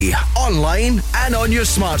Online and on your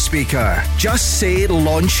smart speaker. Just say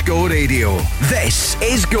Launch Go Radio. This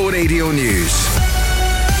is Go Radio News.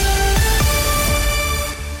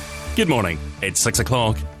 Good morning. It's 6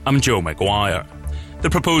 o'clock. I'm Joe McGuire. The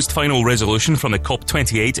proposed final resolution from the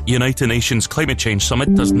COP28 United Nations Climate Change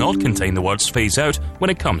Summit does not contain the words phase out when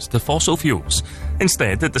it comes to fossil fuels.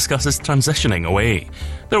 Instead, it discusses transitioning away.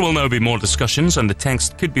 There will now be more discussions and the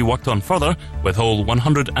text could be worked on further, with all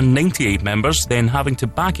 198 members then having to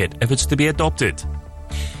back it if it's to be adopted.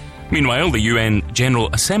 Meanwhile, the UN General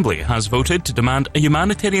Assembly has voted to demand a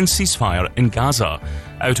humanitarian ceasefire in Gaza.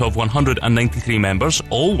 Out of 193 members,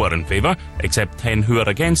 all were in favour, except 10 who are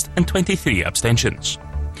against and 23 abstentions.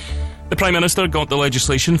 The Prime Minister got the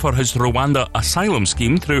legislation for his Rwanda asylum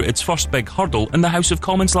scheme through its first big hurdle in the House of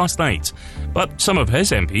Commons last night. But some of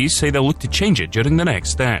his MPs say they'll look to change it during the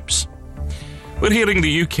next steps. We're hearing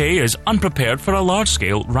the UK is unprepared for a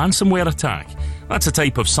large-scale ransomware attack. That's a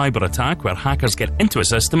type of cyber attack where hackers get into a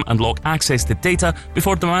system and lock access to data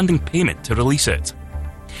before demanding payment to release it.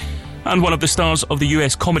 And one of the stars of the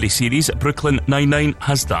US comedy series Brooklyn Nine-Nine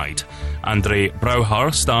has died. Andre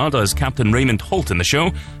Braugher starred as Captain Raymond Holt in the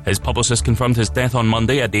show. His publicist confirmed his death on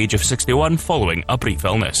Monday at the age of 61 following a brief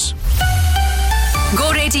illness.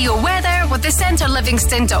 Go Radio weather with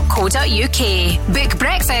thecentrelivingston.co.uk. Book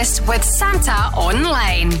breakfast with Santa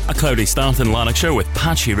online. A cloudy start in Lanarkshire with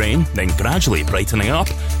patchy rain, then gradually brightening up.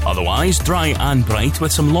 Otherwise, dry and bright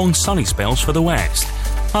with some long sunny spells for the west.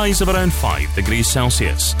 Highs of around 5 degrees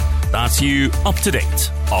Celsius. That's you up to date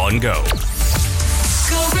on Go. Go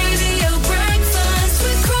Radio breakfast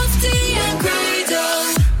with Crofty and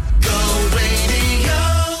Grado. Go Radio.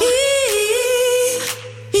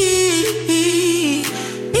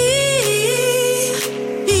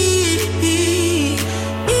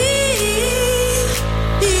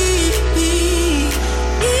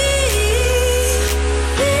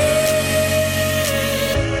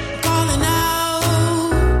 Calling out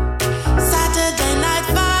Saturday Night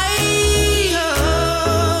Fire.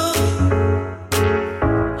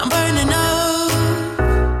 I'm burning up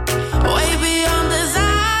way beyond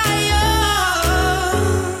desire.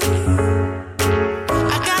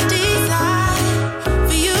 I got desire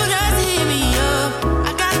for you to hear me up. I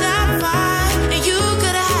got that fire, and you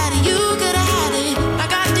could have had it, you could have had it. I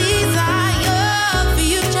got desire for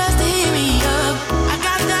you just to hear me up. I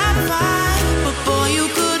got that fire, but boy, you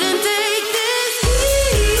couldn't take this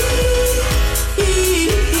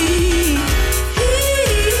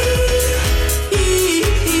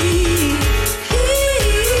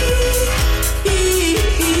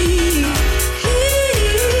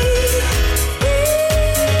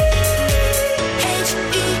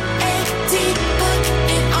H-E-A-T, put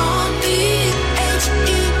it on me.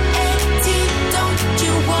 H-E-A-T, don't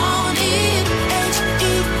you want it?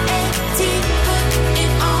 H-E-A-T, put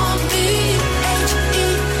it on me.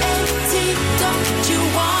 H-E-A-T, don't you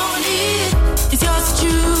want it? It's yours to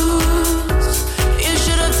choose. You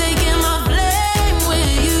should have taken my blame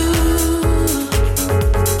with you.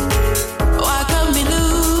 Why cut me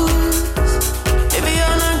loose? Baby,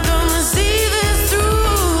 you're not gonna see this through.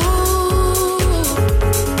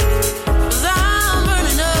 'Cause I'm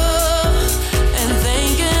burning up and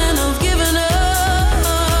thinking of giving up.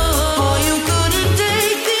 Boy, you couldn't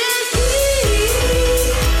take this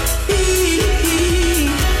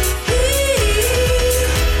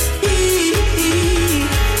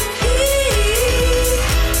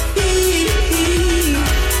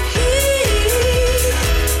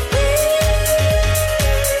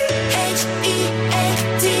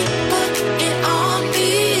H-E-A-T, put it on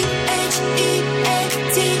me.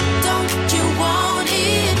 H-E-A-T, don't you want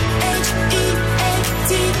it?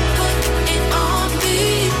 H-E-A-T, put it on me.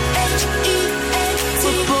 H-E-A-T,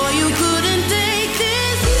 but boy, you couldn't take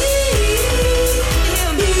this.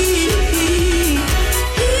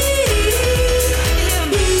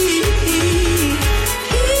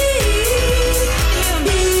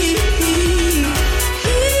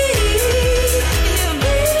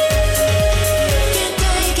 Can't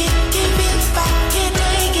take it.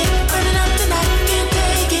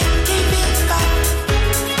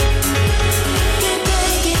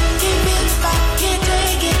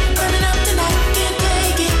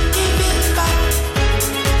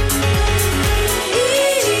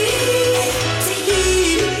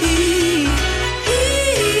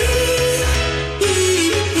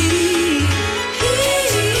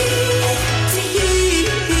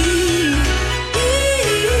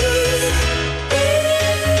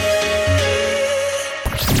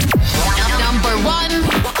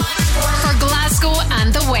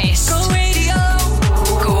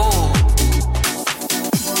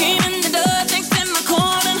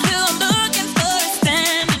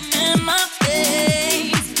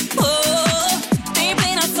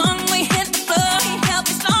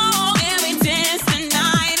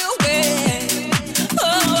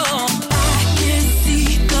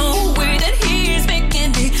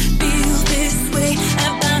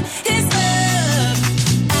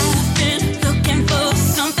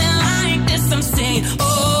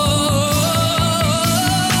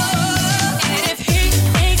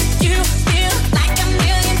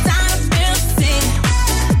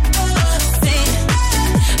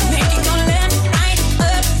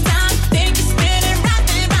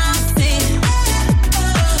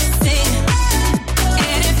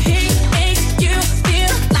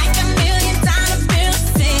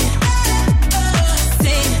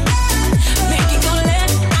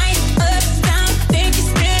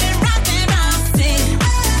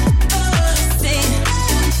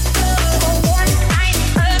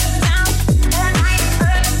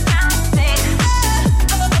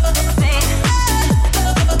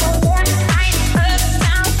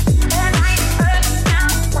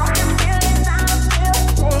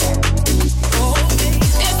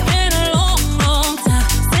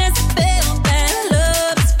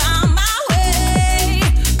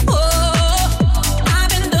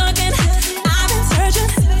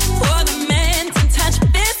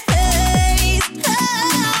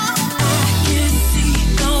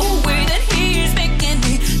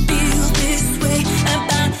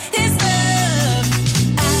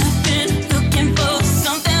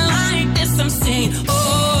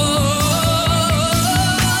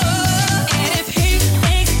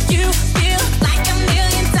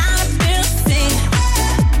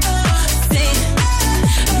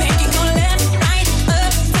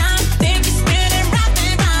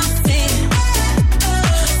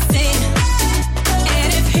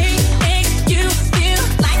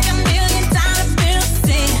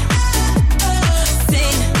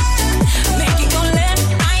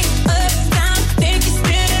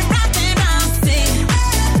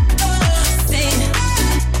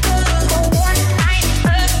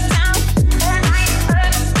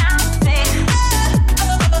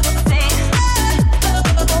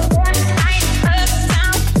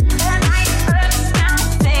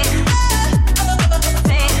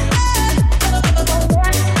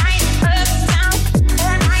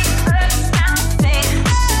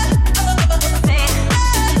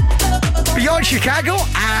 Chicago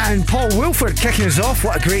and Paul Wilford kicking us off.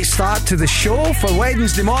 What a great start to the show for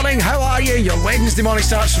Wednesday morning. How are you? Your Wednesday morning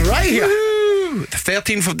starts right here. The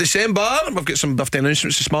 13th of December. We've got some birthday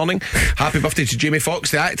announcements this morning. Happy birthday to Jamie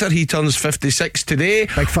Foxx, the actor. He turns 56 today.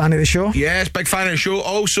 Big fan of the show. Yes, big fan of the show.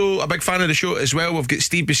 Also a big fan of the show as well. We've got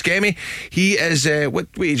Steve Buscemi. He is what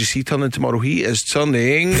age is he turning tomorrow? He is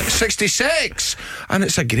turning 66. And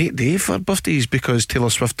it's a great day for birthdays because Taylor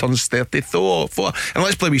Swift turns 34. And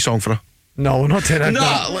let's play a wee song for her. No, we're not doing it.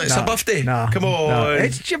 It's a birthday. Come on. No,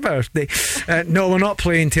 it's your birthday. No, we're not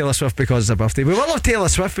playing Taylor Swift because it's a birthday. We will love Taylor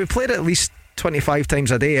Swift. We played it at least 25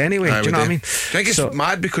 times a day anyway. Do you know what I mean? I think it's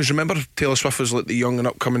mad because remember Taylor Swift was like the young and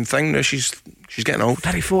upcoming thing. Now she's getting old.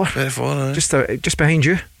 34. 34, just behind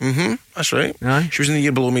you. That's right. Aye. She was in the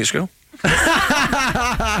year below me at school.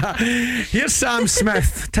 Here's Sam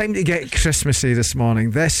Smith. Time to get Christmassy this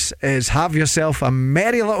morning. This is Have Yourself a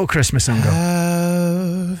Merry Little Christmas Single.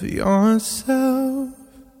 Have yourself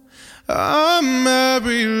a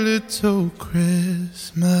merry little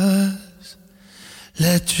Christmas.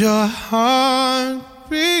 Let your heart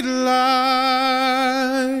be light.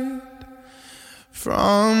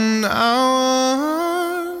 From now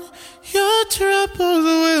on, your troubles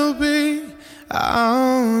will be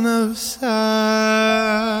out of sight.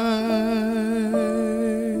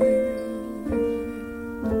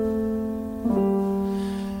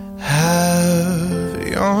 Have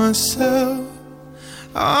yourself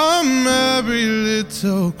a merry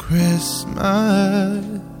little Christmas.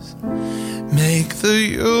 Make the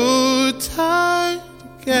Yuletide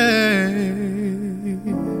gay.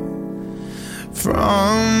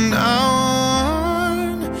 From now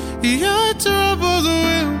on, your troubles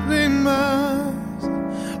will be miles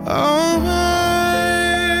away.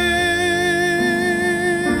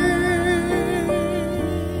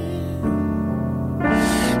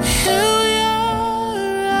 Here we are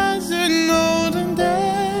as in olden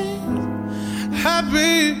days,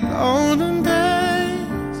 happy olden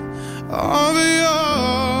days of yore.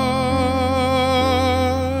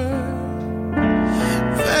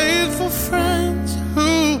 Faithful friends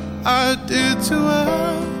who are dear to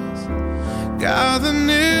us, gather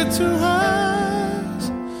near to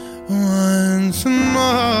us once more.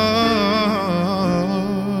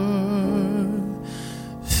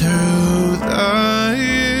 Through the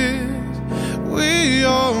years, we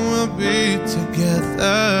all will be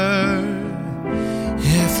together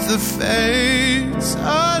if the fates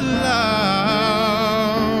allow.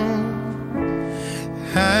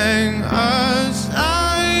 Hang a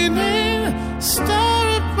shining star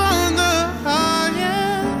upon the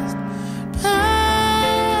highest bough.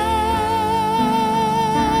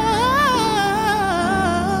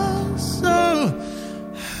 So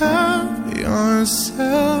have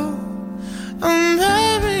yourself a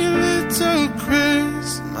merry little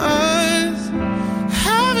Christmas.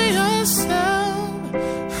 Have yourself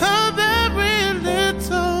a merry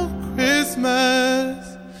little Christmas.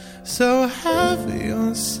 So have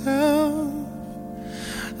yourself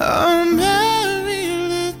a merry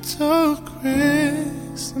little Christmas.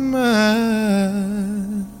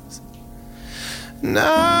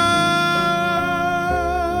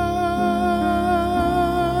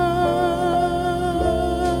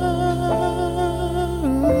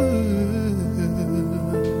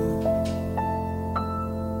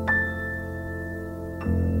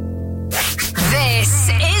 This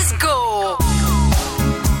is Go.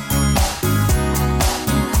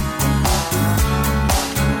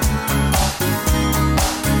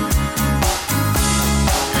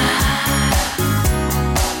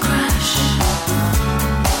 Crush.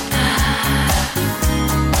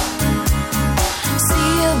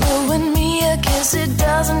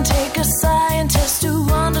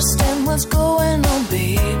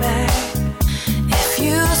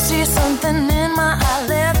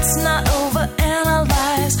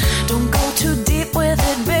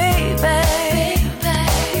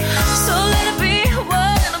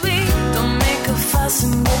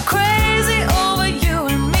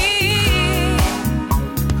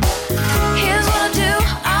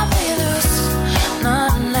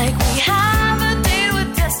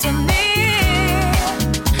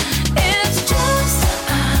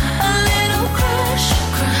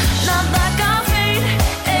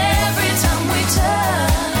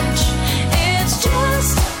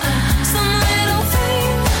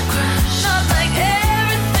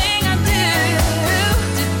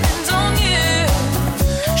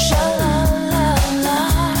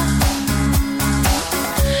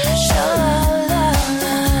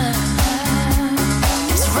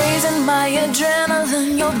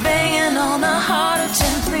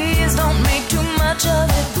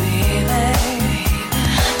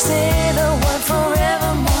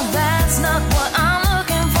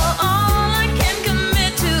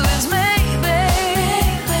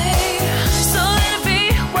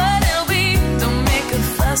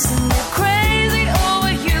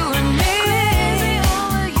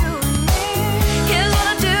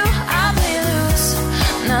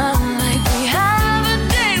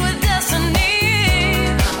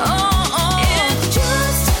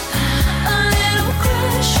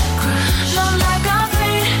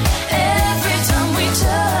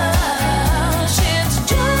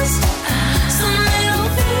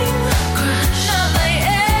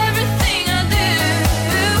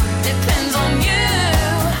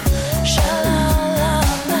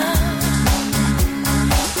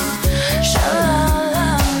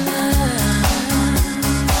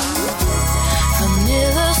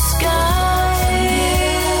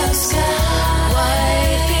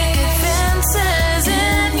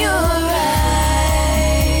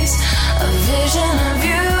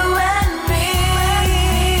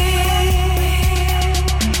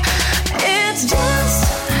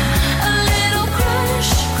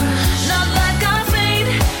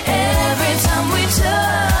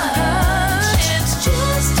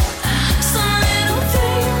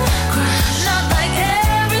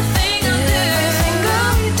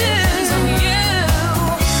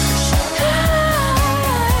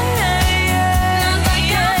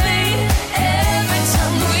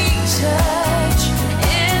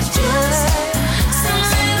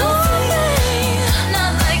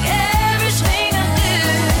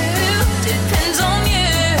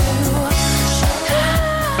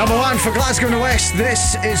 for Glasgow and the West.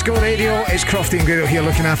 This is Go Radio. It's Crofty and Grado here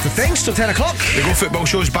looking after things till 10 o'clock. The Go Football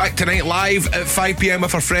Show's back tonight live at 5pm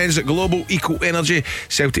with our friends at Global Eco Energy.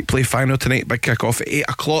 Celtic play final tonight, big kick-off at 8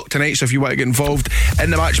 o'clock tonight, so if you want to get involved in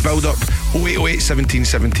the match build-up, 0808 17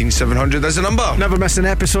 17 700 is the number. Never miss an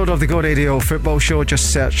episode of the Go Radio Football Show.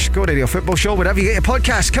 Just search Go Radio Football Show wherever you get your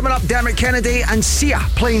podcast. Coming up, Dermot Kennedy and Sia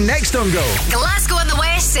playing next on Go. Glasgow and the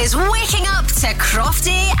West is waking up to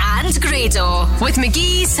Crofty and Grado with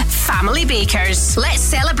McGee's Family Bakers. Let's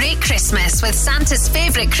celebrate Christmas with Santa's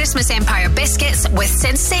favourite Christmas Empire biscuits with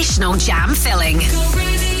sensational jam filling. Go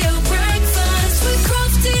Radio Breakfast with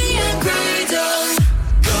Crofty and Grado.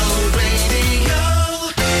 Go Radio.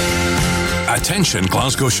 Attention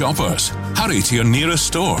Glasgow shoppers. Hurry to your nearest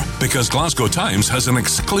store because Glasgow Times has an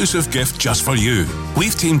exclusive gift just for you.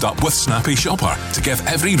 We've teamed up with Snappy Shopper to give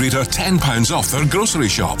every reader £10 off their grocery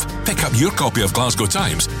shop. Pick up your copy of Glasgow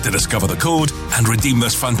Times to discover the code and redeem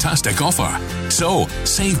this fantastic offer. So,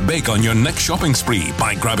 save big on your next shopping spree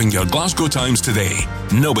by grabbing your Glasgow Times today.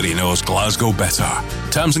 Nobody knows Glasgow better.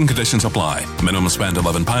 Terms and conditions apply. Minimum spend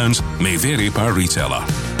 £11, may vary per retailer.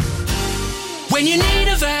 When you need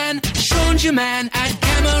a van, Sean's your man at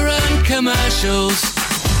Cameron Commercials.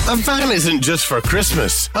 A van isn't just for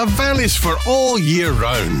Christmas. A van is for all year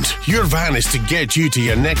round. Your van is to get you to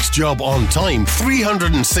your next job on time,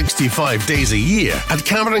 365 days a year. At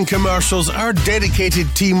Cameron Commercials, our dedicated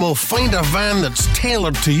team will find a van that's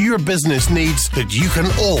tailored to your business needs that you can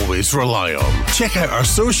always rely on. Check out our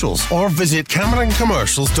socials or visit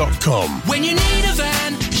CameronCommercials.com. When you need a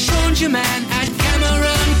van, Sean's your man at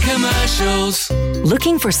Cameron Commercials.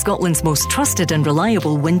 Looking for Scotland's most trusted and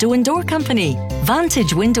reliable window and door company?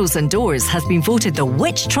 Vantage Windows and Doors has been voted the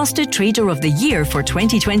Which Trusted Trader of the Year for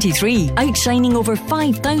 2023, outshining over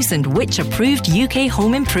 5,000 Which-approved UK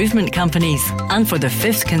home improvement companies. And for the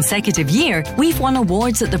 5th consecutive year, we've won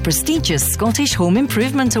awards at the prestigious Scottish Home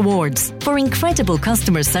Improvement Awards. For incredible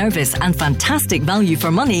customer service and fantastic value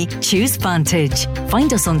for money, choose Vantage.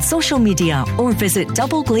 Find us on social media or visit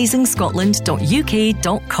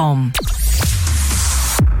doubleglazing.uk.com.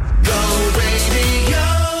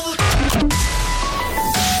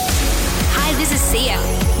 This is Sia,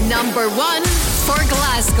 number 1 for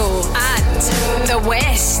Glasgow and the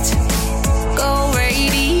West. Go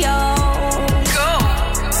Radio. Go.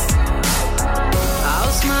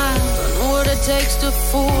 I'll smile, I know what it takes to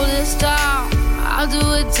fool this town. I'll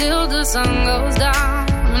do it till the sun goes down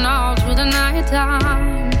and all through the night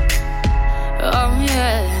time. Oh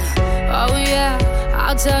yeah,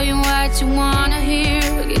 I'll tell you what you wanna hear.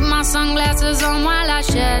 Keep my sunglasses on while I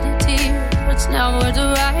shed a tear. It's never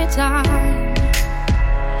the right time.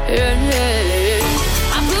 Yeah.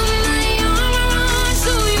 I put my arm around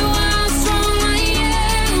so you how strong I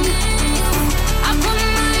am. I put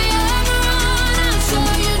my arm around and show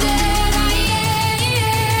you that I am.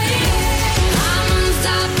 I'm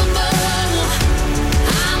unstoppable.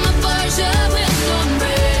 I'm a Porsche with no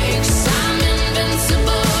brakes. I'm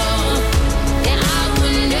invincible. Yeah, I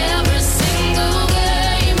win every single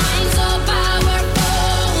game. I'm so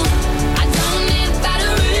powerful. I don't need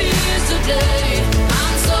batteries today.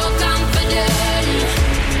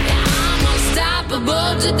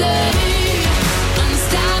 Unstoppable today.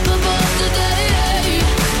 Unstoppable today.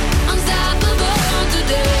 Unstoppable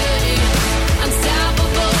today.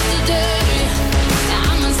 Unstoppable today.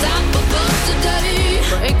 I'm unstoppable today.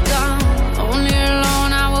 Break down, only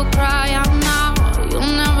alone I will cry out now. You'll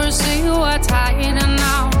never see what's hiding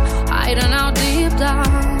out. Hiding out deep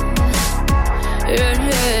down.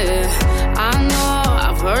 Yeah. I know,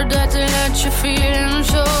 I've heard that to let your feelings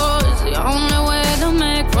show is the only way to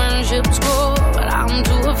make friendships grow. I'm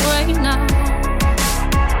too afraid now.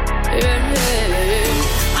 Yeah.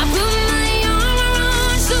 I put my arm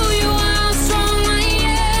around so you how strong I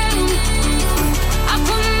am. I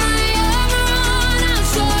put my arm around and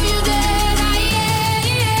show you that I am.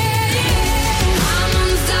 I'm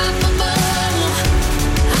unstoppable.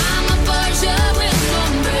 I'm a Porsche with no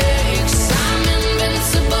brakes. I'm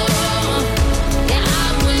invincible. Yeah, I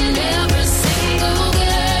win every single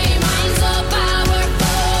game. I'm so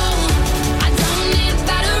powerful. I don't need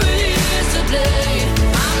batteries.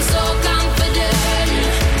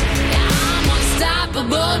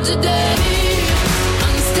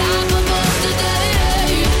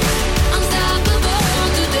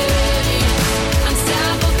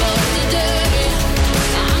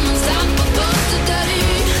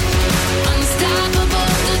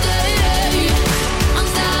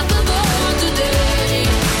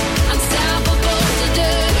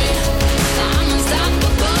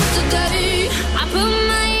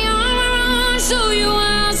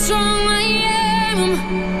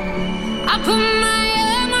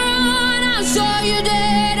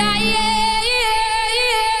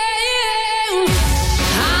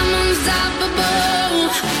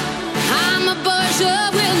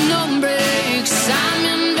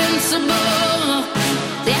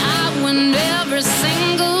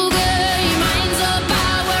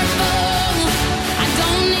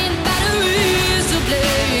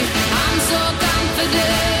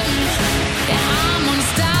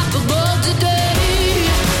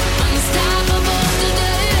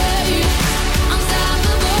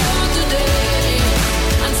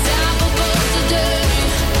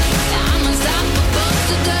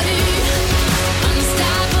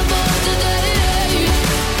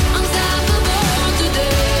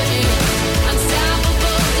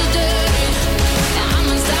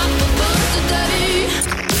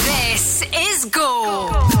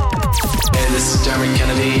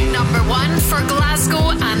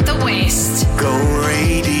 Go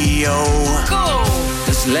radio. Go!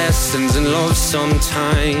 There's lessons in love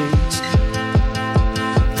sometimes.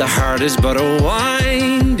 The heart is but a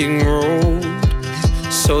winding road.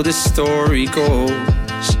 So the story goes.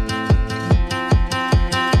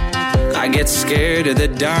 I get scared of the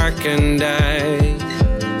dark and I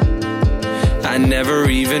never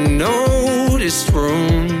even noticed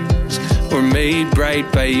rooms were made bright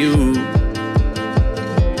by you.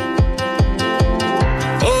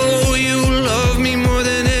 Oh, you love me more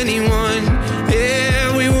than anyone.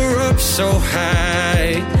 Yeah, we were up so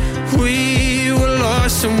high. We were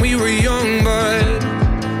lost and we were young, but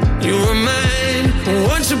you were mine.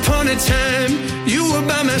 Once upon a time, you were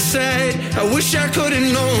by my side. I wish I could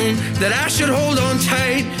have known that I should hold on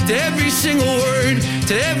tight to every single word,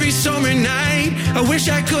 to every summer night. I wish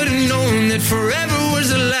I could have known that forever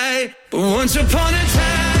was a lie. But once upon a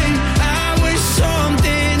time, I was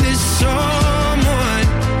something to someone.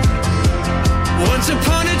 Once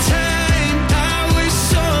upon a time, I was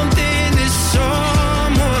something to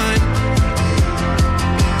someone.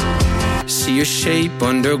 See your shape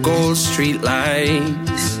under Gold Street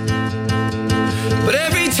lights. But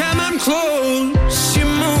every time I'm close, you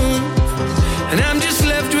move, and I'm just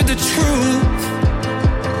left with the truth.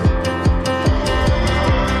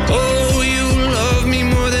 Oh, you love me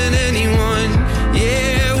more than anyone.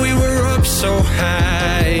 Yeah, we were up so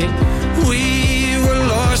high. We were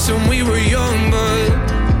lost and we were young, but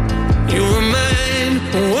you were mine.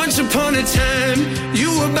 Once upon a time,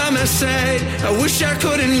 you were by my side. I wish I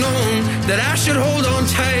could have known that I should hold on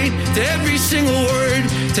tight to every single word,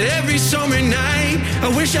 to every summer night. I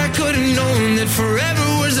wish I could have known that forever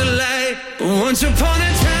was a lie. But once upon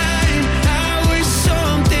a time, I was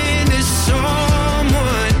something to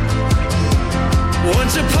someone.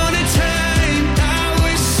 Once upon a time, I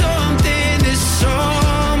was something to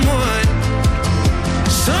someone.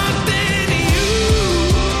 Something to you.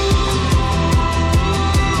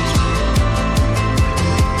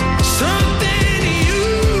 Something to you.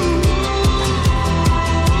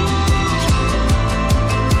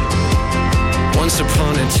 Once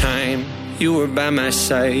upon a time, you were by my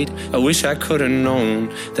side. I wish I could have known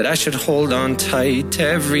that I should hold on tight to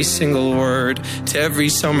every single word, to every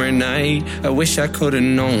summer night. I wish I could have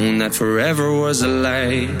known that forever was a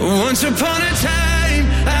lie. But once upon a time,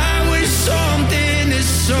 I was something to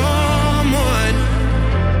someone.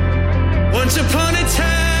 Once upon a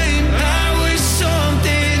time, I was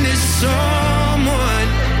something to someone.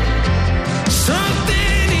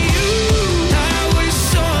 Something to you. I was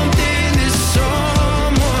something to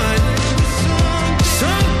someone.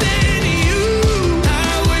 Something to you. I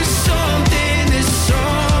was something to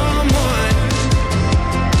someone.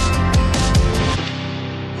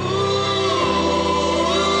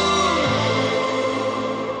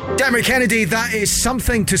 Dermot Kennedy, that is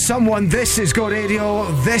something to someone. This is Go Radio.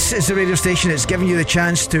 This is the radio station that's giving you the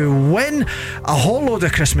chance to win a whole load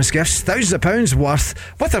of Christmas gifts, thousands of pounds worth,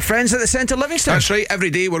 with our friends at the Centre Livingston. That's right,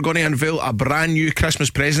 every day we're going to unveil a brand new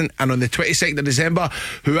Christmas present, and on the 22nd of December,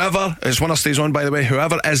 whoever is winner stays on, by the way,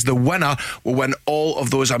 whoever is the winner will win all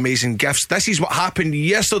of those amazing gifts. This is what happened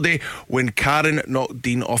yesterday when Karen knocked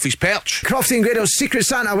Dean off his perch. Crofty Grado's Secret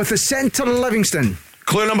Santa with the Centre Livingston.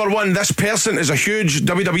 Clue number one, this person is a huge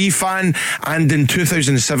WWE fan and in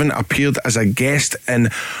 2007 appeared as a guest in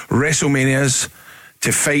WrestleManias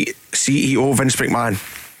to fight CEO Vince McMahon.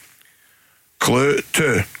 Clue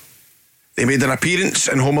two, they made an appearance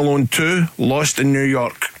in Home Alone 2, Lost in New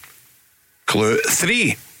York. Clue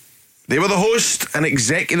three, they were the host and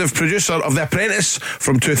executive producer of The Apprentice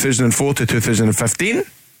from 2004 to 2015.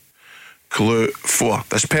 Clue 4.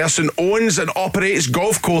 This person owns and operates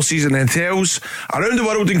golf courses and hotels around the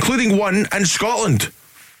world, including one in Scotland.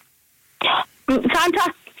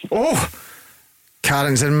 Santa. Oh,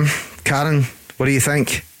 Karen's in. Karen, what do you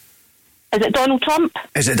think? Is it Donald Trump?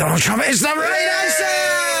 Is it Donald Trump? It's the right answer!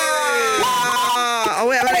 Oh,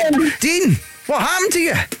 wait a minute. Dean, what happened to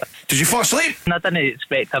you? Did you fall asleep? I didn't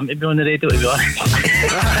expect him to be on the radio, to be honest.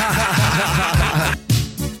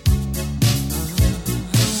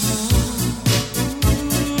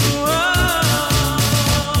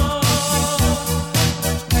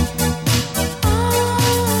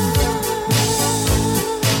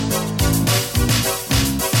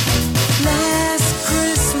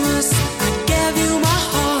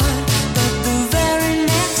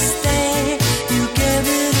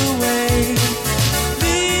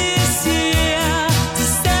 This year, to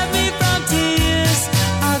save me from tears,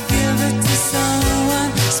 I'll give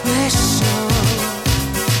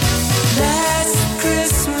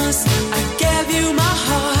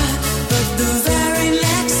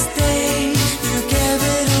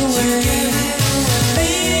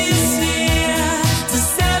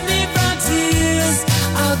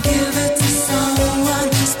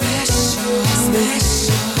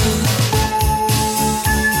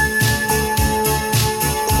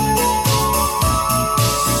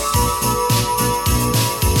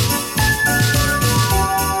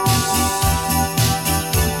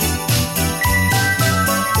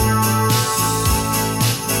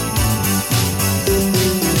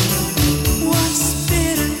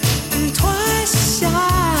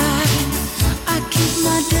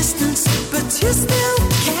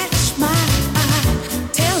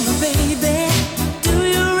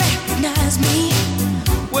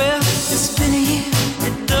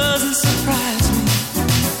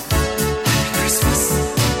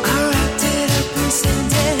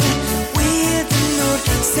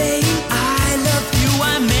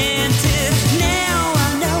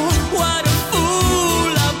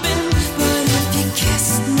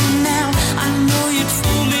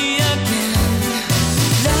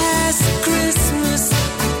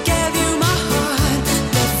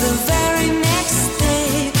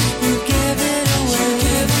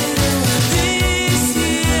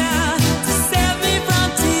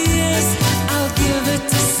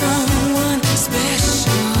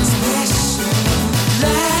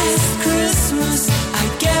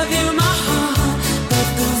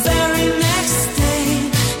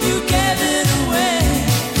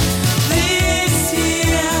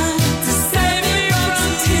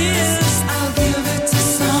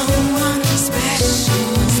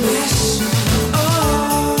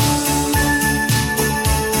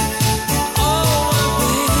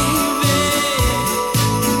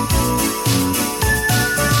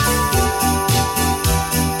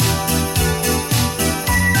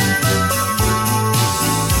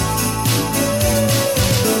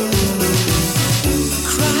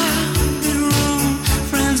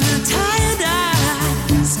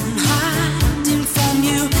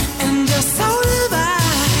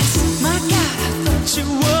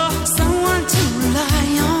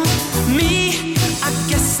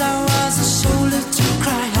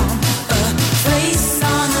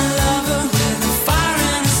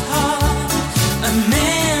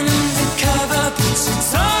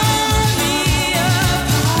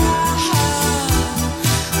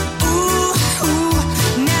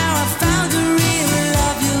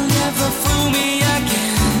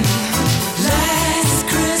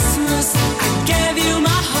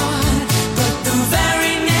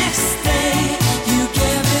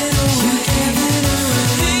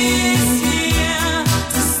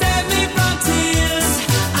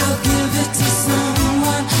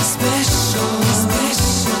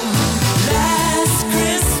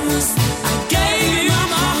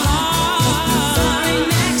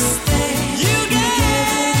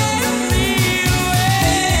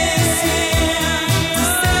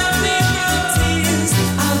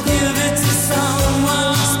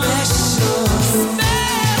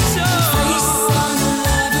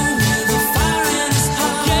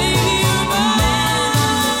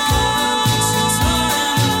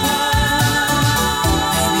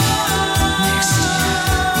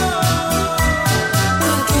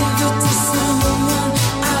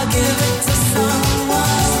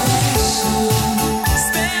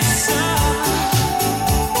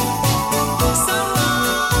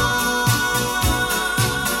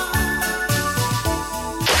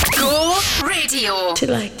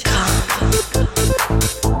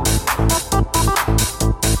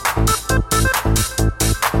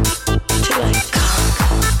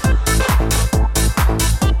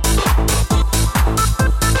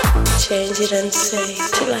Change it and say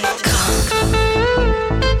to like come.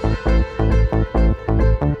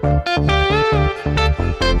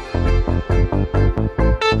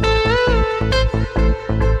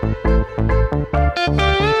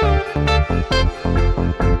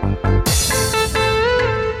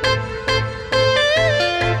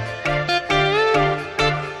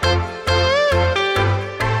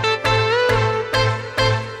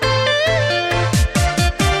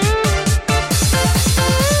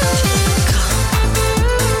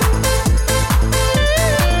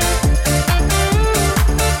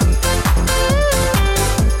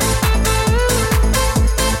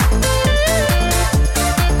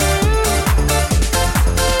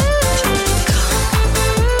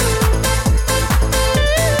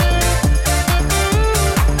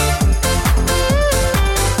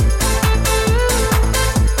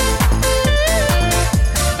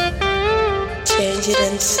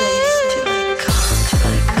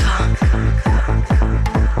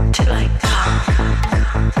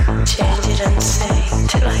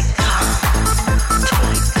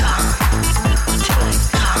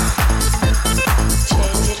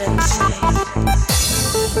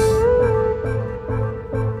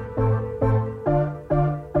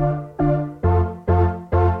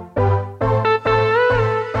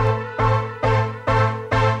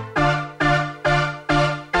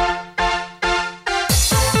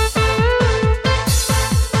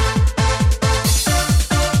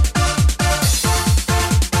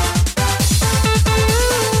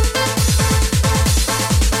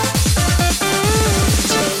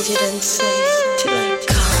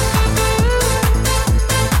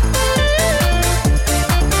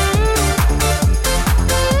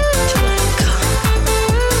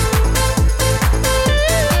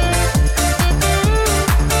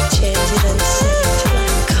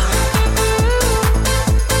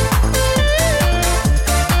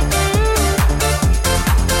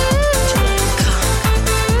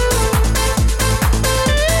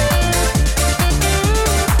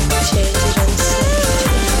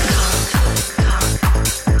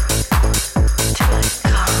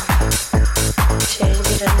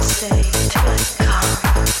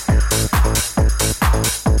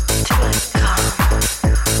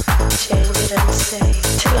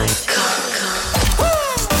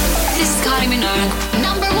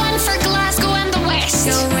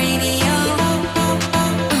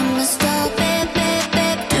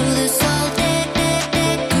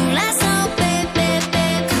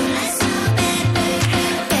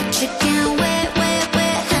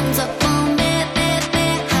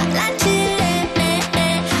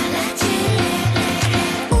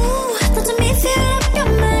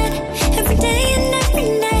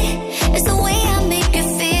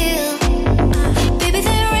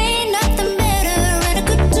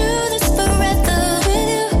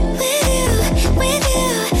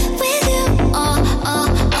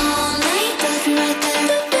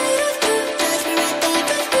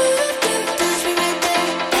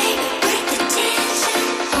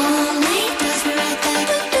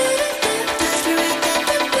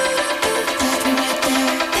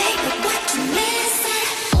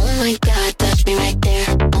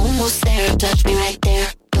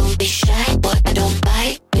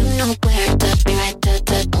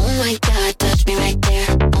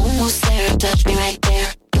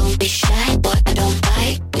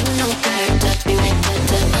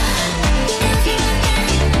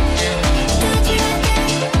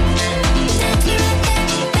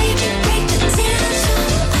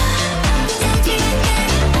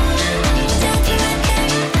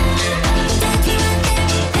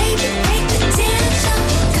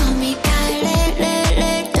 Call me Kylie.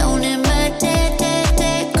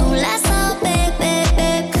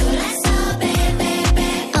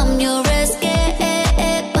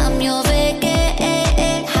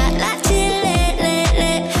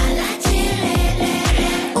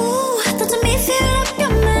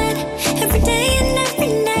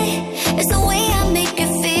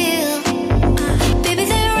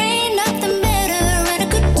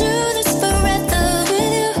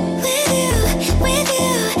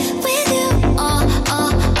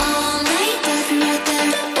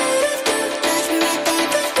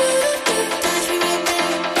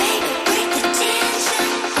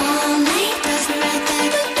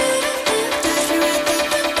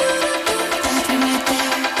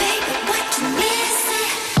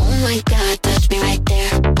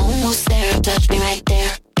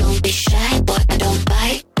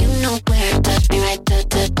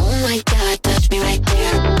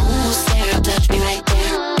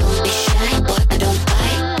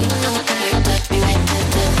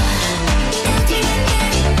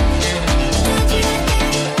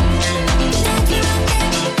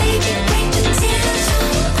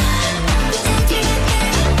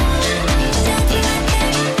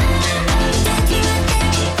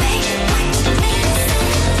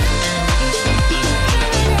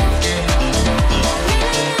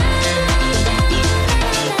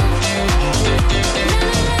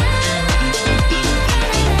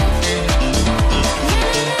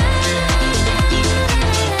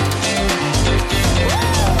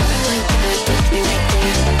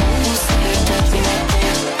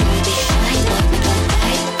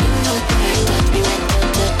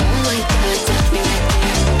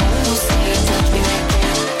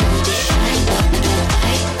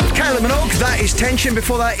 Attention,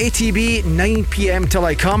 before that, ATB, 9 p.m. till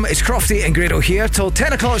I come. It's Crofty and Grado here till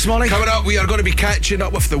 10 o'clock this morning. Coming up, we are going to be catching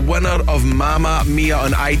up with the winner of Mamma Mia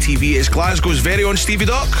on ITV. It's Glasgow's very own Stevie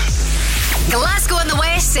Doc. Glasgow and the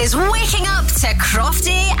West is waking up to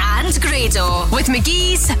Crofty and Grado with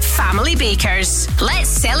McGee's Family Bakers. Let's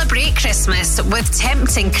celebrate Christmas with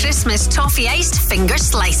tempting Christmas toffee iced finger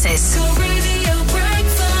slices. Go radio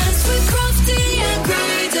breakfast with Crofty and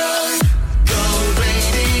Grado. Go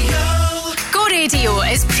radio. Go Radio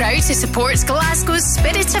is proud to support Glasgow's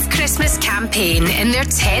Spirit of Christmas campaign in their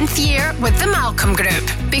 10th year with the Malcolm Group.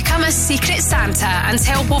 Become a secret Santa and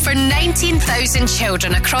help over 19,000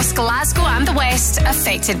 children across Glasgow and the West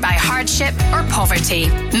affected by hardship or poverty.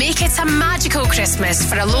 Make it a magical Christmas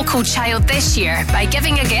for a local child this year by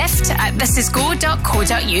giving a gift at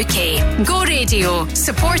thisisgo.co.uk. Go Radio,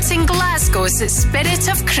 supporting Glasgow's Spirit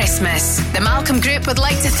of Christmas. The Malcolm Group would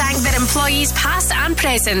like to thank their employees past and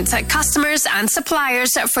present, customers and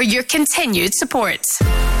suppliers for your continued support.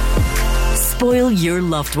 Spoil your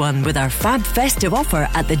loved one with our fab festive offer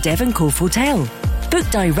at the Devon Cove Hotel. Book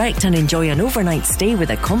direct and enjoy an overnight stay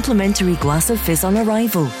with a complimentary glass of fizz on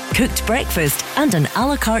arrival, cooked breakfast and an a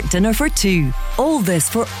la carte dinner for two. All this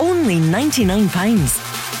for only £99.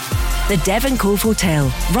 The Devon Cove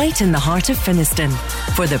Hotel, right in the heart of Finniston.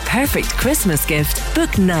 For the perfect Christmas gift,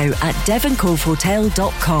 book now at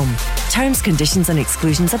devoncovehotel.com. Terms, conditions and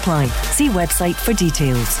exclusions apply. See website for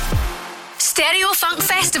details. Stereo Funk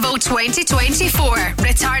Festival 2024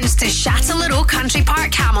 returns to Châtellerault Country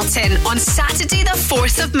Park, Hamilton on Saturday the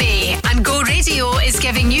 4th of May, and Go Radio is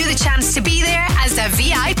giving you the chance to be there as a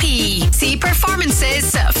VIP. See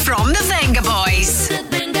performances from the Venga Boys.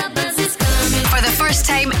 For the first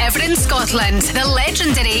time ever in Scotland, the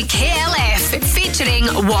legendary KLF featuring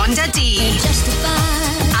Wanda D.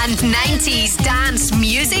 And 90s dance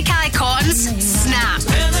music icons Snap.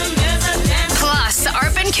 Plus,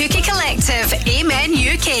 Urban Cookie Collective, Amen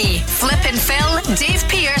UK, Flip and Phil, Dave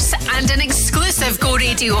Pearce, and an exclusive Go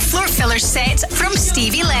Radio floor filler set from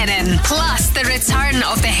Stevie Lennon. Plus, the return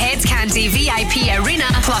of the Head Candy VIP Arena,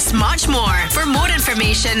 plus much more. For more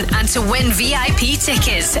information and to win VIP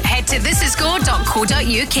tickets, head to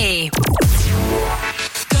thisisgo.co.uk.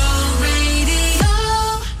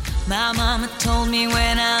 My mama told me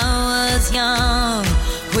when I was young,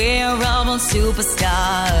 we're all born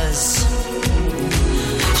superstars.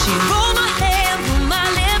 She rolled my hair, put my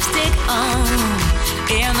lipstick on,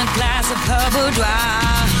 in a glass of purple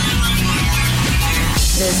dry.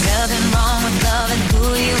 There's nothing wrong with loving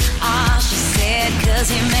who you are, she said, 'cause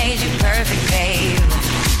he made you perfect, babe.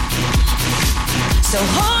 So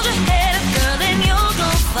hold your head up, girl, and you'll go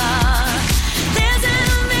far. There's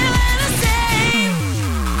an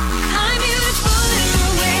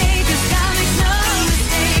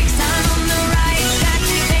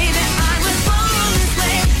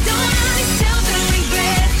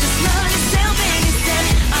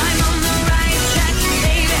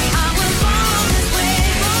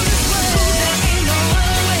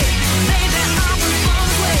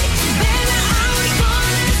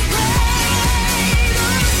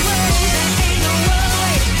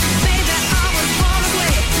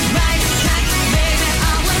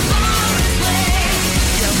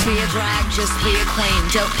just be a queen.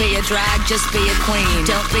 Don't be a drag, just be a queen.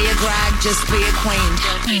 Don't be a drag, just be a queen.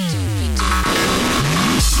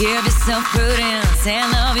 Give yourself prudence and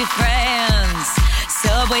love your friends.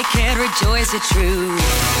 Subway kid, rejoice your truth.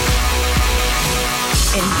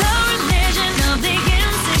 In the religion of the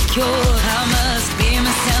insecure, I must be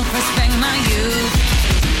myself, respect my youth.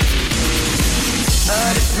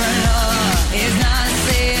 A different law is not a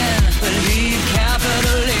sin. Believe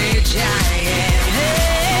capital H-I-N.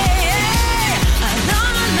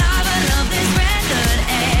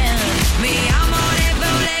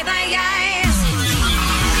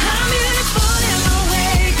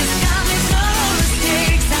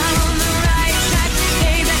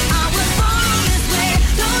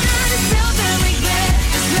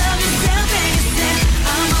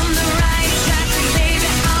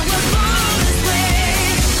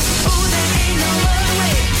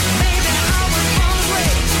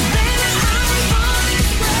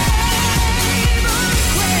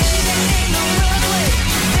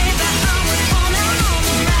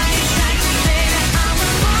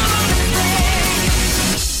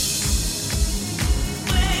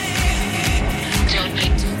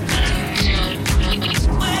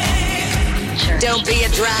 Don't be a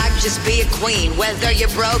drag, just be a queen. Whether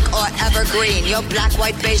you're broke or evergreen, your black,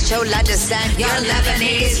 white, beige, chola descent, you're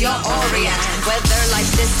Lebanese, you're Orient. Whether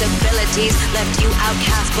life's disabilities left you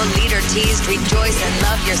outcast but leader teased, rejoice and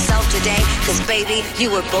love yourself today, cause baby,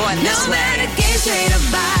 you were born this way. No matter gay, straight or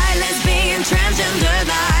bi, lesbian, transgender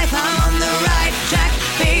life, I'm on the right track,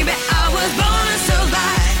 baby, I was born to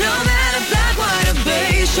survive. No matter black, white or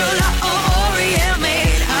beige, chola or Orient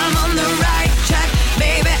made, I'm on the right track,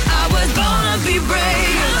 baby, I was born to be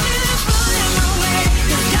brave.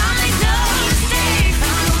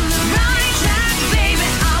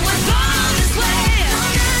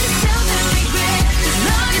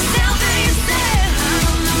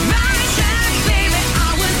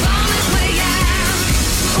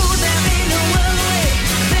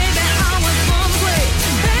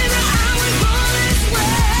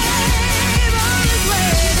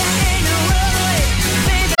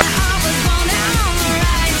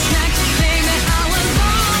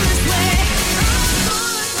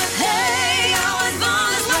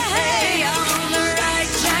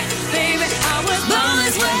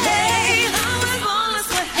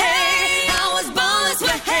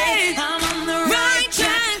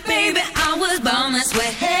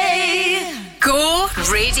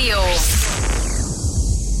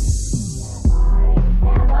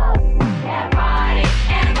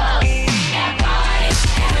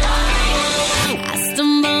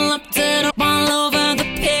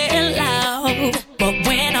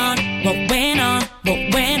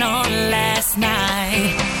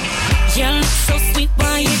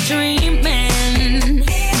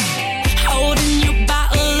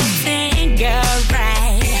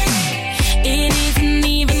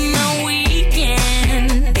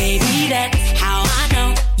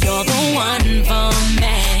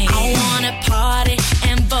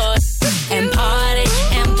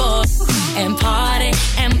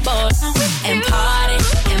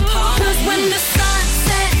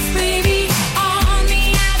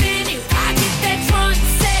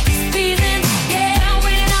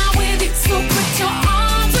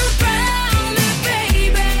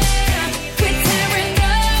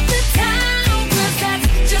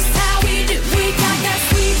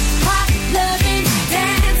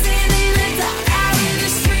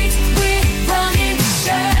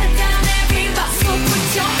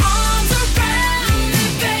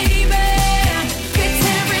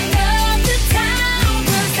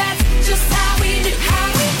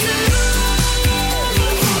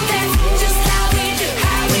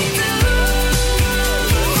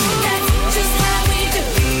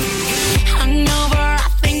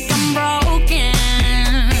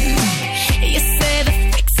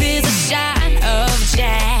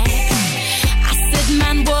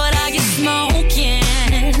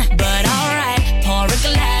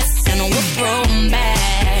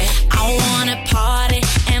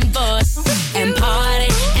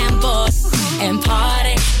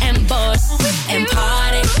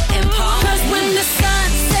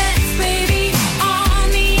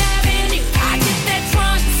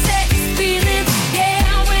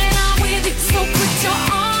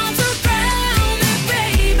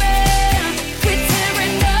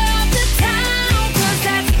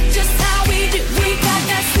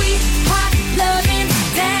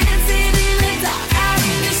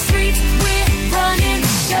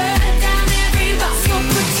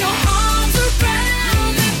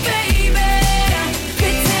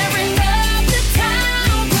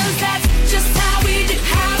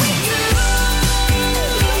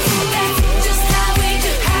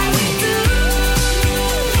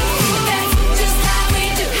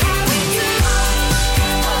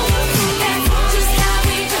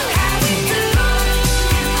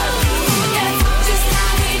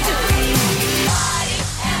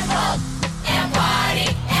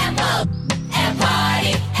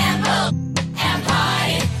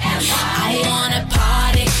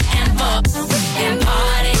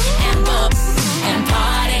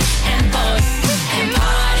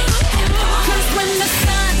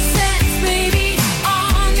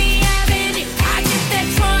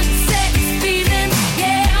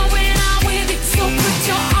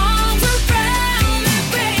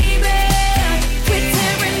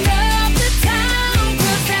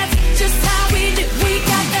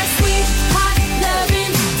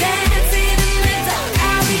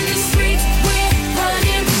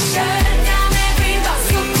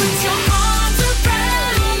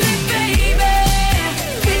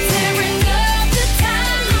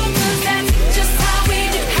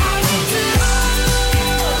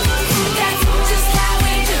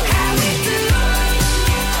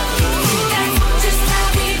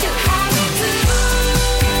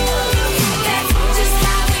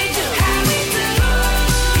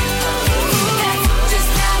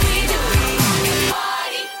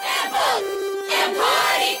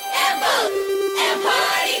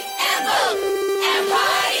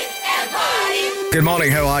 Good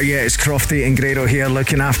morning, how are you? It's Crofty and Grado here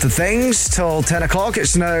looking after things till 10 o'clock.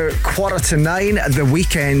 It's now 8:45 at the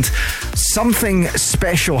weekend. Something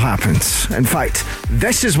special happened. In fact,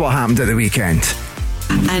 this is what happened at the weekend.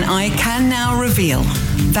 And I can now reveal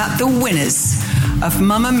that the winners of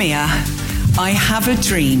Mamma Mia, I Have a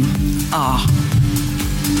Dream are...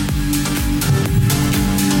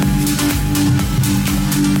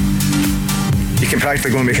 You can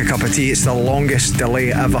practically go and make a cup of tea. It's the longest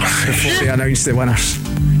delay ever before they announce the winners.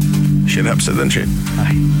 She nips it, didn't she?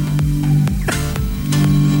 Aye.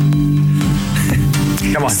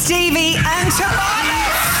 Come on. Stevie and Tobias!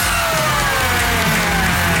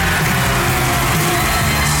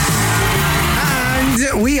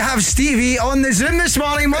 And we have Stevie on the Zoom this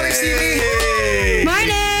morning. Morning, Stevie.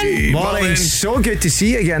 Morning. So good to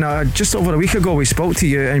see you again. Just over a week ago we spoke to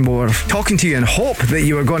you and we were talking to you in hope that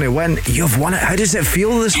you were going to win. You've won it. How does it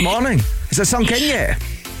feel this morning? Is it sunk in yet?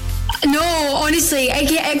 No, honestly,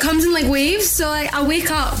 it comes in like waves. So like, I'll wake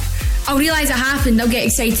up, I'll realise it happened, I'll get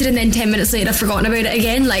excited, and then 10 minutes later I've forgotten about it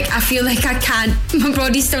again. Like, I feel like I can't, my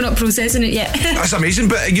body's still not processing it yet. That's amazing,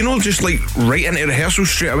 but you know, just like right into rehearsal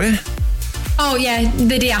straight away. Oh yeah,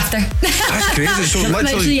 the day after. That's crazy. So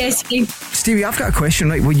literally yes. Stevie, I've got a question,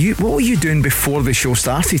 right? What were you doing before the show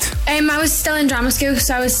started? I was still in drama school,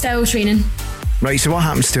 so I was still training. Right, so what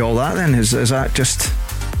happens to all that then? Is that just...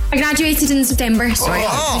 I graduated in September. So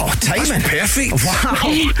timing. That's perfect. Wow.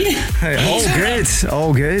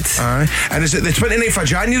 All good. Aye. And is it the 29th of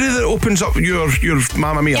January that opens up your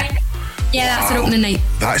Mamma Mia? Yeah, that's an opening night.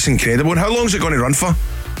 That's incredible. And how long is it going to run for?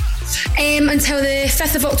 Until the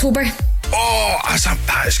 5th of October. Oh,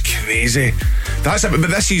 that's crazy. But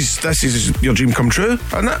this is your dream come true,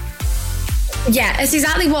 isn't it? Yeah, it's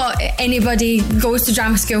exactly what anybody goes to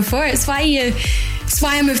drama school for. It's why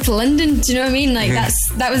I moved to London. Do you know what I mean? Like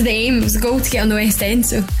that was the aim. It was the goal to get on the West End.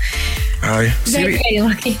 So aye, very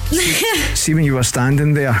lucky. See when you were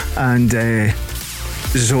standing there and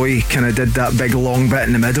Zoe kind of did that big long bit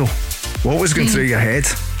in the middle. What was going through your head?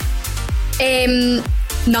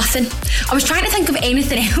 Nothing. I was trying to think of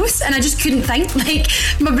anything else and I just couldn't think. Like,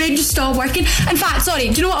 my brain just stopped working. In fact, sorry,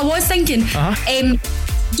 do you know what I was thinking?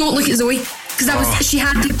 Don't look at Zoe, because she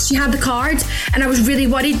had the card and I was really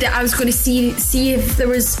worried that I was going to see if there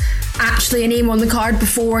was actually a name on the card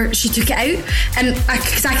before she took it out, and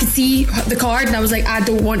because I could see the card and I was like, I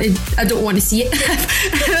don't want to see it.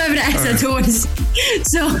 Whoever it is, I don't want to see it.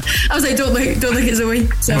 So I was like, don't look at Zoe.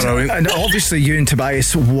 So. And obviously you and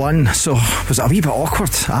Tobias won, so was it a wee bit awkward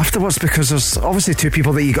afterwards, because there's obviously two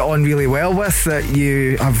people that you got on really well with, that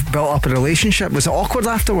you have built up a relationship. Was it awkward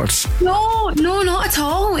afterwards? No, not at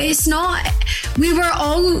all. It's not. We were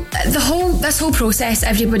all this whole process,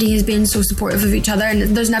 everybody has been so supportive of each other,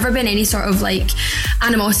 and there's never been any sort of like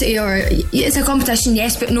animosity, or it's a competition,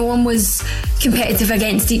 yes, but no one was competitive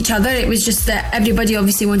against each other. It was just that everybody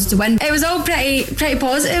obviously wanted to win. It was all pretty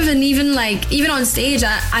positive, and even on stage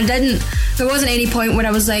there wasn't any point where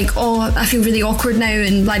I was like, oh, I feel really awkward now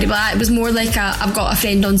and blah blah blah. It was more like I've got a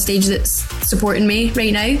friend on stage that's supporting me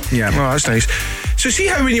right now. Yeah, well, that's nice. So see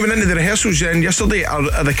how when you went into the rehearsals then yesterday,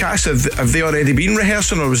 are the cast, have they already been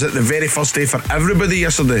rehearsing, or was it the very first day for everybody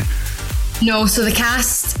yesterday? No, so the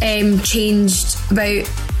cast changed about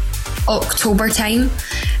October time.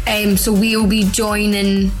 So we'll be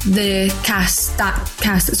joining the cast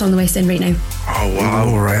that's on the West End right now. Oh wow.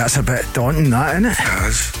 Oh, right, that's a bit daunting, that, isn't it?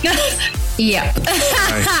 Yeah.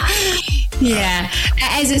 Yeah,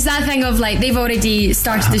 it's that thing of like, they've already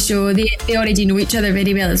started the show, they already know each other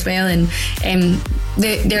very well as well, and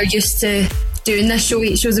they're used to doing this show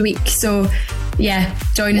 8 shows a week, so yeah,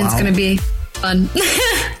 joining's going to be fun.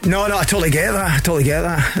 No, I totally get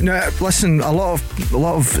that. No, listen, a lot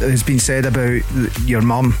of has been said about your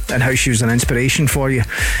mum and how she was an inspiration for you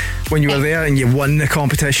when you were there and you won the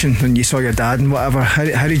competition and you saw your dad and whatever.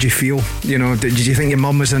 How did you feel? You know, did you think your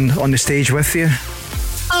mum was on the stage with you?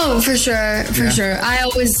 Oh, for sure. I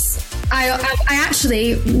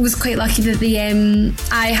actually was quite lucky that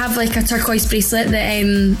I have like a turquoise bracelet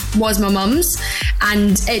that was my mum's,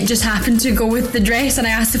 and it just happened to go with the dress, and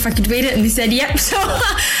I asked if I could wear it and they said yep, so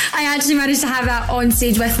I actually managed to have that on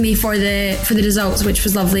stage with me for the results, which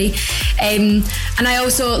was lovely. And I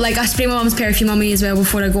also I spray my mum's perfume on me as well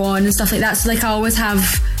before I go on and stuff like that, so like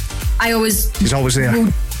he's always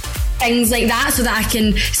there. Things like that, so that I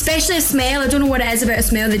can, especially a smell, I don't know what it is about a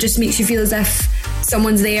smell that just makes you feel as if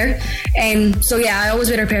someone's there. So yeah, I always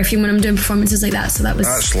wear her perfume when I'm doing performances like that, so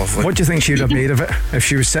that's lovely. What do you think she would have made of it if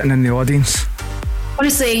she was sitting in the audience?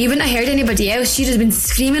 Honestly, you wouldn't have heard anybody else. She'd have been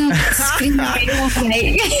screaming right off the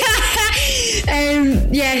night.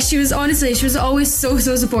 Yeah, she was always so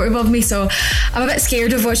supportive of me, so I'm a bit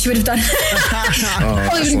scared of what she would have done.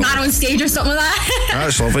 Probably would man on stage or something like that.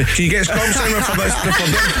 That's lovely. Can you get us comps in with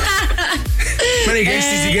How many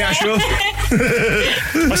guests did you get a show?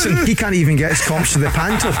 Listen, he can't even get his comps to the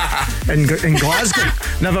Panto in Glasgow.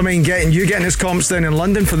 Never mind getting his comps down in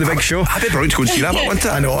London for the big show. I'd be brilliant to go and see that, wouldn't it?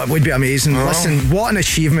 I know, it would be amazing. Oh. Listen, what an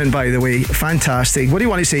achievement, by the way. Fantastic. What do you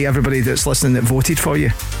want to say to everybody that's listening that voted for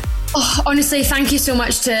you? Oh, honestly, thank you so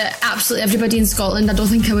much to absolutely everybody in Scotland. I don't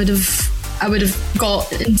think I would have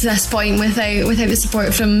got into this point without the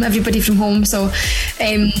support from everybody from home. So,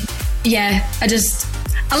 yeah,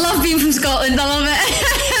 I love being from Scotland. I love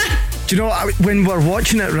it. Do you know, when we're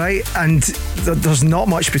watching it, right, and there's not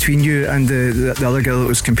much between you and the other girl that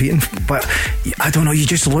was competing, but I don't know, you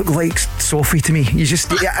just look like Sophie to me. You just,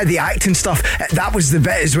 the acting stuff, that was the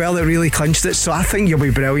bit as well that really clinched it. So I think you'll be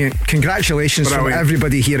brilliant. Congratulations from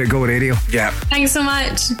everybody here at Go Radio. Yeah. Thanks so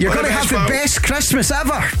much. You're going to have the best Christmas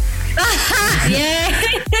ever. Yeah.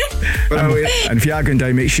 And if you are going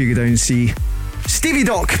down, make sure you go down and see Stevie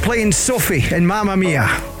Doc playing Sophie in Mamma Mia.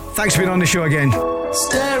 Thanks for being on the show again.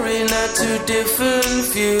 Staring at two different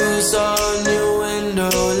views on your window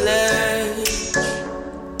ledge.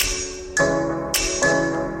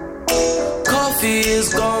 Coffee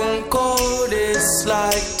is gone cold, it's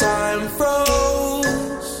like time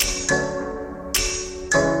froze.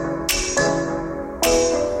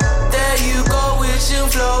 There you go, wishing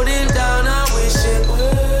floating down, I wish it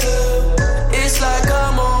would. It's like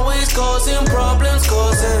I'm always causing problems,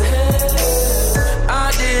 causing hell. I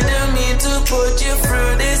didn't mean to put you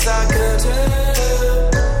through this, I could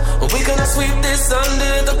tell. We're gonna sweep this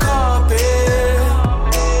under the carpet.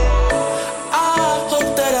 I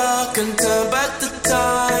hope that I can turn back the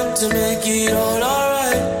time to make it all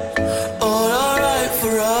alright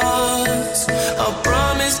for us. I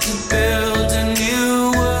promise to build a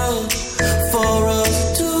new world for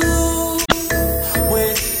us two,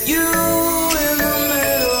 with you in the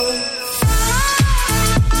middle.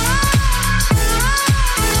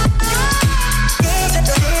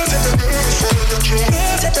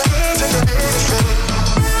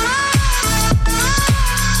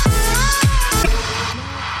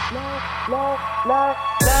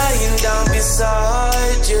 Lying down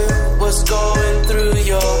beside you, what's going through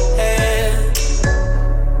your head?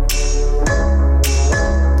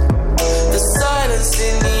 The silence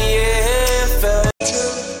in the air felt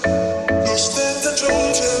those things I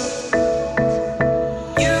told you.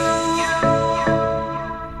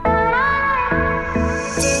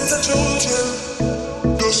 Things I told you.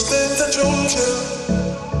 Those things I told you.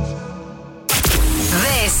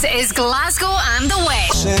 This is Glasgow and the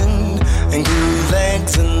West. And grew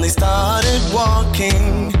legs and they started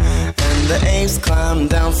walking. And the apes climbed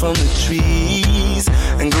down from the trees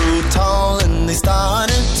and grew tall and they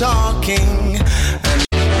started talking. And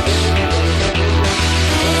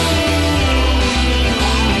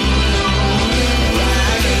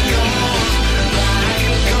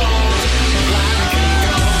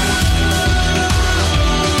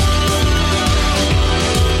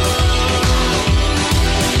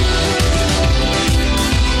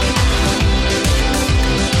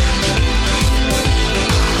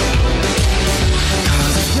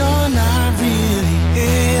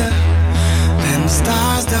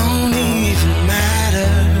stars don't even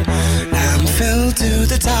matter. I'm filled to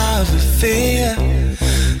the top of fear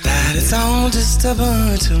that it's all just a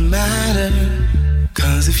bunch of matter.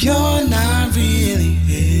 'Cause if you're not really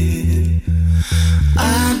here,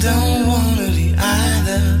 I don't wanna be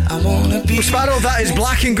either. I wanna be. Sparrow, that is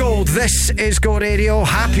Black and Gold. This is Go Radio.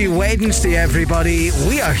 Happy Wednesday, everybody.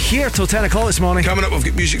 We are here till 10 o'clock this morning. Coming up, we've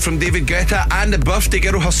got music from David Guetta and the birthday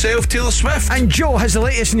girl herself, Taylor Swift. And Joe has the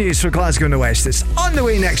latest news for Glasgow and the West. It's on the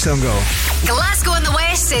way next on Go. Glasgow and the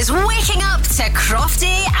West is waking up to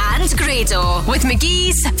Crofty and Grado with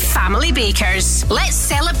McGee's Family Bakers. Let's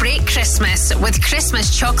celebrate Christmas with Christmas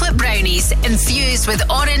chocolate brownies infused with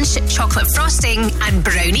orange chocolate frosting and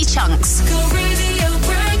brownie chunks. Go Radio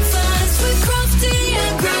breakfast with Crofty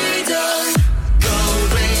and Grado. Go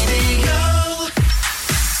Radio.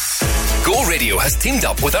 Go Radio has teamed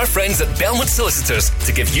up with our friends at Belmont Solicitors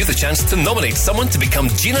to give you the chance to nominate someone to become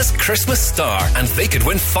Gina's Christmas star, and they could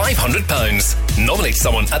win £500. Nominate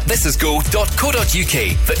someone at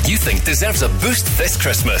thisisgo.co.uk that you think deserves a boost this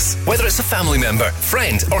Christmas, whether it's a family member,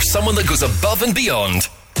 friend, or someone that goes above and beyond.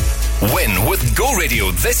 Win with Go Radio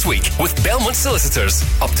this week with Belmont Solicitors.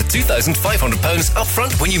 Up to £2,500 up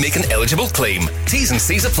front when you make an eligible claim. T's and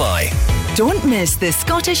C's apply. Don't miss the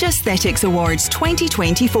Scottish Aesthetics Awards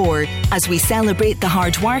 2024 as we celebrate the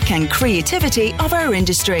hard work and creativity of our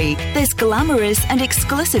industry. This glamorous and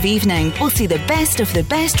exclusive evening will see the best of the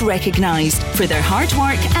best recognised for their hard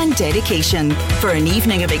work and dedication. For an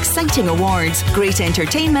evening of exciting awards, great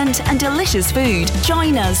entertainment and delicious food,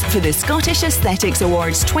 join us for the Scottish Aesthetics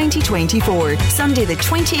Awards 2024, Sunday the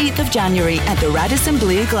 28th of January at the Radisson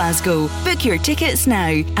Blu, Glasgow. Book your tickets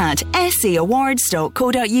now at sawards.co.uk.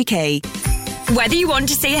 Whether you want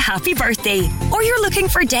to say a happy birthday or you're looking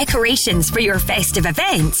for decorations for your festive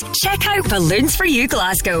events, check out Balloons for You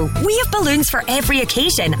Glasgow. We have balloons for every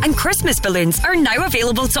occasion and Christmas balloons are now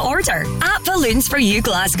available to order. At Balloons for You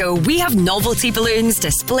Glasgow, we have novelty balloons,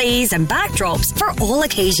 displays and backdrops for all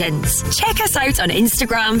occasions. Check us out on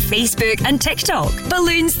Instagram, Facebook and TikTok.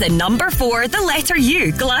 Balloons the number 4, the letter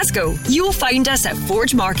U, Glasgow. You'll find us at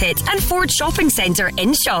Forge Market and Forge Shopping Centre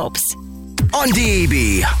in shops. On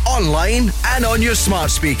DAB, online and on your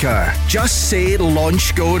smart speaker. Just say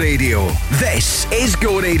Launch Go Radio. This is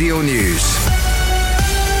Go Radio News.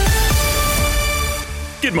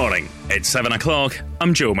 Good morning. It's 7 o'clock.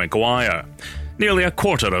 I'm Joe McGuire. Nearly a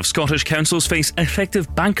quarter of Scottish councils face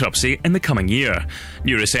effective bankruptcy in the coming year.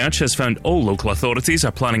 New research has found all local authorities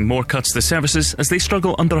are planning more cuts to services as they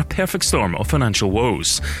struggle under a perfect storm of financial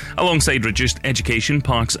woes. Alongside reduced education,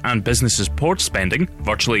 parks and business support spending,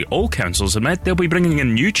 virtually all councils admit they'll be bringing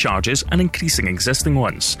in new charges and increasing existing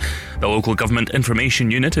ones. The Local Government Information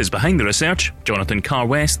Unit is behind the research. Jonathan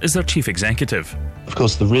Carr-West is their chief executive. Of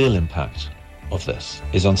course, the real impact of this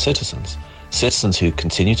is on citizens. Citizens who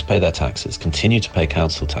continue to pay their taxes, continue to pay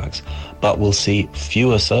council tax, but will see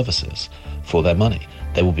fewer services for their money.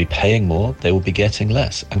 They will be paying more, they will be getting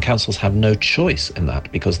less. And councils have no choice in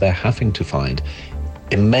that because they're having to find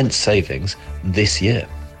immense savings this year.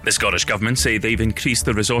 The Scottish Government say they've increased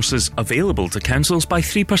the resources available to councils by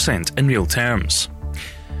 3% in real terms.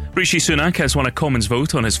 Rishi Sunak has won a Commons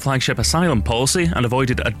vote on his flagship asylum policy and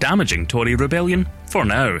avoided a damaging Tory rebellion for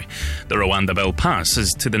now. The Rwanda bill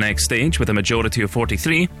passes to the next stage with a majority of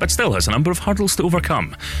 43, but still has a number of hurdles to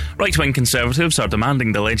overcome. Right-wing Conservatives are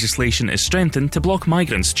demanding the legislation is strengthened to block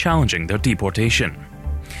migrants challenging their deportation.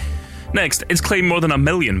 Next, it's claimed more than 1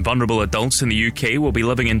 million vulnerable adults in the UK will be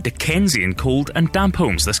living in Dickensian cold and damp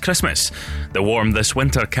homes this Christmas. The Warm This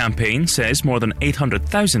Winter campaign says more than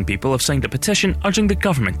 800,000 people have signed a petition urging the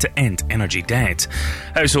government to end energy debt.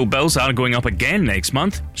 Household bills are going up again next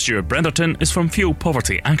month. Stuart Brenderton is from Fuel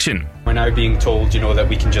Poverty Action. We're now being told, that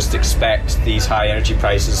we can just expect these high energy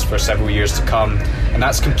prices for several years to come. And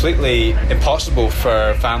that's completely impossible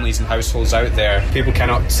for families and households out there. People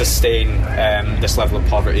cannot sustain this level of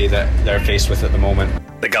poverty that they're faced with at the moment.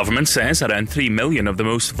 The government says around 3 million of the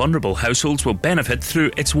most vulnerable households will benefit through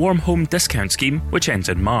its Warm Home Discount scheme, which ends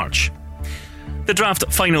in March. The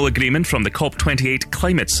draft final agreement from the COP28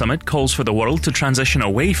 Climate Summit calls for the world to transition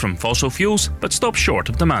away from fossil fuels, but stops short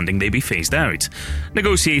of demanding they be phased out.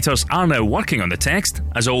 Negotiators are now working on the text,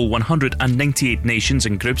 as all 198 nations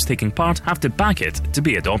and groups taking part have to back it to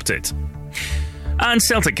be adopted. And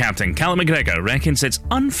Celtic captain Callum McGregor reckons it's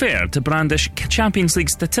unfair to brandish Champions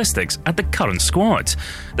League statistics at the current squad.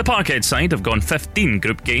 The Parkhead side have gone 15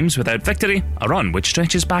 group games without victory, a run which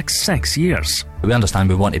stretches back 6 years. We understand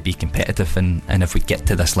we want to be competitive and if we get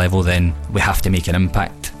to this level then we have to make an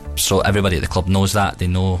impact. So everybody at the club knows that, they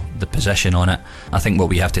know the position on it. I think what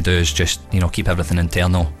we have to do is just, keep everything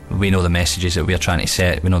internal. We know the messages that we're trying to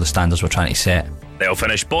set, we know the standards we're trying to set. They'll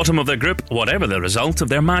finish bottom of their group, whatever the result of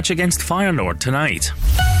their match against Feyenoord tonight.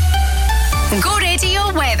 Go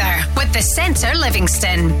Radio weather with the Centre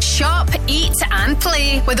Livingston. Shop, eat and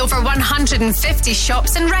play with over 150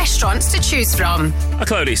 shops and restaurants to choose from. A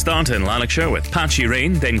cloudy start in Lanarkshire with patchy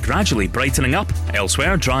rain, then gradually brightening up.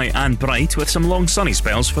 Elsewhere, dry and bright with some long sunny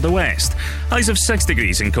spells for the west. Highs of 6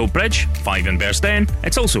 degrees in Coatbridge, 5 in Bearstone.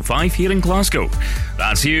 It's also 5 here in Glasgow.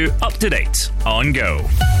 That's you up to date on Go.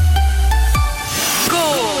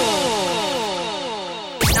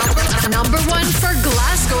 Number 1 for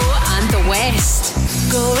Glasgow and the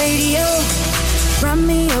West. Go Radio. Wrap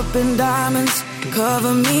me up in diamonds,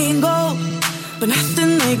 cover me in gold, but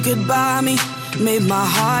nothing they could buy me made my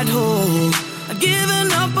heart whole. I'd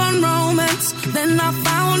given up on romance, then I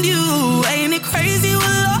found you. Ain't it crazy what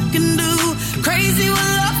love can do? Crazy what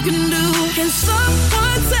love can do. Can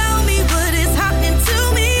someone tell me what is happening to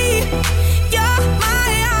me? You're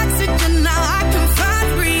my oxygen, now I can find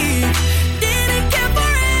breathe. Didn't care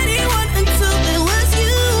for anyone until it was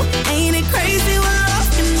you. Ain't it crazy what love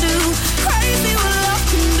can do? Crazy what love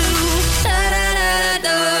can do. Da da da da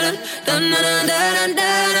da.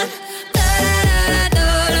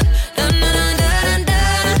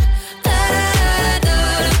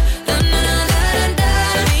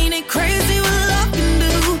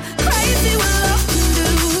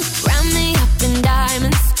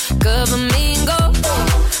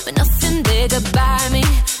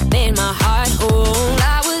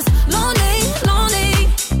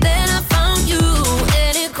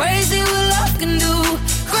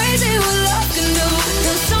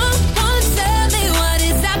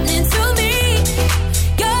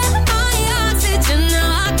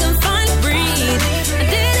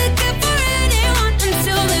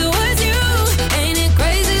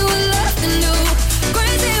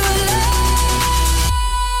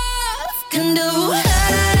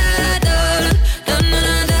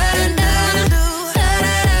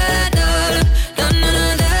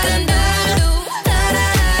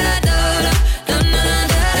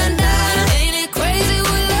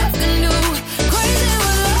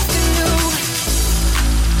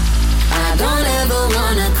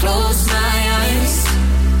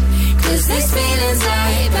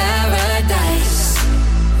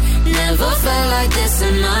 felt like this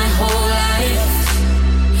in my whole life.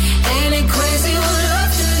 Ain't it crazy what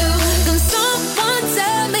love can do? Can someone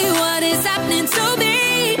tell me what is happening to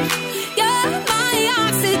me? You're my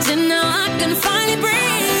oxygen, now I can finally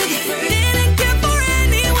breathe. Didn't care for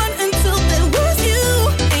anyone until there was you.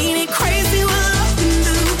 Ain't it crazy what love can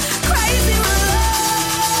do? Crazy what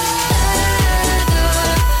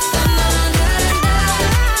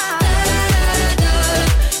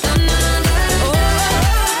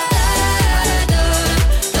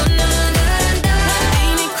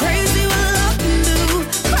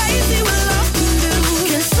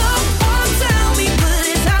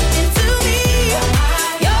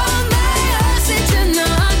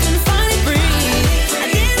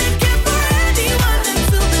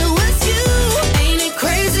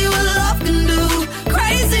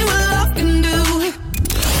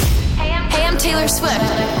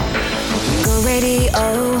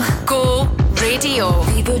Radio.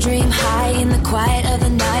 People dream high in the quiet of the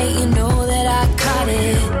night. You know that I caught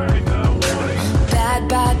it. Bad,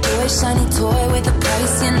 bad boy, shiny toy with a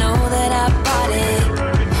price. You know that I bought it.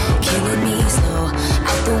 Killing me slow,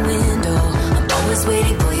 out the window. I'm always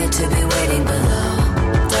waiting for you to be waiting below.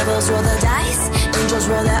 Devils roll the dice, angels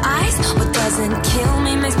roll their eyes. What doesn't kill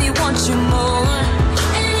me makes me want you more.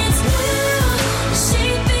 And it's blue, the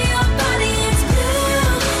shape of your body is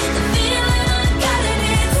blue. The feeling I got it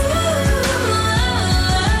is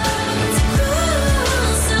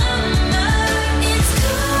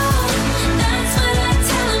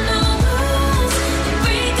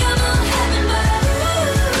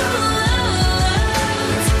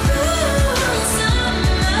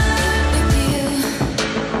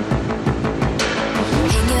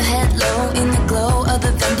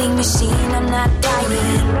vending machine, I'm not dying.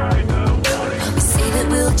 We say that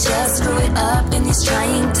we'll just screw it up in these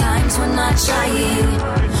trying times, we're not trying.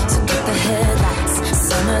 So get the headlights,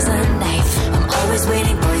 summer's a knife. I'm always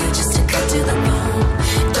waiting for you just to cut to the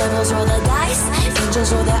moon. Devils roll the dice,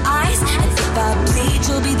 angels roll their eyes. And if I bleed,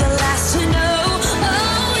 you'll be the last to know.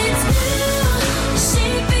 Oh, it's blue, the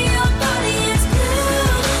shape of your body is blue.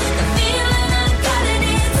 The feeling I got it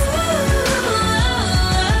is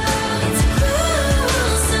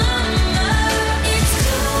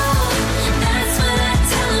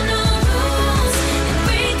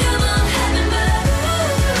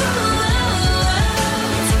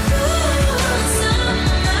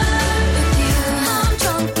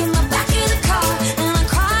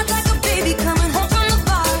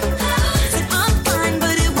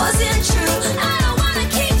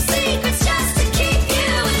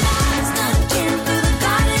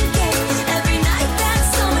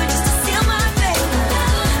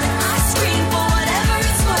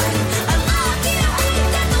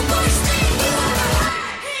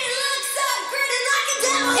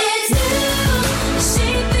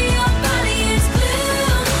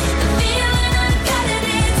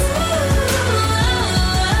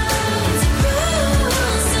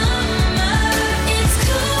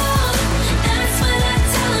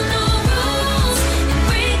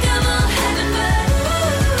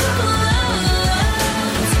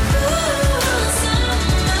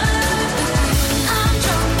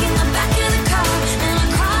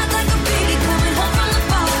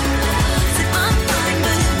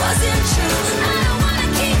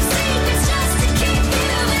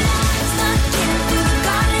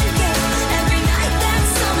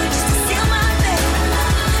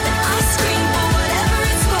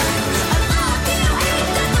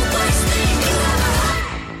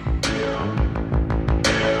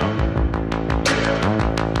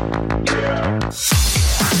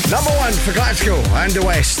For Glasgow and the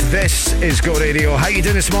West, this is Go Radio. How you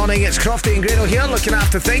doing this morning? It's Crofty and Grado here, looking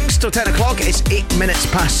after things till 10 o'clock. It's 8 minutes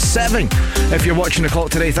past 7. If you're watching the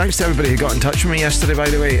clock today, thanks to everybody who got in touch with me yesterday, by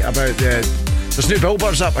the way, about there's new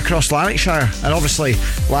billboards up across Lanarkshire, and obviously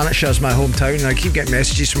Lanarkshire's my hometown, and I keep getting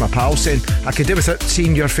messages from my pals saying I could do with it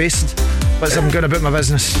seeing your face, but I'm going about my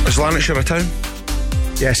business. Is Lanarkshire a town?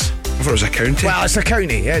 Yes. I thought it was a county. Well, it's a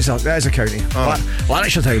county. Yeah, it is a county.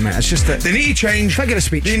 Lanarkshire town, mate. It's just that they need to change. Figure of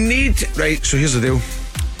speech. They need. Right, so here's the deal.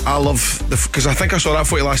 I love because I think I saw that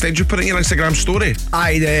photo last night. Did you put it in your Instagram story?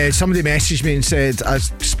 Somebody messaged me and said I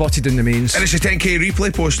spotted in the mains. And it's a 10k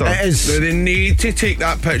replay poster. It is. Now they need to take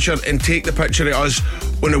that picture and take the picture of us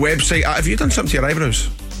on the website. Have you done something to your eyebrows?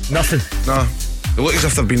 Nothing. No. They look as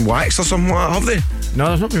if they've been waxed or something like that, have they? No,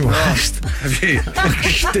 they've not been waxed. Have you?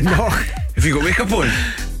 Did not. Have you got makeup on?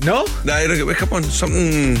 No. Nah, you don't get makeup on.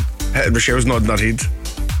 Something. Rochelle's nodding her head.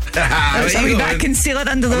 There's a wee bit of concealer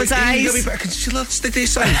under those eyes. A wee bit of concealer today,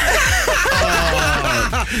 son.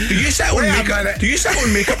 Do you sit on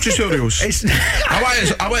makeup tutorials? I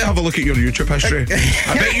want to have a look at your YouTube history.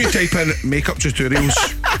 I bet you type in makeup tutorials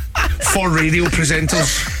for radio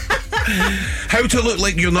presenters. How to look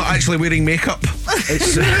like you're not actually wearing makeup.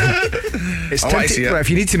 It's tinted. Right, if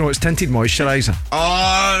you need to know, it's tinted moisturiser.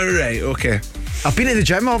 Alright, okay. I've been at the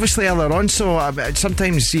gym obviously earlier on, so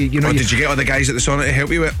sometimes you know. Did you get all the guys at the sauna to help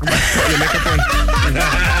you with put your makeup on?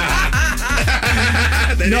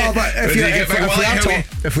 No, but if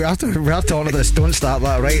we are talking about this, don't start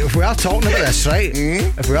that, right? If we are talking about this, right?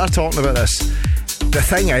 If we are talking about this, the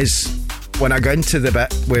thing is, when I go into the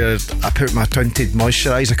bit where I put my tinted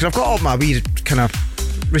moisturiser, because I've got all my wee kind of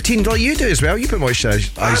routine, like you do as well. You put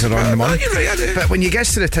moisturiser on in the morning. You're right, I do. But when you get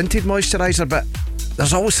to the tinted moisturiser bit,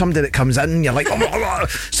 there's always somebody that comes in and you're like,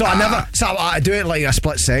 so I do it like a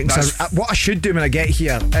split second. So what I should do when I get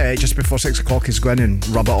here just before 6 o'clock is go in and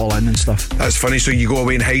rub it all in and stuff. That's funny. So you go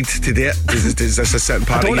away and hide to do it? Is this a certain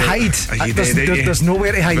part I don't hide. There's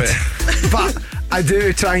nowhere to hide. But I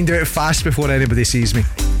do try and do it fast before anybody sees me.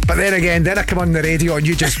 But then again, I come on the radio and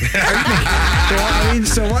you just out me. You know what I mean?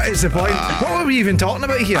 So what is the point? What were we even talking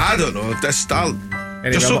about here? I don't know.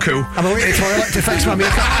 Anyway, they're so cool. I'm away to the toilet to fix my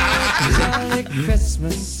makeup. Jolly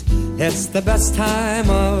Christmas, it's the best time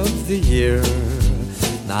of the year.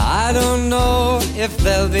 Now I don't know if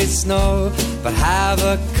there'll be snow, but have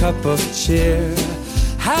a cup of cheer.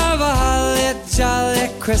 Have a holly jolly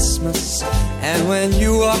Christmas, and when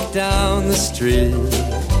you walk down the street,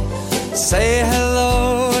 say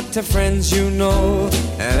hello to friends you know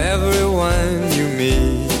and everyone you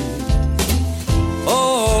meet.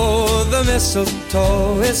 Oh, the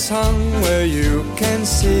mistletoe is hung where you can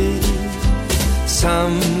see.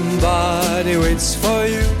 Somebody waits for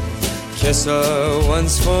you, kiss her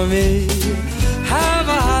once for me. Have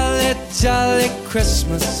a holly jolly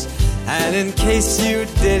Christmas, and in case you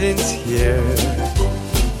didn't hear,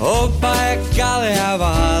 oh by golly, have a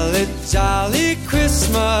holly jolly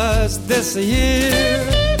Christmas this year.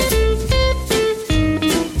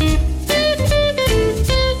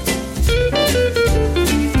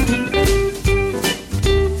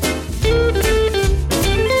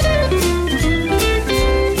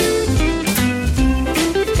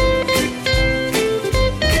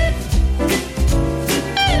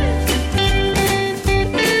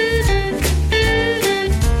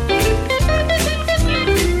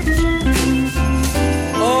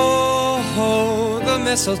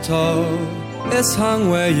 Mistletoe is hung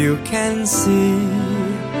where you can see.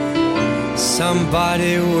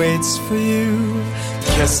 Somebody waits for you,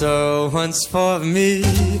 kiss her once for me.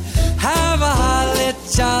 Have a holly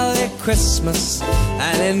jolly Christmas,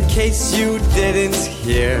 and in case you didn't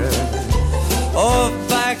hear, oh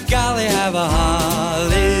by golly, have a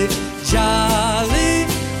holly jolly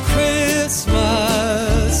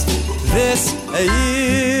Christmas this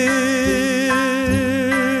year.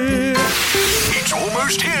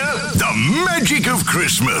 Here, the magic of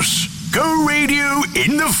Christmas. Go Radio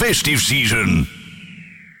in the festive season.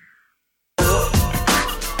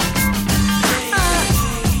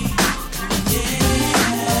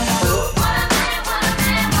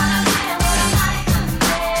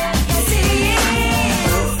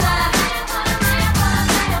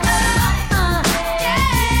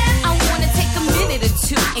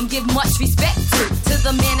 Give much respect to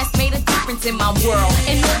the man that's made a difference in my world.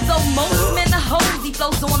 And although most men are hoes, he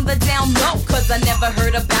flows on the down low, cause I never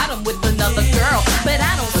heard about him with another girl. But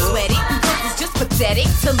I don't sweat it, because it's just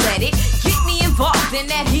pathetic to let it get me involved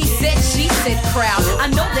in that he said, she said crowd.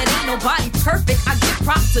 I know that ain't nobody perfect. I give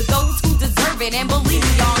props to those who deserve it, and believe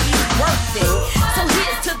me, y'all, he's worth it. So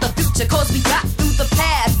here's to the future, cause we got through the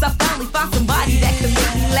past. I finally found somebody that can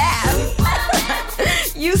make me laugh.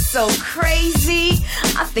 You so crazy.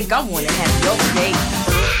 I think I wanna have your date.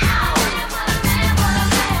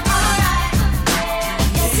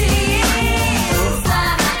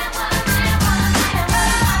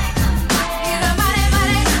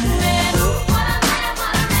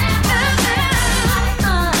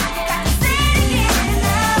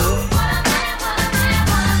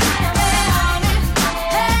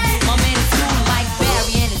 My man is cool like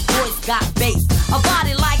Barry and his voice got bass. A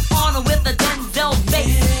body like Arnold with a Denzel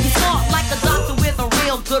face. He's smart like a doctor with a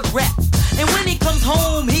real good rep. And when he comes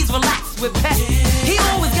home, he's relaxed with pep. He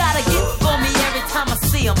always got a gift for me every time I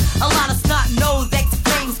see him. A lot of snot-nosed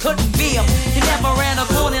ex-flames couldn't be him. He never ran a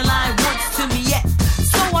corner line once to me yet.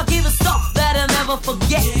 So I give him stuff that I'll never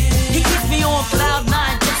forget. He keeps me on cloud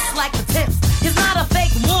nine just like a tip. He's not a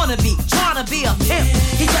fake wannabe, trying to be a pimp.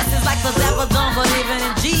 He dresses like the Dapper Dan, but even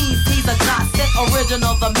in jeans, he's a godsend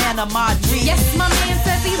original, the man of my dreams. Yes, my man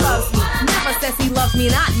says he loves Never says he loves me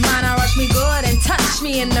not. Mine, I rush me good and touch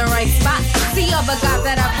me in the right spot. See other guys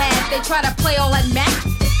that I've had, they try to play all that Mac.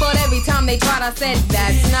 But every time they tried, I said,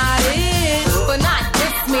 that's not it. But not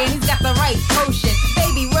this man, he's got the right potion.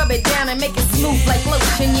 Baby, rub it down and make it smooth like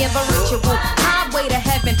lotion. Yeah, the ritual, highway to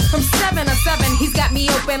heaven. From 7 to 7, he's got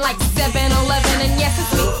me open like 7-Eleven. And yes,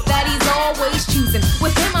 it's me that he's always choosing.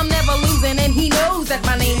 With him, I'm never losing. And he knows that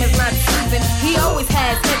my name is not Susan. He always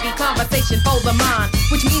has heavy conversation for the mind,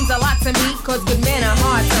 which means a lot to me, cause good men are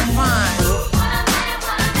hard to find.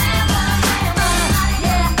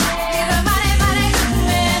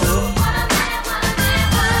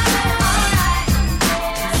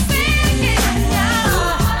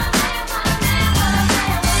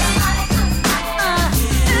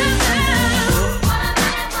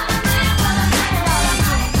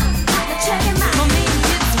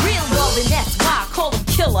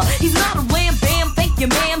 He's not a wham bam, thank you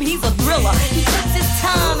ma'am, he's a thriller. He takes his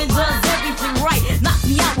time and does everything right. Knocks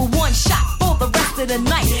me out with one shot for the rest of the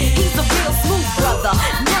night. He's a real smooth brother,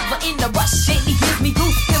 never in a rush. And he gives me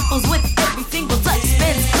goose pimples with every single touch.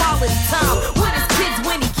 Spends quality time with his kids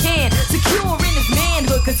when he can. Secure in his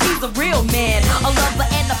manhood, cause he's a real man. A lover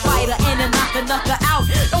and a fighter and a knocker out.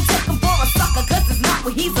 Don't take him for a sucker, cause it's not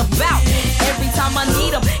what he's about. Every time I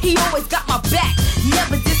need him, he always got my back.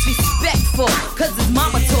 Never disrespectful, cause his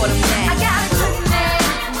mama taught him that. I got a good man,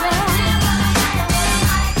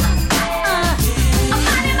 a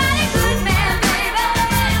mighty, mighty good man, baby.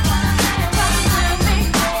 Come to me.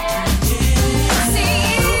 See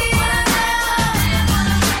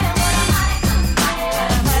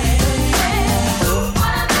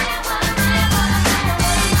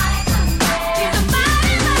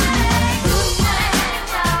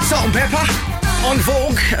Salt and pepper on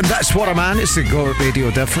Vogue, and that's what a man. It's the Go Radio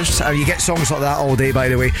difference. You get songs like that all day, by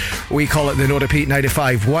the way. We call it the No Repeat 9 to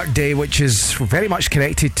 5 work day, which is very much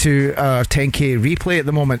connected to our 10k replay at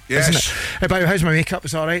the moment, isn't it? How's my makeup?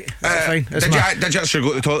 Is alright? Fine. Did you actually go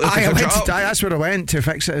to the toilet? That's where I went to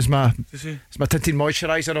fix it. Is my tinted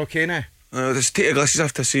moisturiser okay now? Just take your glasses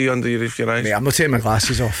off to see under your eyes. Mate, I'm not taking my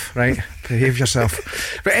glasses off, right? Behave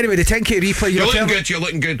yourself. But anyway, the 10k replay. You're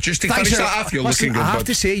looking good. Just to finish that off, you're looking good. I have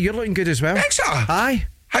to say, you're looking good as well. Thanks, sir. Aye.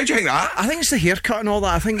 How do you think that? I think it's the haircut and all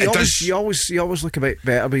that. I think you always look a bit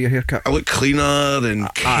better with your haircut. I look cleaner and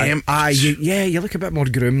kempt. Aye, you look a bit more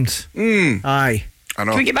groomed. Aye. I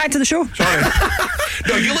know. Can we get back to the show? Sorry.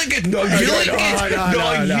 No, you look good. No, you look good. No, you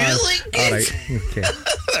look good. All right, okay.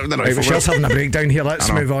 Right, Michelle's having a breakdown here. Let's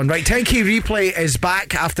move on. Right, 10k replay is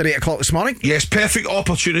back after 8 o'clock this morning. Yes, perfect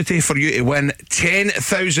opportunity for you to win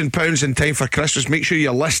 £10,000 in time for Christmas. Make sure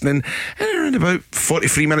you're listening. In around about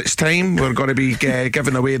 43 minutes time, we're going to be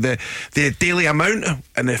giving away the daily amount.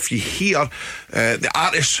 And if you hear the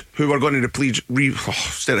artists who are going to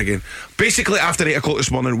start again. Basically, after 8 o'clock this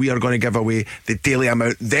morning, we are going to give away the daily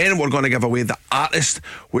amount. Then we're going to give away the artist,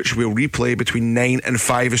 which we'll replay between 9 and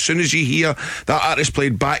 5. As soon as you hear that artist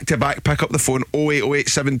played back to back, pick up the phone 0808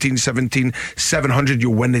 17 17 700.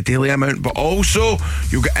 You'll win the daily amount, but also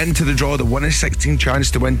you'll get into the draw, the 1 in 16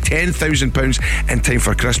 chance to win £10,000 in time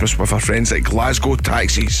for Christmas with our friends at Glasgow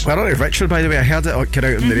Taxis. Well, Richard, by the way, I heard it get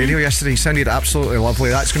out on the radio yesterday. He sounded absolutely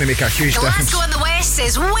lovely. That's going to make a huge difference. Glasgow in the West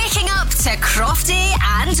is waking up to Crofty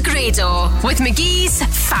and Grado with McGee's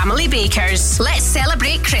Family Bakers. Let's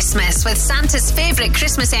celebrate Christmas with Santa's favourite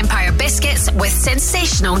Christmas Empire biscuits with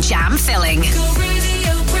sensational jam filling. Go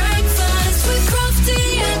Radio breakfast with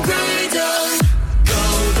Crofty and Grado. Go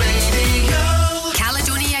Radio.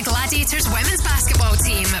 Caledonia Gladiators women's basketball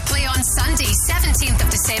team play on Sunday 17th of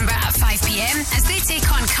December at 5pm as they take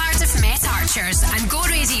on Cardiff Met Archers, and Go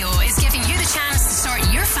Radio is giving you the chance to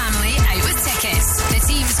sort your family out with tickets. The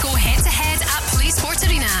teams go head to head at Play Sport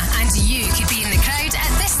Arena, and you could be in the crowd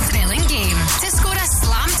at this thrilling game. To score a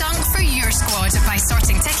slam dunk for your squad by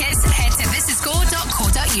sorting tickets, head to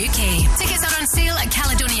thisisgo.co.uk. Tickets are on sale at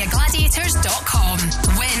caledoniagladiators.com.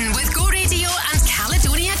 Win with Go Radio and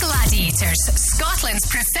Caledonia Gladiators, Scotland's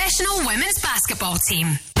professional women's basketball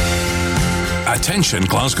team. Attention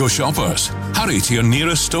Glasgow shoppers. Hurry to your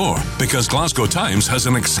nearest store because Glasgow Times has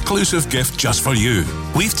an exclusive gift just for you.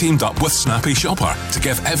 We've teamed up with Snappy Shopper to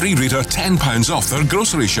give every reader £10 off their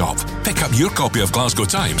grocery shop. Pick up your copy of Glasgow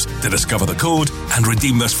Times to discover the code and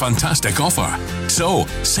redeem this fantastic offer. So,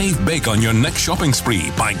 save big on your next shopping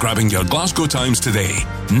spree by grabbing your Glasgow Times today.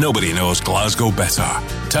 Nobody knows Glasgow better.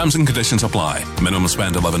 Terms and conditions apply. Minimum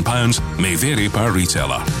spend £11, may vary per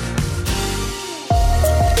retailer.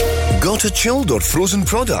 Got a chilled or frozen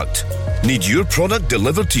product? Need your product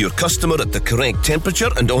delivered to your customer at the correct temperature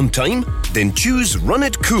and on time? Then choose Run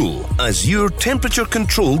It Cool as your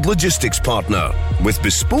temperature-controlled logistics partner. With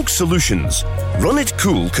bespoke solutions, Run It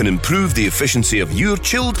Cool can improve the efficiency of your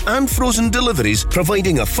chilled and frozen deliveries,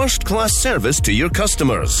 providing a first-class service to your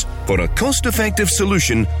customers. For a cost-effective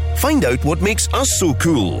solution, find out what makes us so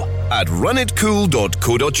cool at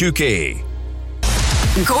runitcool.co.uk.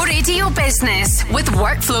 Go Radio Business with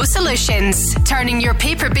Workflow Solutions, turning your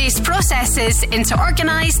paper-based processes into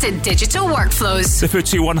organised digital workflows. The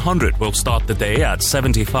FTSE 100 will start the day at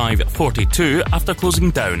 75.42 after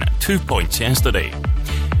closing down 2 points yesterday.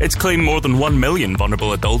 It's claimed more than 1 million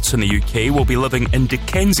vulnerable adults in the UK will be living in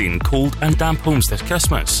Dickensian cold and damp homes this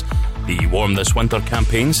Christmas. The Warm This Winter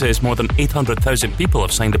campaign says more than 800,000 people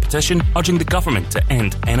have signed a petition urging the government to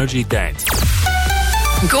end energy debt.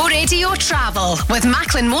 Go Radio Travel with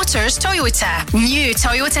Macklin Motors Toyota. New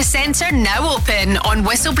Toyota Centre now open on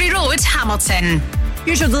Whistlebury Road, Hamilton.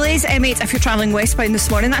 Usual delays, M8 if you're travelling westbound this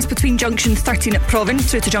morning. That's between junction 13 at Provan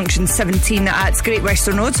through to junction 17 at Great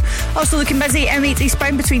Western Road. Also looking busy, M8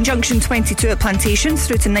 eastbound between junction 22 at Plantation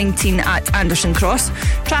through to 19 at Anderson Cross.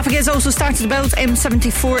 Traffic has also started to build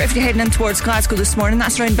M74 if you're heading in towards Glasgow this morning.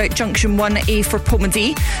 That's around about junction 1A for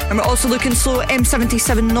Pomodie. And we're also looking slow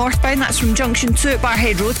M77 northbound. That's from junction 2 at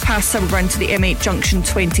Barhead Road past Silverburn to the M8 junction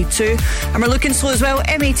 22. And we're looking slow as well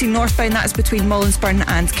M18 northbound. That's between Mollinsburn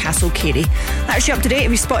and Castle Carey. That's you up to date. If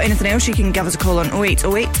you spot anything else, you can give us a call on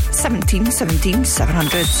 0808 17 17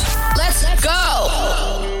 700. Let's go!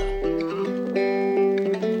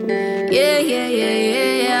 Yeah, yeah, yeah,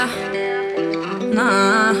 yeah, yeah.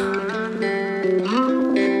 Nah.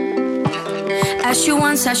 Asked you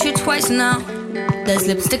once, asked you twice now. There's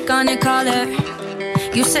lipstick on your collar.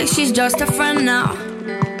 You say she's just a friend now.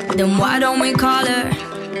 Then why don't we call her?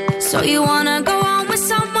 So you wanna go on with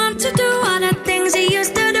someone to do all the things he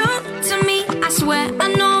used to do to me? I swear I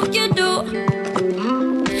know you do.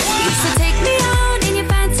 You used to take me out in your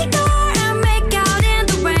fancy car and make out in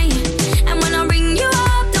the rain. And when I ring you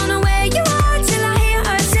up, don't know where you are till I hear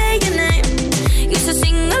her say your name. Used to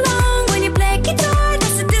sing along when you play guitar.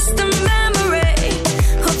 That's a distant memory.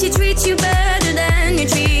 Hope she treats you better than you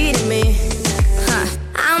treated me. Huh.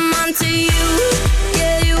 I'm onto you.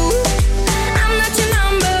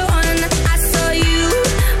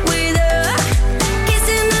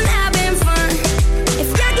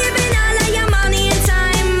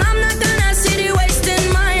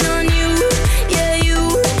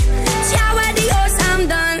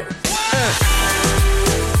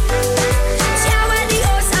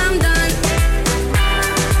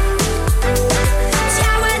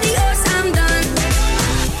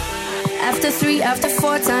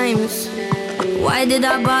 Why did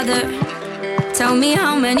I bother? Tell me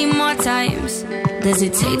how many more times does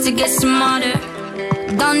it take to get smarter?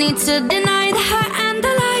 Don't need to deny the hurt and the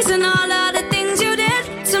lies and all of the things you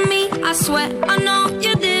did to me. I swear I know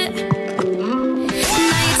you did.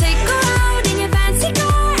 Now you take her out in your fancy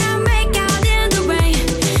car and make out in the rain.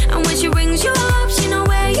 And when she rings you up, she know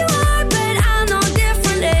where you are, but I know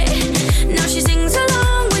differently. Now she sings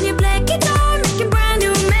along when you play guitar, making brand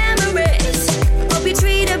new memories. Hope you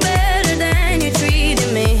treat her better than you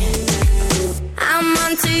treated me. I'm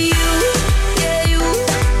onto you. Yeah, you.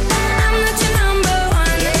 I'm not your number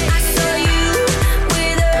one. I saw you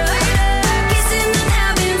with her, kissing and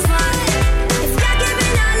having fun. If you're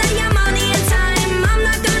giving all of your money and time, I'm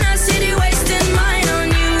not gonna sit here wasting mine on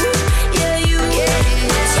you. Yeah, you.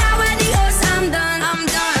 Shower the horse, I'm done. I'm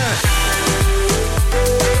done.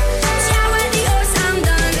 Shower the horse, I'm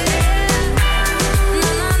done. No,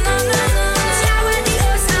 no, no, no, no. Shower the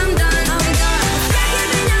horse, I'm done. I'm done. If you're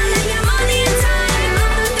giving all of your money and time,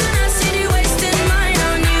 I'm not gonna sit here wasting mine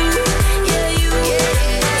on you. Yeah, you.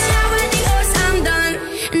 Shower the horse, I'm done.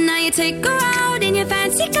 And now you take her out in your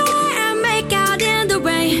fancy car and make out in the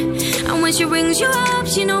rain. And when she rings you up,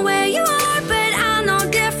 she know where you are, but I know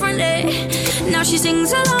differently. Now she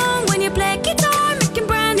sings along when you play guitar, making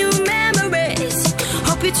brand new memories.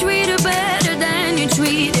 Hope you treat her better than you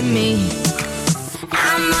treated me.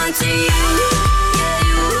 I'm onto you. Yeah,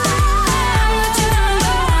 you. I'm not your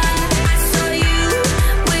number one. I saw you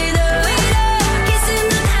with her, kissing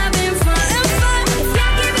and having fun. If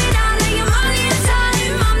you're giving all of your money and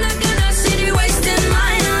time, I'm not gonna sit here wasting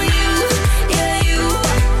mine on you. Yeah, you.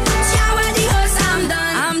 Shower the horse, I'm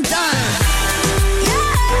done. I'm done.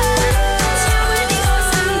 Yeah. Shower the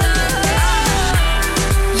horse, I'm done.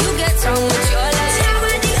 You get on with your life.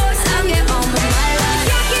 Shower the horse, I'll get on with my life. If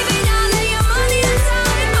you're giving all of your money and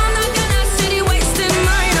time, I'm not gonna sit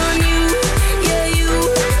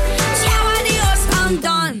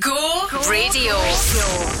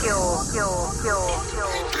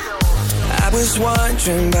was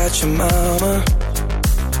wondering about your mama.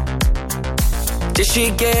 Did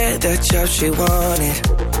she get that job she wanted?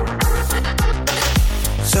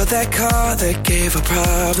 So that car that gave her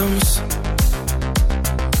problems.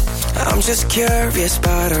 I'm just curious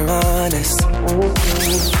about her honest.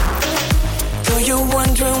 Though you're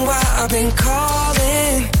wondering why I've been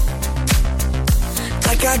calling,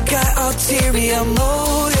 like I got ulterior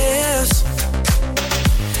motives.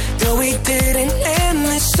 Though we didn't end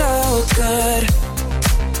this so good,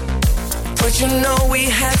 but you know we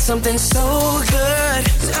had something so good.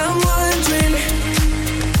 I'm wondering,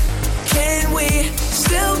 can we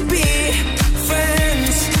still be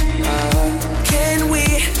friends? Can we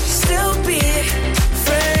still be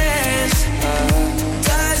friends?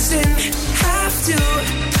 Doesn't have to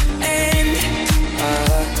end.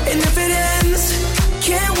 And if it ends,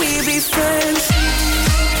 can we be friends?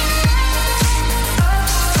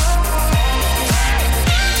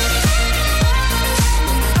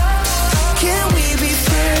 Can we be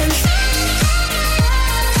friends?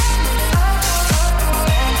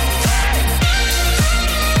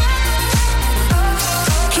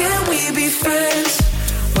 Can we be friends?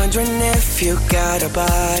 Wondering if you got a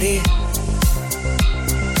body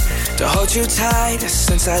to hold you tight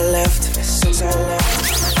since I left.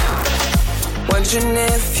 Wondering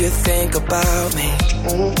if you think about me.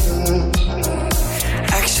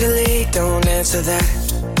 Actually, don't answer that.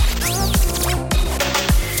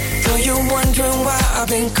 Though you're wondering why I've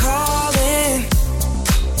been calling,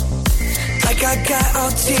 like I got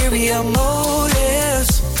ulterior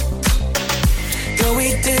motives. Though we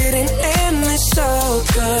didn't end this so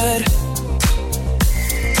good,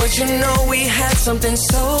 but you know we had something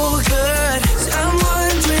so good. I'm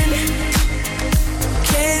wondering,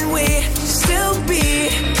 can we still be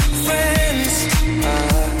friends?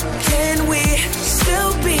 Can we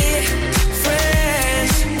still be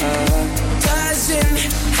friends? Doesn't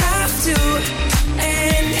have to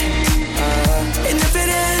end. And if it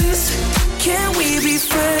ends, can we be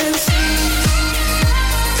friends?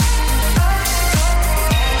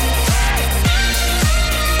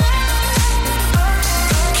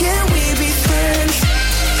 Can we be friends?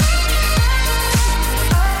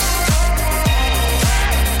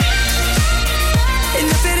 And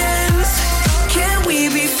if it ends, can we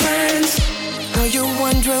be friends? Know you're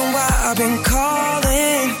wondering why I've been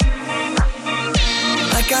calling,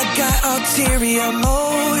 like I got ulterior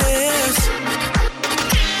motives.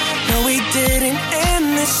 No, we didn't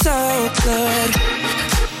end this so good,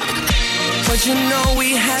 but you know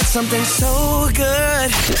we had something so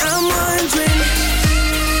good. I'm wondering,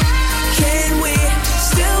 can we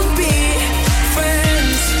still be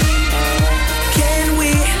friends? Can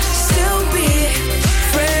we still be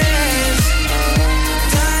friends?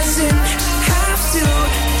 Doesn't have to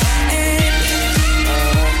end.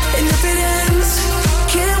 And if it ends,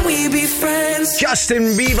 can we be friends?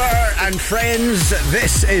 Justin Bieber and Friends.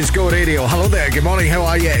 This is Go Radio. Hello there, good morning, how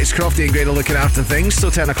are you? It's Crofty and Grado looking after things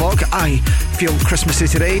till 10 o'clock. I feel Christmassy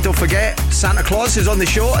today. Don't forget, Santa Claus is on the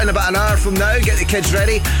show in about an hour from now. Get the kids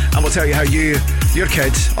ready and we'll tell you how your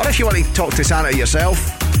kids, or if you want to talk to Santa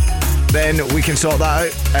yourself, then we can sort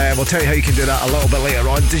that out. We'll tell you how you can do that a little bit later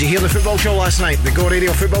on. Did you hear the football show last night? The Go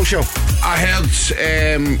Radio football show? I heard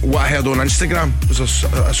what I heard on Instagram was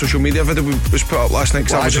a social media video was put up last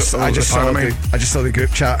night. Well, I just saw the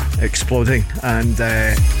group chat exploding, and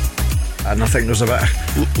I think there's a bit of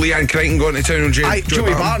Leanne Crichton going to town on Joey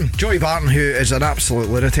Barton. Joey Barton, who is an absolute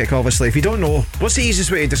lunatic, obviously. If you don't know, what's the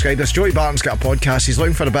easiest way to describe this? Joey Barton's got a podcast. He's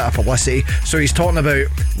looking for a bit of publicity, so he's talking about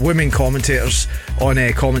women commentators on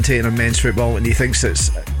commentating on men's football, and he thinks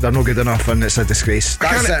they're not good enough and it's a disgrace.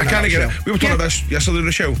 I can't get it. We were talking about this yesterday on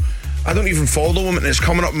the show. I don't even follow them and it's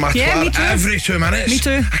coming up in my Twitter every 2 minutes. Me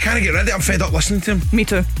too. I can't get rid of it. I'm fed up listening to him. Me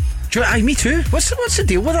too. Me too. What's the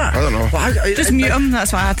deal with that? I don't know. Well, just mute him.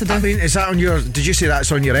 That's what I had to do. I mean, is that on your? Did you say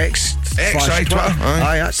that's on your Twitter?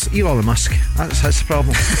 Aye, that's Elon Musk. That's the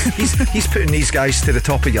problem. he's putting these guys to the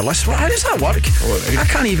top of your list. Well, how does that work? I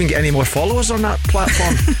can't even get any more followers on that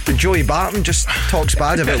platform. And Joey Barton just talks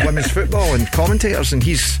bad about women's football and commentators, and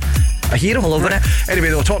he's a hero all over it. Anyway,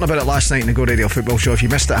 they were talking about it last night in the Go Radio football show. If you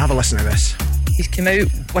missed it, have a listen to this. He's come out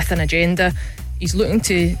with an agenda. He's looking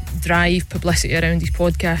to drive publicity around his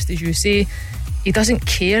podcast, as you say. He doesn't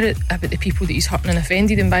care about the people that he's hurt and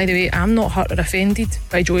offended. And by the way, I'm not hurt or offended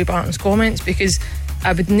by Joey Barton's comments, because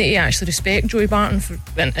I would need to actually respect Joey Barton for,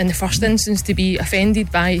 in the first instance, to be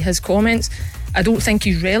offended by his comments. I don't think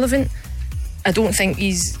he's relevant. I don't think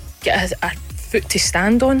he's got a foot to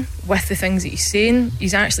stand on with the things that he's saying.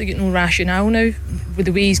 He's actually got no rationale now with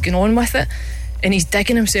the way he's going on with it, and he's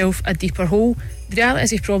digging himself a deeper hole. The reality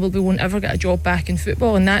is he probably won't ever get a job back in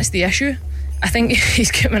football, and that's the issue. I think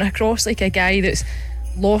he's coming across like a guy that's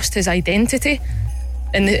lost his identity,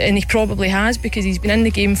 and he probably has, because he's been in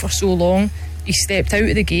the game for so long. He's stepped out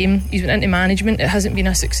of the game, he's went into management, it hasn't been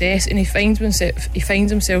a success, and he finds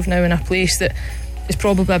himself now in a place that is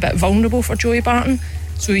probably a bit vulnerable for Joey Barton.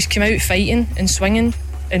 So he's come out fighting and swinging,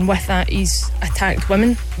 and with that he's attacked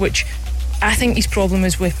women, which I think his problem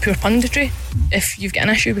is with poor punditry. If you've got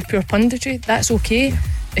an issue with poor punditry, that's okay.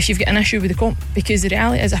 If you've got an issue with the comp, because the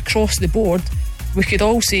reality is, across the board we could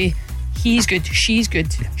all say he's good,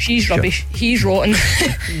 she's rubbish, he's rotten,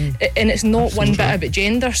 and it's not one bit about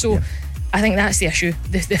gender. So I think that's the issue,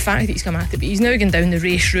 the fact that he's come at it. But he's now gone down the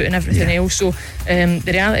race route and everything else, so the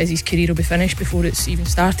reality is his career will be finished before it's even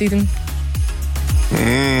started.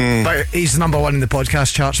 But he's number one in the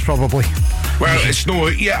podcast charts, probably. Well, it's no.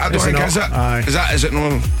 Yeah, I don't think is it. Aye. Is it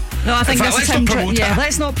no? No, I think In fact, this is him.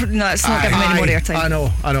 Let's not give him any more airtime.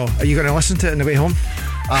 I know. Are you going to listen to it on the way home?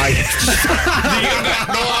 Aye.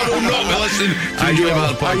 No, I will not be listening to Joey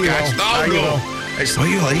Barton podcast. No. It's what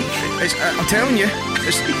you like. I'm telling you,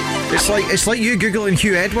 it's like you googling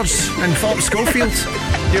Hugh Edwards and Philip Schofield.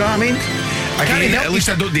 You know what I mean? At least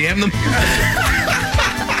I don't DM them.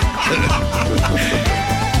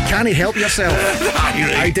 Can you help yourself?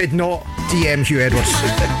 I did not DM Hugh Edwards.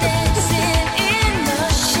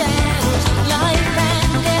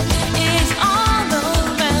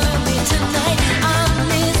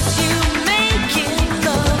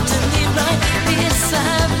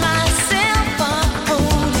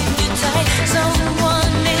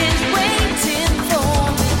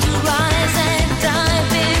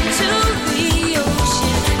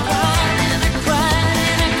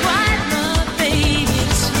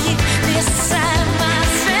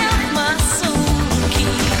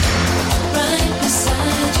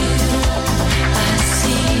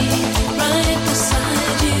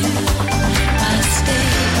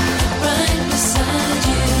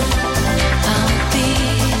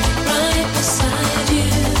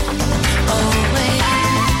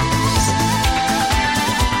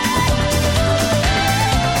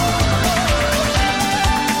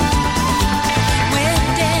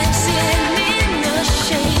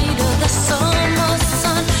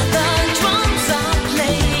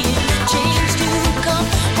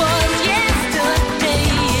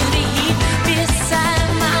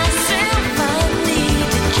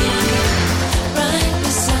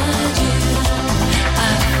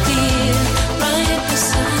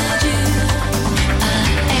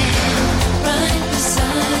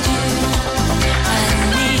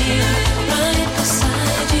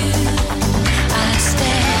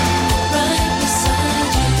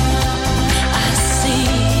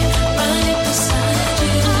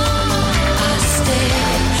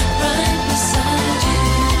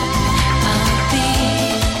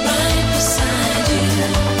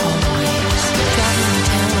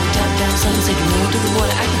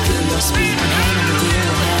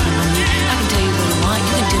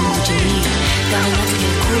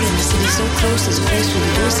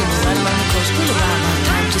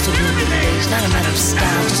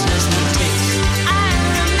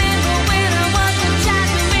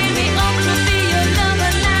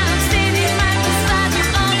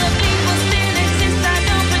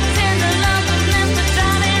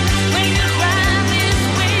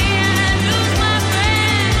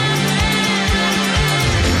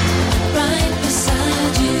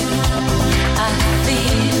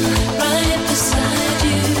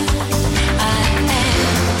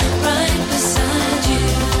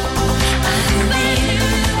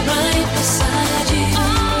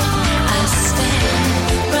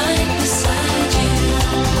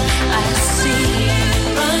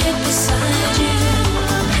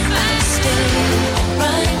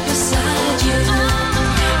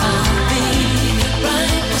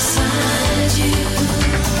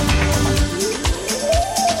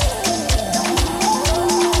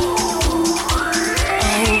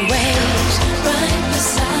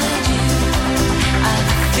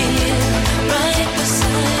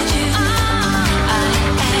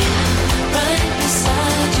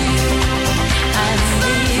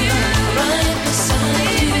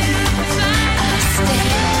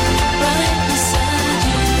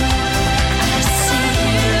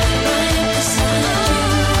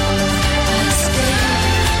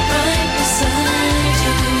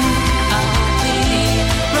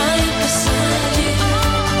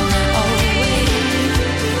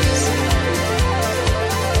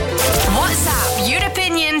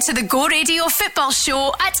 To the Go Radio Football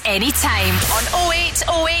Show at any time on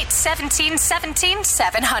 0808 17 17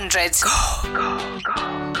 700.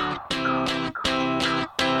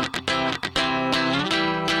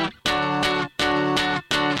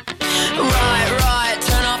 Right.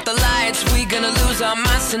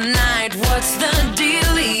 tonight? What's the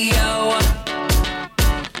dealio?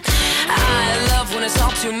 I love when it's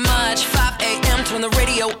all too much. 5 a.m. turn the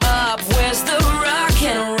radio up. Where's the rock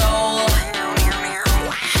and roll?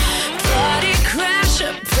 Party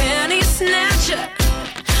crasher, penny snatcher.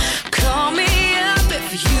 Call me up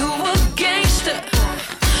if you a gangster.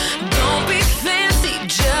 Don't be fancy,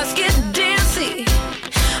 just get dancy.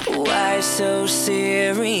 Why so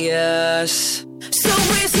serious? So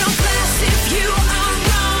raise your glass if you are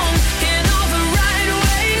wrong in all the right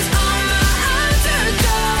ways. All my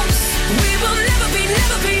underdogs. We will never be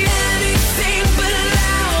anything but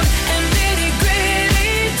loud and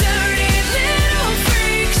nitty-gritty, dirty little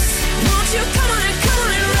freaks. Won't you come on and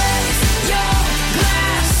raise your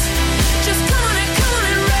glass? Just come on and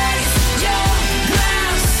raise your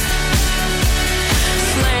glass.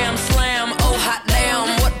 Slam, slam, oh hot damn.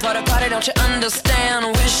 What part of party don't you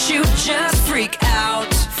understand? Wish you just freak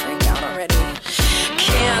out. Freak out already.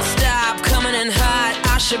 Can't stop coming in hot.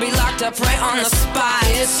 I should be locked up right on the spot.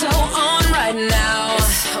 It's so on right now.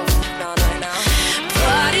 It's so on right now.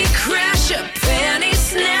 Party crasher, penny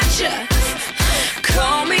snatcher.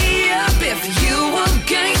 Call me up if you a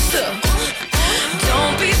gangster.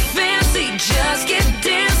 Don't be fancy, just get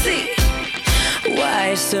dancy.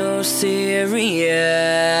 Why so serious?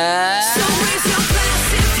 So raise your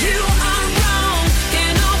glass if you are wrong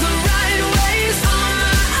in all the right ways. All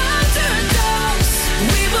my underdogs.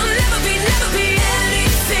 We will never be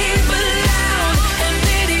anything but loud and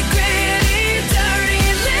nitty-gritty, dirty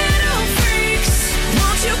little freaks.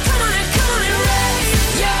 Won't you come on and raise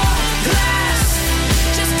your glass?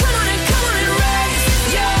 Just come on and raise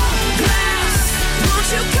your glass. Won't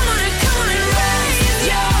you come on and raise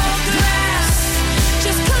your glass?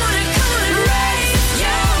 Just come on and raise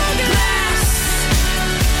your glass.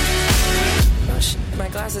 Gosh, my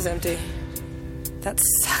glass is empty. That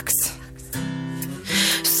sucks.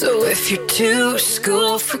 So if you're too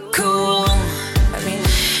school for cool,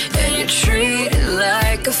 and you're treated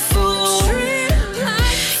like a fool,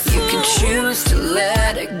 you can choose to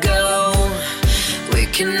let it go. We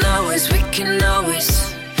can always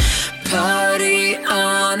party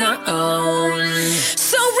on our own.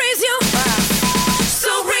 So raise your glass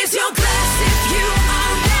if you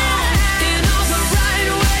are wrong in all the right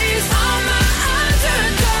ways. All my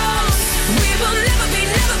underdogs. We will never be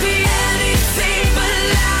anything but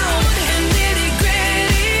loud and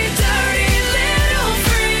nitty-gritty, dirty little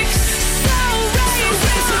freaks. So raise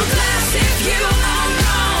your glass if you are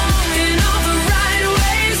wrong in all the right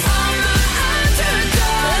ways. All my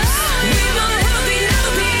underdogs. We will never be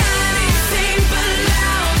anything but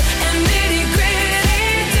loud and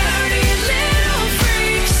nitty-gritty, dirty little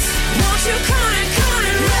freaks. Won't you come on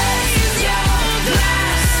and raise your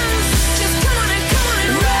glass? Just come on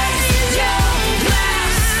and raise your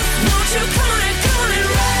glass. Won't you come on and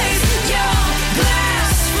raise your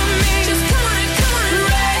glass for me? Just come on and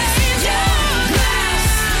raise your glass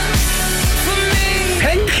for me.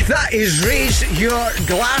 Pink, that is Raise Your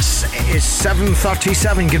Glass. It is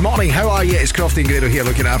 7:37. Good morning, how are you? It's Crofty Grado here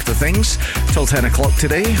looking after things till 10 o'clock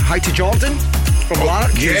today. Hi to Jordan from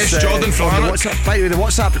Lanark. yes, who's, Jordan from on the Lanark. WhatsApp. By the way, the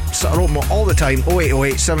WhatsApp are open all the time.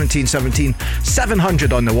 0808 17 17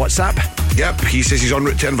 700 on the WhatsApp. Yep, he says he's en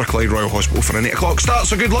route to Inverclyde Royal Hospital for an 8 o'clock start,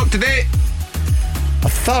 so good luck today. A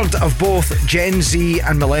third of both Gen Z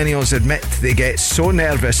and millennials admit they get so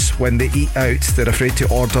nervous when they eat out they're afraid to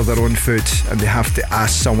order their own food and they have to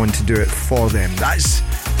ask someone to do it for them. That's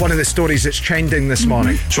one of the stories that's trending this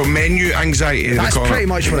morning. So menu anxiety. That's pretty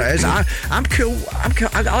much what it is. I'm cool.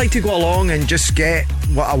 I like to go along and just get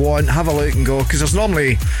what I want, have a look and go, because there's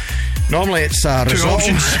normally it's two risotto.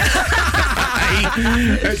 options.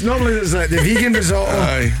 It's normally there's the vegan risotto,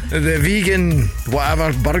 the vegan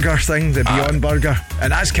whatever burger thing, the Beyond Burger,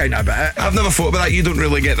 and that's kind of about it. I've never thought about that. You don't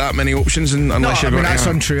really get that many options unless you're going that's to.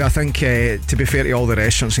 untrue. I think to be fair to all the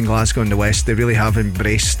restaurants in Glasgow and the West, they really have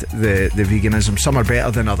embraced the veganism. Some are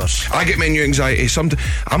better than others. I get menu anxiety.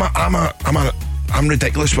 I'm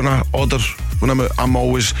ridiculous when I order. When I'm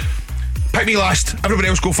always pick me last. Everybody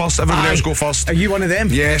else go first. Else go first. Are you one of them?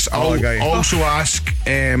 Yes. I'll also ask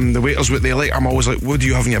the waiters what they like. I'm always like, what do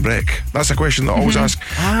you have in your break? That's a question that I always ask.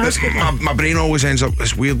 My brain always ends up,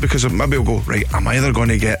 it's weird because maybe I'll go, right, I'm either going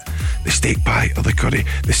to get the steak pie or the curry.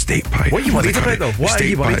 The steak pie. What are you worried about though? What are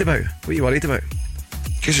you worried about?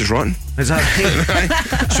 Because it's rotten. Is that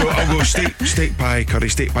So I'll go steak pie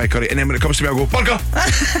curry, and then when it comes to me I'll go burger.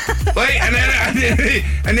 Right,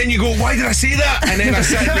 and then you go, why did I say that? And then I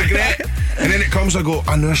sit and regret. And then it comes, I go,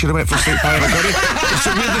 I knew I should have went for steak pie or curry. It's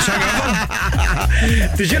the weirdest thing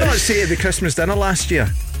ever. Did you not say at the Christmas dinner last year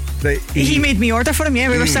He made me order for him. Yeah,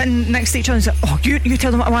 we were sitting next to each other and said, "Oh, you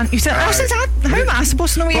tell them what I want." You said, "I said, how am I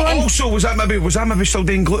supposed to know what you want?" Also, was that maybe still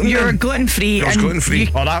doing gluten? You're gluten free. I was gluten free.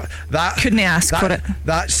 Oh, that couldn't ask for it.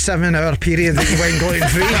 That 7-hour period that you went gluten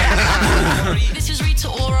free. This is Rita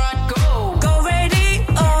Ora. Go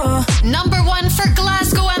radio. Number 1 for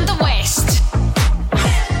Glasgow and the West.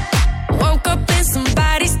 Woke up in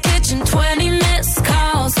somebody's kitchen, 20 missed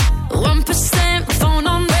calls, 1% phone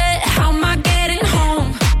on red. How am I getting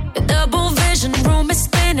home? The double vision room is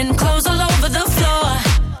spinning, clothes all over the floor.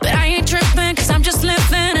 But I ain't tripping, cause I'm just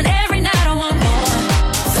living, and every night I want more.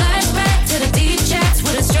 Flashback to the deep chats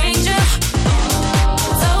with a stranger.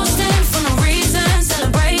 Toasting for no reason,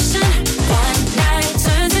 celebration. One night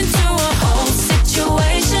turns into a whole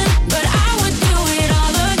situation. But I would do it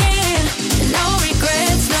all again, no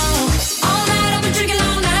regrets, no. All night I've been drinking,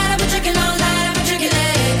 all night I've been drinking, all night I've been drinking,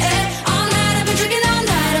 all night I've been drinking, all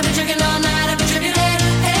night I've been drinking, all night I've been drinking,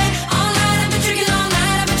 all night I've been drinking, all night I've been drinking, all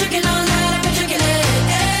night I've been drinking, all night I've been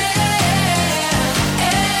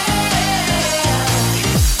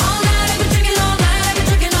drinking, all night I've been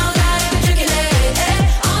drinking, all night I've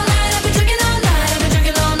been drinking, all night I've been drinking, all night I've been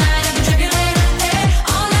drinking, all night I've been drinking,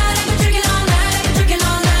 all night I've been drinking, all night I've been drinking,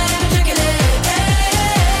 all night I've been drinking.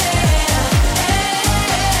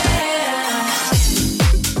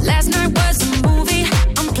 Last night was a movie,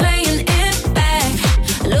 I'm playing it back,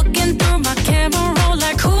 looking through my camera roll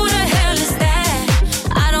like who the hell is that?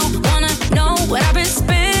 I don't wanna know what I've been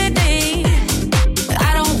spending,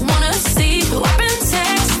 I don't wanna see who I've been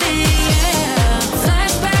texting, yeah.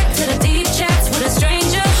 Flashback to the deep chats with a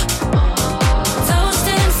stranger.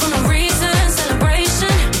 Toasting for no reason,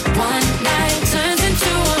 celebration. One night turns into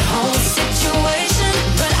a whole situation.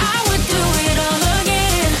 But I would do it all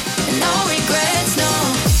again, no regrets, no.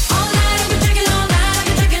 All night I've been drinking, all night I've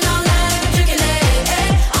been drinking, all night I've been drinking,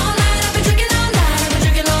 all night I've been drinking, all night I've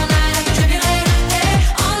been drinking, all night I've been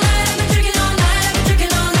drinking, all night I've been drinking, all night I've been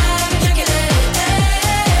drinking, all night I've been drinking,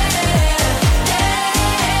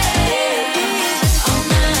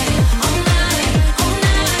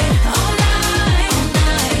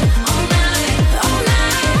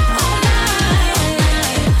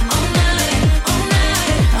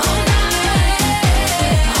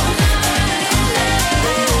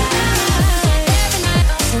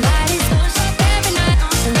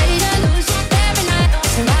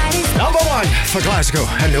 Number 1 for Glasgow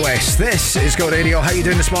and the West. This is Go Radio. How you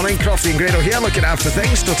doing this morning? Crofty and Grado here, looking after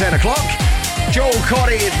things till 10 o'clock. Joel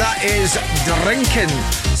Corey, that is drinking.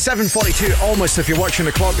 7:42 almost if you're watching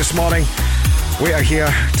the clock this morning. We are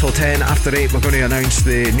here till 10 after 8. We're going to announce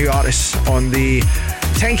the new artists on the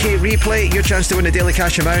 10k replay. Your chance to win a daily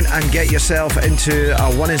cash amount and get yourself into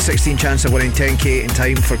a 1 in 16 chance of winning 10k in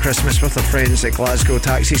time for Christmas with our friends at Glasgow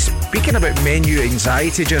Taxi. Speaking about menu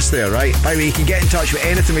anxiety just there, right? By the way, you can get in touch with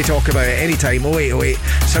anything we talk about at any time. 0808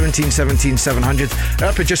 17 17 700.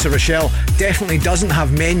 Our producer Rochelle definitely doesn't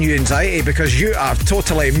have menu anxiety because you are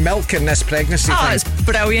totally milking this pregnancy thing. It's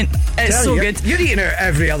brilliant. It's so good. You're eating it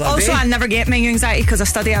every other day. Also, I never get menu anxiety because I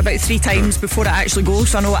study it about 3 times before it actually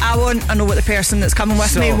goes. So I know what I want. I know what the person that's coming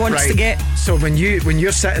with me wants to get. So when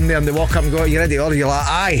you're sitting there and they walk up and go, "Are you ready?" Or you're like,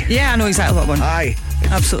 "Aye." Yeah, I know exactly what I want. Aye.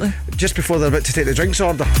 Absolutely. Just before they're about to take the drinks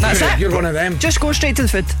order. That's it. You're one of them. Just go straight to the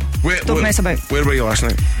food. Don't mess about. Where were you last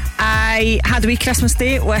night? I had a wee Christmas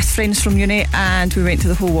day with friends from uni and we went to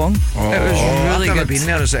the Ho Wong. It was really I've never good. been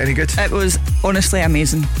there. Is it any good? It was honestly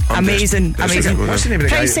amazing. Amazing. What's the name of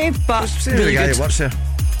the guy? Pricey, but What's the name of really the guy good. that works there?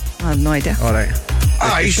 I have no idea. All right.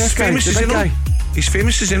 He's chef guy, famous the as big you know. guy. He's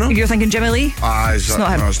famous as you know. You're thinking Jimmy Lee? Is that, It's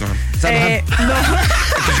not him. No, it's not him. Is that him? No.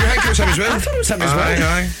 Did you think it was him as well? I thought it was him as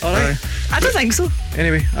well. Aye. All right. I don't think so.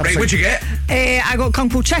 Anyway, Right, what'd you get? I got Kung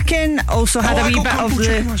Po chicken. Also had a wee bit of the.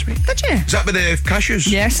 Did you? Is that with the cashews?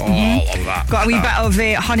 Yes. Oh, mhm. I love that. Got a wee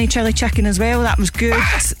bit of honey chili chicken as well. That was good.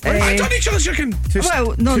 Honey chili chicken.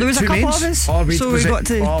 Well, no, there was a couple of us, so we got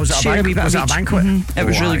to share a wee bit was of it a each. banquet? Mhm. It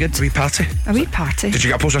was really good. A wee party. A wee party. Did you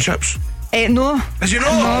get a post of chips? No. As you know,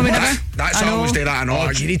 No, we never. That's I know. always do that. I know. Oh,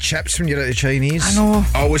 you need chips when you're at the Chinese. I know.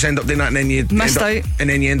 I always end up doing that, and then you Missed end up, out. and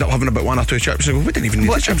then you end up having about 1 or 2 chips. I go, we didn't even need the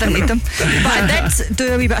What? I chips. didn't need them. But I did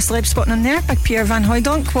do a wee bit of celeb spotting in there. Big Pierre Van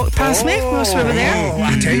Hooydonk walked past me whilst we were there.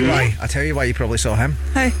 I tell you why. I tell you why you probably saw him.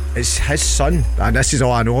 How? It's his son, and this is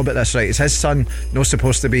all I know about this. Right? It's his son. Not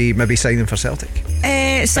supposed to be maybe signing for Celtic.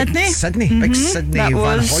 Sydney. Big Sydney That Van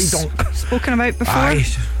was Hooydonk. spoken about before. Aye.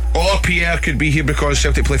 Or Pierre could be here because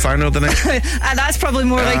Celtic play Feyenoord tonight. And that's probably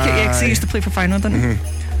more like it, yeah, because he used to play for Feyenoord, didn't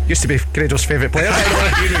he? Used to be Grado's favourite player.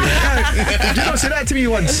 Did you not say that to me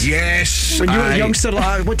once? Yes. When you were a youngster,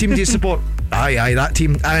 like, what team do you support? Aye, that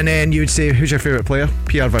team. And then you would say, who's your favourite player?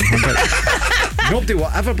 Pierre Van Hooydonk. Nobody will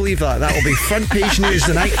ever believe that. That will be front page news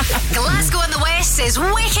tonight. Glasgow and the West is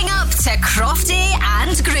waking up to Crofty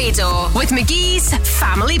and Grado with McGee's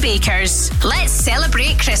Family Bakers. Let's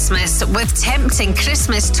celebrate Christmas with tempting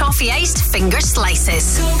Christmas toffee iced finger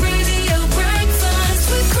slices. Go radio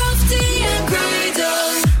breakfast with Crofty and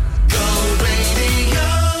Grado. Go radio.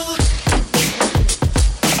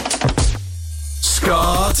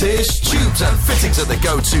 Scottish Tubes and Fittings are the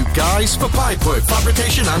go-to guys for pipework,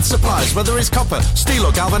 fabrication and supplies. Whether it's copper, steel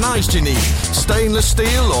or galvanised you need, stainless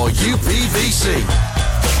steel or UPVC.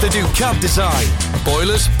 They do cab design,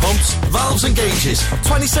 boilers, pumps, valves and gauges.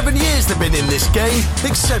 27 years they've been in this game,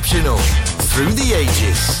 exceptional, through the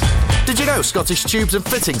ages. Did you know Scottish Tubes and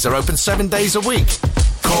Fittings are open 7 days a week?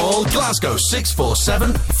 Call Glasgow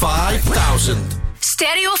 647 5000.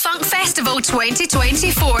 Stereo Funk Festival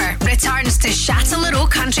 2024 returns to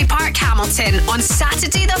Châtellerault Country Park, Hamilton on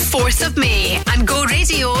Saturday the 4th of May, and Go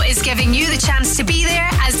Radio is giving you the chance to be there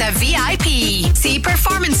as a VIP. See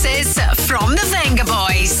performances from the Venga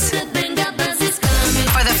Boys.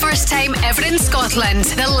 For the first time ever in Scotland,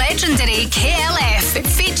 the legendary KLF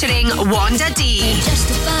featuring Wanda D.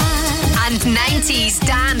 And 90s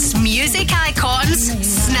dance music icons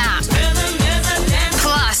Snap.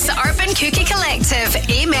 Plus, Urban Cookie Collective,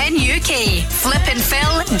 Amen UK, Flip and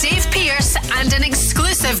Phil, Dave Pearce, and an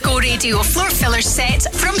exclusive Go Radio floor filler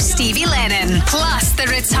set from Stevie Lennon. Plus, the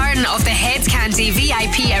return of the Head Candy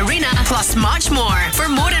VIP Arena, plus much more. For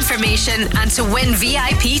more information and to win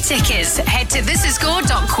VIP tickets, head to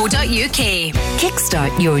thisisgo.co.uk.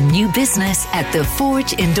 Kickstart your new business at the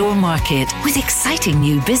Forge Indoor Market. With exciting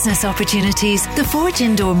new business opportunities, the Forge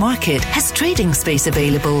Indoor Market has trading space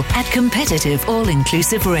available at competitive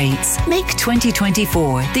all-inclusive rates. Make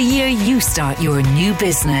 2024 the year you start your new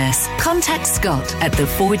business. Contact Scott at the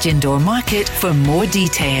Forge Indoor Market for more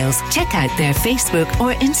details. Check out their Facebook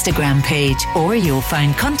or Instagram page, or you'll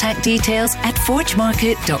find contact details at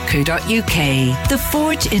forgemarket.co.uk. The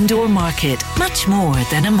Forge Indoor Market, much more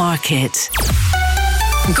than a market.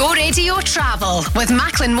 Go Radio Travel with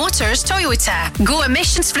Macklin Motors Toyota. Go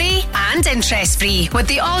emissions free and interest free with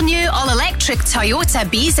the all new all electric Toyota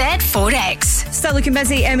BZ4X. Still looking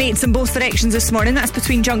busy, M8s in both directions this morning. That's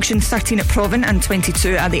between junction 13 at Provan and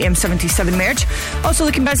 22 at the M77 merge. Also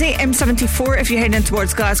looking busy, M74 if you're heading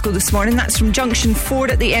towards Glasgow this morning. That's from junction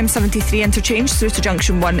 4 at the M73 interchange through to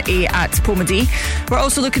junction 1A at Pomodie. We're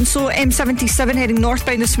also looking slow M77 heading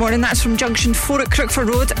northbound this morning. That's from junction 4 at Crookford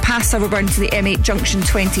Road past Silverburn to the M8 junction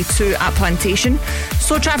 22 at Plantation.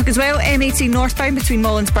 Slow traffic as well, M80 northbound between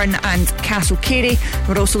Mollinsburn and Castle Carey.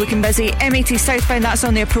 We're also looking busy, M80 southbound, that's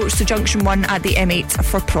on the approach to junction 1 at the M8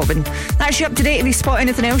 for Probin. That's you up to date. If you spot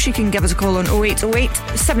anything else, you can give us a call on 0808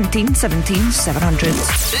 17 17 700.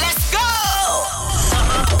 Let's go!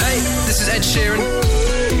 Hey, this is Ed Sheeran.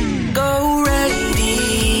 Go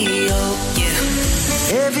radio.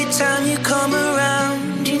 Yeah. Every time you come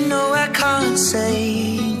around, you know I can't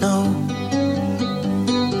say no.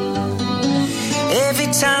 Every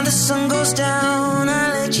time the sun goes down,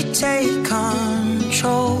 I let you take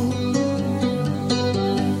control.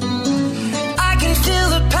 I can feel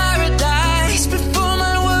the paradise before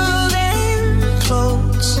my world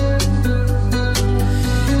implodes.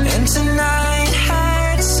 And tonight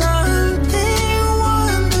had something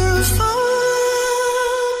wonderful.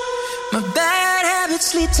 My bad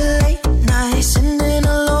habits lead to late nights, sitting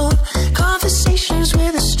alone. Conversations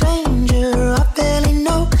with a stranger I barely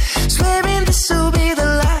know. Swearing this'll be the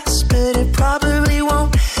last, but it probably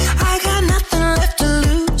won't. I got nothing left to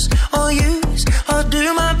lose.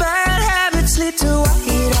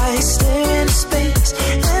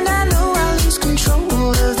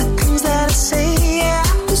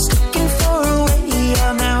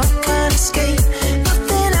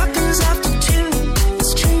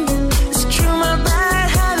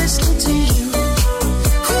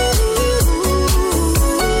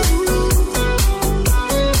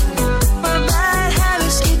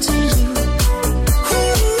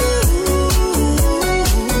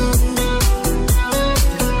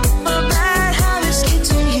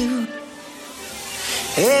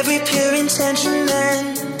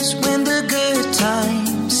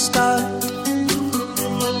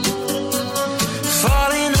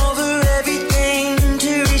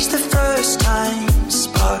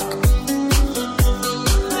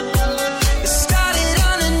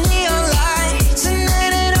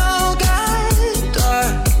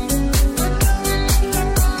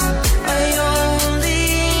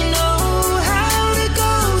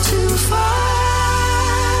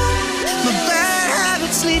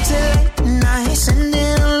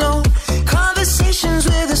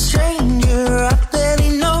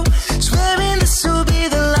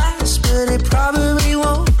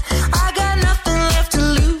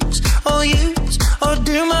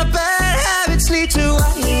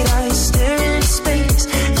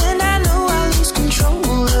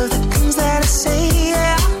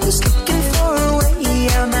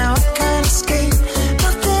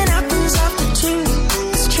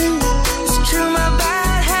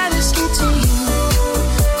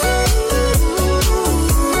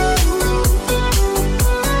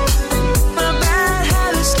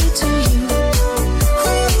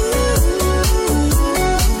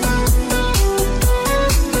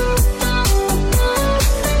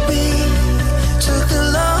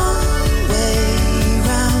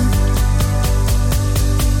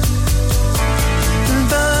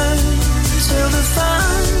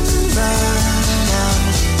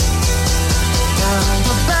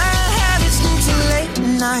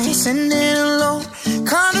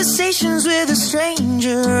 conversations with a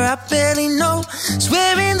stranger I barely know.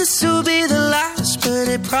 Swearing this will be the last, but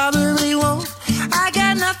it probably won't. I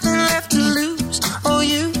got nothing left to lose or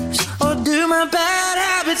use or do. My bad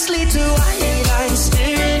habits lead to white eyes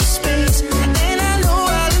staring into space, and I know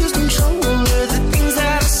I lose control of the things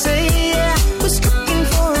that I say. Yeah, I was looking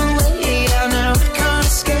for a way out, now I can't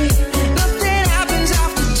escape. Nothing happens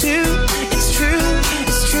after two. It's true,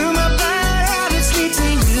 my bad habits lead to you.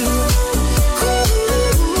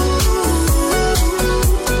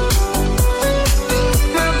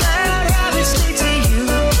 My bad habits lead to you.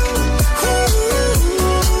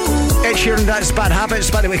 Ed Sheeran, that's Bad Habits.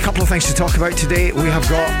 By the way, a couple of things to talk about today. We have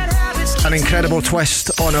got an incredible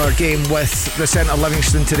twist on our game with the Centre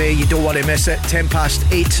Livingston today. You don't want to miss it.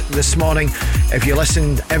 8:10 this morning. If you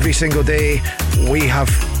listened every single day, we have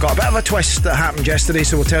got a bit of a twist that happened yesterday,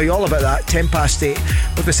 so we'll tell you all about that. 8:10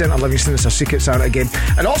 with the Centre Livingston. It's our Secret Santa game.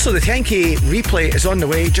 And also the 10k replay is on the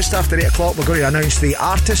way. Just after 8 o'clock, we're going to announce the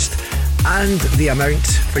artist and the amount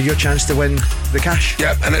for your chance to win the cash.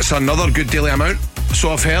 Yep, and it's another good daily amount.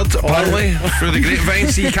 So I've heard, apparently, through the grapevine.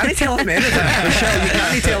 See, you can't tell him anything, Michelle. You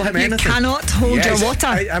can't tell him anything. You cannot hold your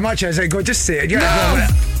water. How much is it? Go, just say it. No!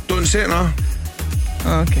 Don't say it now.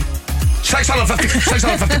 Oh, okay.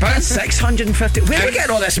 £650. 650. Where are we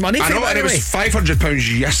getting all this money from? I know, and it was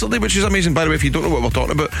 £500 yesterday, which is amazing. By the way, if you don't know what we're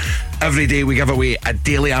talking about, every day we give away a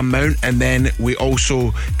daily amount, and then we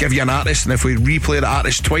also give you an artist. And if we replay the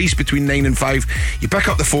artist twice between 9 and 5, you pick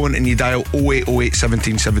up the phone and you dial 0808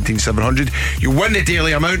 17 17 700. You win the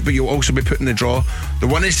daily amount, but you'll also be put in the draw. The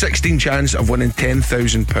 1 in 16 chance of winning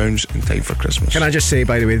 £10,000 in time for Christmas. Can I just say,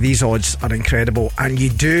 by the way, these odds are incredible, and you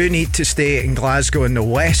do need to stay in Glasgow in the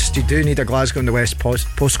West. You do need a Glasgow in the West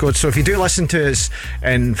postcode. So if you do listen to us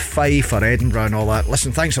in Fife or Edinburgh and all that,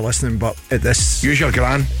 listen, thanks for listening, but at this, use your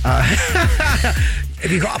gran.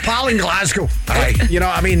 If you've got a pal in Glasgow, you know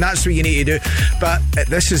what I mean, that's what you need to do. But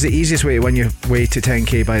this is the easiest way to win your way to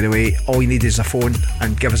 10k, by the way. All you need is a phone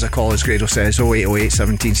and give us a call, as Grado says, 0808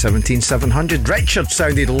 17 17 700. Richard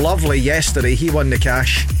sounded lovely yesterday. He won the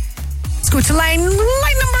cash. Let's go to line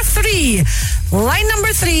number 3. Line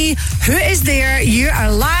number 3. Who is there? You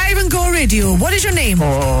are live on Go Radio. What is your name?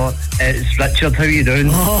 Oh, it's Richard. How are you doing?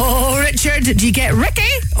 Oh, Richard. Do you get Ricky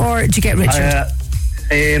or do you get Richard?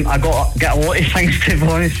 I get a lot of things, to be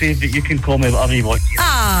honest with you, but you can call me whatever you want.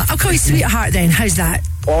 I'll call you Sweetheart then. How's that?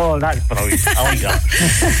 Oh, that's brilliant. I like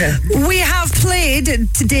that. We have played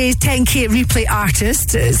today's 10k replay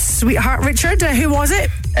artist, Sweetheart. Richard, who was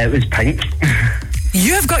it? It was Pink.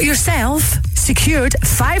 You have got yourself secured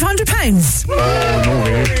 £500. Oh, no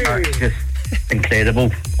way. That's just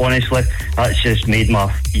incredible. Honestly, that's just made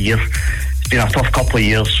my year. It's been a tough couple of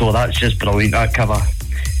years, so that's just brilliant. That cover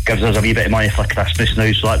gives us a wee bit of money for Christmas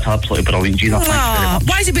now, so that's absolutely brilliant, Gina.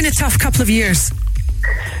 Why has it been a tough couple of years?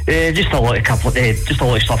 Just a lot of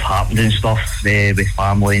stuff happened and stuff with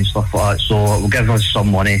family and stuff like that, so it'll give us some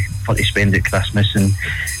money for to spend at Christmas, and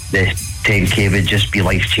the 10k would just be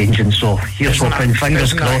life changing. So here's hoping,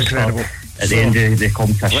 fingers crossed, at the end of the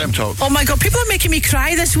competition. Let him talk. Oh my God, people are making me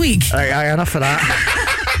cry this week. Aye, enough of that.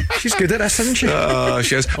 She's good at this, isn't she? Oh,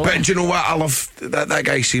 she is. But do you know what? I love that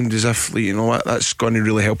guy. Seemed as if, you know what, that's going to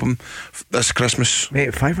really help him this Christmas.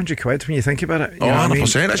 Mate, £500 when you think about it. Oh,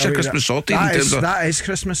 100%. That's your Christmas sorted. That is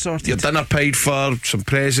Christmas sorted. Your dinner paid for, some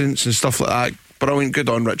presents and stuff like that. Brilliant. Good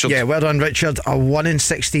on, Richard. Yeah, well done, Richard. A 1 in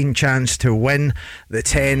 16 chance to win the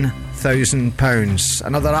 £10,000.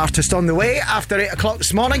 Another artist on the way after 8 o'clock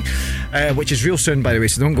this morning, which is real soon, by the way,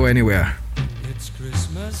 so don't go anywhere. It's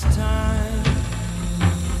Christmas time.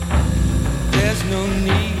 There's no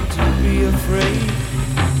need to be afraid.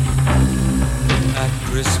 At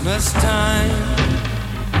Christmas time,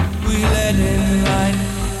 we let in light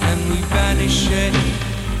and we banish shade.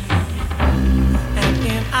 And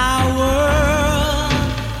in our world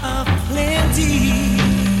of plenty,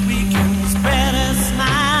 we can spread a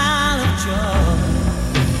smile of joy.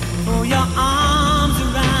 Throw your arms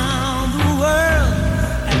around the world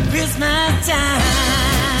at Christmas time.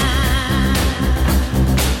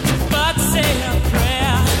 But say a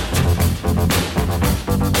prayer,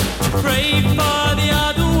 pray for the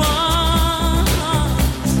other ones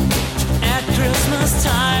at Christmas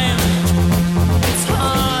time. It's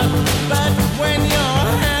hard, but when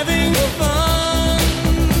you're having fun,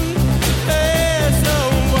 there's a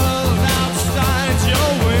world outside your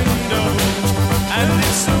window, and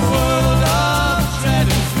it's a world of dread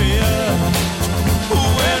and fear,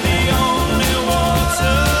 where the only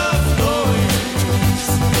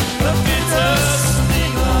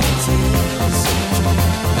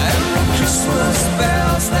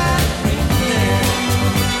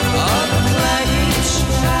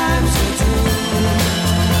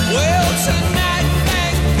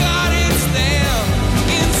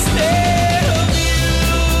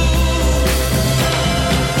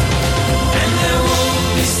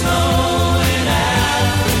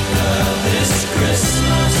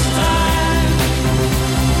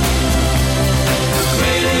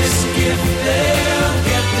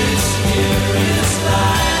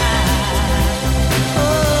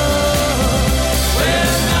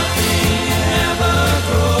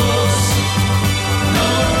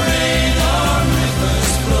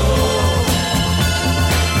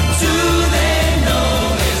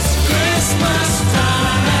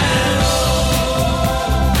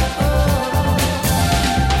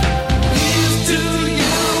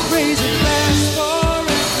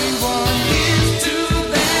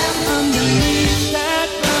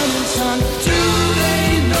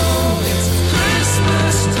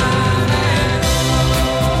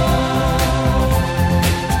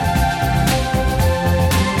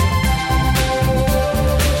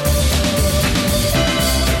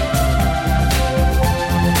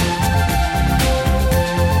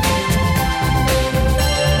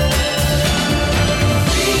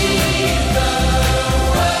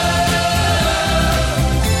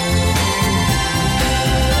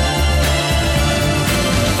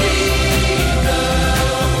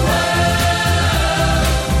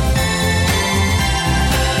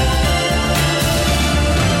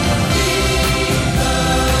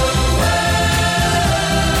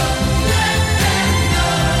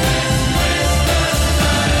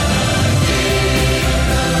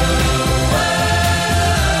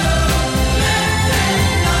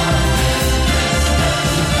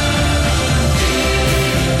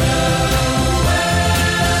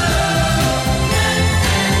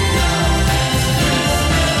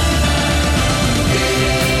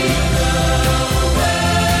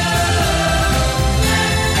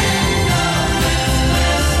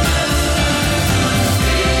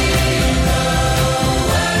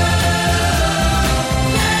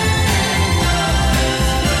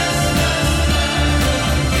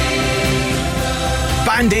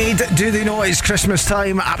Do they know it's Christmas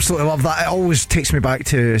time? Absolutely love that. It always takes me back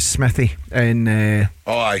to Smithy and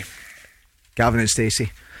aye, Gavin and Stacey.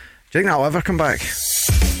 Do you think that'll ever come back?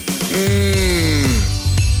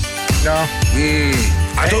 No.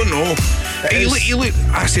 I don't know. He looked,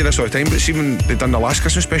 I say this all the time, but see when they done the last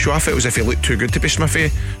Christmas special, I felt as if he looked too good to be Smithy.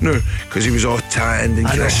 No, because he was all tanned and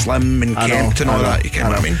kind of slim and kempt and all that. You know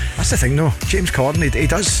what I mean? That's the thing, though. James Corden, he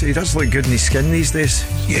does look good in his skin these days.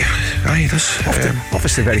 Yeah, he does.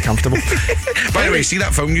 Obviously very comfortable. By the way, see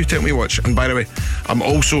that film you told me to watch? And by the way, I'm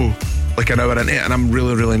also like an hour into it and I'm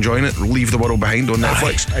really, really enjoying it. Leave the World Behind on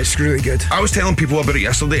Netflix. It's really good. I was telling people about it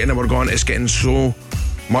yesterday and they were going, it's getting so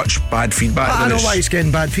much bad feedback. I know why it's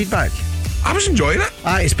getting bad feedback. I was enjoying it.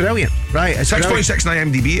 It's brilliant. Right, it's 6.6 on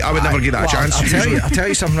IMDb. I would never give that a chance. I'll tell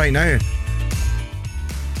you something right now.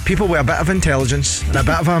 People with a bit of intelligence and a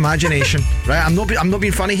bit of imagination, right? I'm not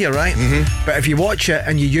being funny here, right? But if you watch it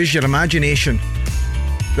and you use your imagination,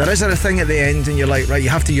 there is a thing at the end and you're like, right, you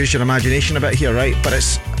have to use your imagination a bit here, right? But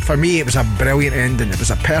for me, it was a brilliant ending. It was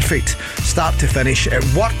a perfect start to finish. It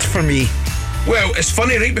worked for me. Well, it's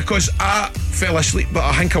funny, right? Because I fell asleep, but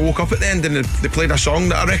I think I woke up at the end and they played a song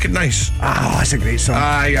that I recognise. That's a great song.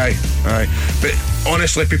 Aye. But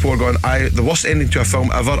honestly, people were going, the worst ending to a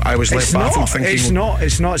film ever. I was left baffled thinking. It's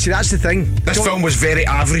not. See, that's the thing. This film was very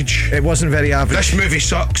average. It wasn't very average. This movie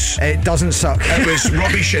sucks. It doesn't suck. It was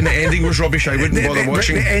rubbish and the ending was rubbish. I wouldn't bother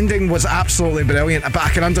watching. The ending was absolutely brilliant, but I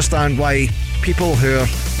can understand why people who are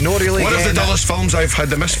not really one of the dullest films I've had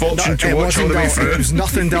the misfortune to watch all the way through. There's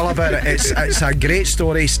nothing dull about it. It's a great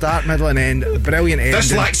story, start, middle and end. Brilliant ending.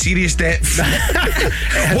 This lacks serious depth.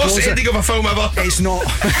 What's the ending of a film ever? It's not.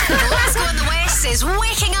 Glasgow in the West is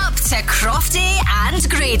waking up to Crofty and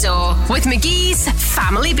Grado with McGee's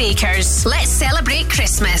Family Bakers. Let's celebrate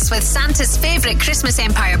Christmas with Santa's favourite Christmas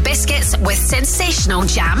Empire biscuits with sensational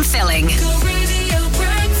jam filling. Go Radio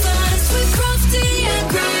Breakfast with Crofty and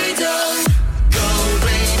Grado.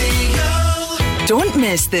 Don't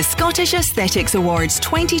miss the Scottish Aesthetics Awards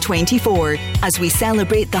 2024 as we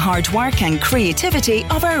celebrate the hard work and creativity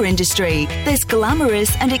of our industry. This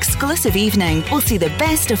glamorous and exclusive evening will see the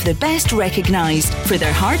best of the best recognised for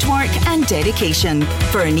their hard work and dedication.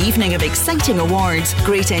 For an evening of exciting awards,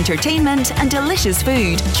 great entertainment and delicious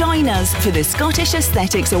food, join us for the Scottish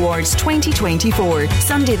Aesthetics Awards 2024,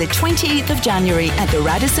 Sunday the 28th of January at the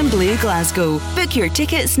Radisson Blu, Glasgow. Book your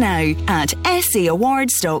tickets now at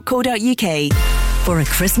sawards.co.uk. For a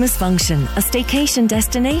Christmas function, a staycation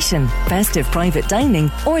destination, festive private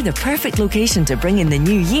dining, or the perfect location to bring in the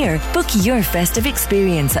new year, book your festive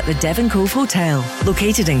experience at the Devon Cove Hotel.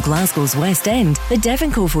 Located in Glasgow's West End, the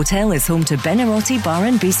Devon Cove Hotel is home to Benarotti Bar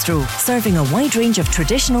and Bistro, serving a wide range of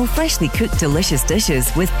traditional, freshly cooked, delicious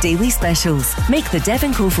dishes with daily specials. Make the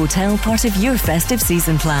Devon Cove Hotel part of your festive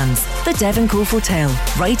season plans. The Devon Cove Hotel,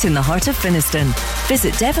 right in the heart of Finniston.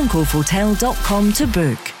 Visit devoncovehotel.com to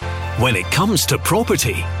book. When it comes to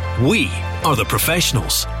property, we are the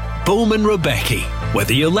professionals. Bowman Rebecki.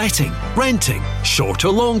 Whether you're letting, renting, short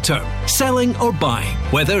or long term, selling or buying,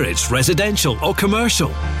 whether it's residential or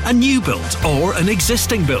commercial, a new build or an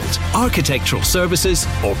existing build, architectural services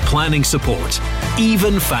or planning support,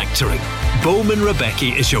 even factoring. Bowman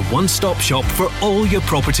Rebecki is your one-stop shop for all your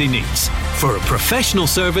property needs. For a professional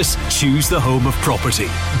service, choose the home of property.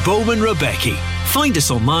 Bowman Rebecki. Find us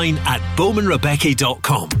online at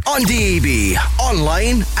bowmanrebecki.com. On DAB,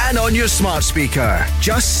 online and on your smart speaker.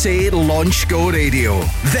 Just say launch Go Radio.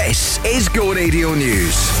 This is Go Radio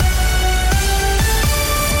News.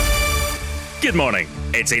 Good morning.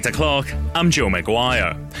 It's 8 o'clock. I'm Joe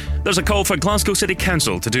Maguire. There's a call for Glasgow City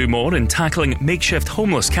Council to do more in tackling makeshift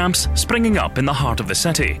homeless camps springing up in the heart of the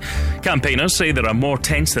city. Campaigners say there are more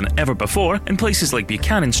tents than ever before in places like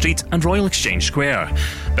Buchanan Street and Royal Exchange Square.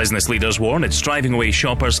 Business leaders warn it's driving away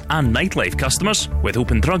shoppers and nightlife customers, with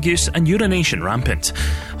open drug use and urination rampant.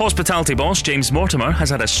 Hospitality boss James Mortimer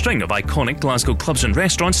has had a string of iconic Glasgow clubs and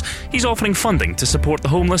restaurants. He's offering funding to support the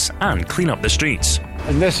homeless and clean up the streets.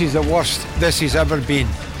 And this is the worst this has ever been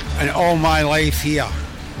in all my life here.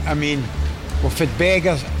 I mean, we've had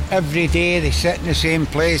beggars every day. They sit in the same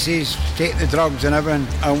places, take the drugs and everything.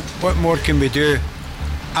 And what more can we do?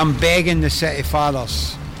 I'm begging the city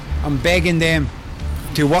fathers. I'm begging them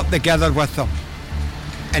to work together with them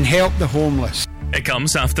and help the homeless. It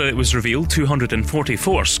comes after it was revealed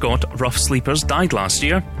 244 Scot rough sleepers died last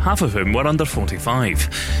year, half of whom were under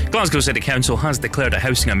 45. Glasgow City Council has declared a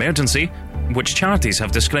housing emergency. which charities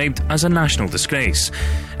have described as a national disgrace.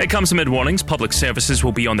 It comes amid warnings public services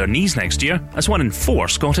will be on their knees next year as 1 in 4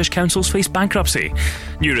 Scottish councils face bankruptcy.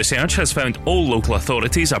 New research has found all local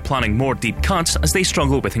authorities are planning more deep cuts as they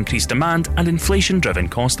struggle with increased demand and inflation-driven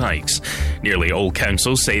cost hikes. Nearly all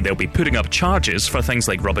councils say they'll be putting up charges for things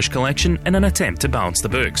like rubbish collection in an attempt to balance the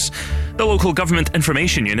books. The local government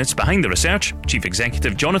information units behind the research, Chief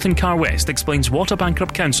Executive Jonathan Carr-West explains what a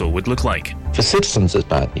bankrupt council would look like. For citizens, it's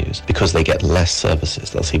bad news because they get less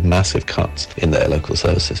services. They'll see massive cuts in their local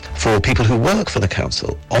services. For people who work for the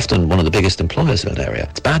council, often one of the biggest employers in an area,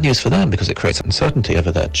 it's bad news for them because it creates uncertainty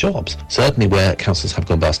over their jobs. Certainly where councils have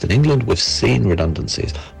gone bust in England, we've seen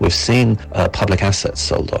redundancies. We've seen public assets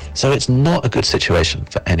sold off. So it's not a good situation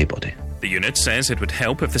for anybody. The unit says it would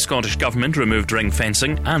help if the Scottish Government removed ring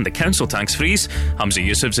fencing and the council tax freeze. Hamza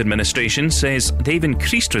Yousaf's administration says they've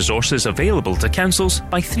increased resources available to councils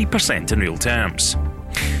by 3% in real terms.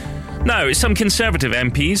 Now, some Conservative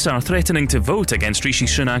MPs are threatening to vote against Rishi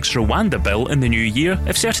Sunak's Rwanda bill in the new year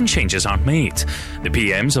if certain changes aren't made. The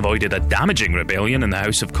PMs avoided a damaging rebellion in the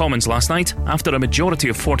House of Commons last night after a majority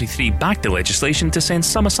of 43 backed the legislation to send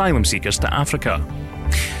some asylum seekers to Africa.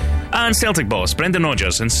 And Celtic boss Brendan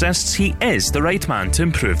Rodgers insists he is the right man to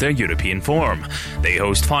improve their European form. They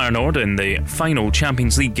host Feyenoord in the final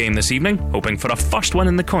Champions League game this evening, hoping for a first win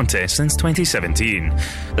in the contest since 2017.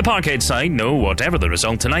 The Parkhead side know whatever the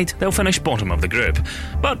result tonight, they'll finish bottom of the group.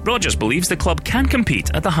 But Rodgers believes the club can compete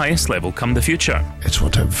at the highest level come the future. It's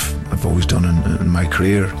what I've always done in my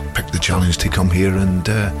career. Pick the challenge to come here and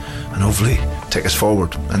hopefully take us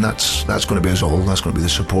forward. And that's going to be us all. That's going to be the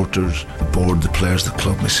supporters, the board, the players, the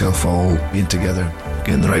club, myself, all being together,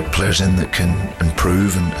 getting the right players in that can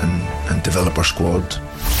improve and develop our squad.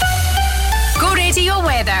 Go Radio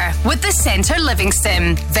weather with the Centre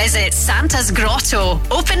Livingston. Visit Santa's Grotto.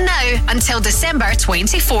 Open now until December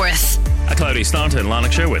 24th. A cloudy start in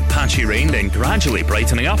Lanarkshire with patchy rain, then gradually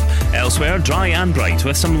brightening up. Elsewhere, dry and bright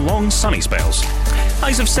with some long sunny spells.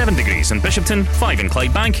 Highs of 7 degrees in Bishopton, 5 in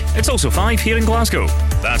Clydebank. It's also 5 here in Glasgow.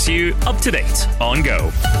 That's you up to date on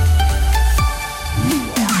Go.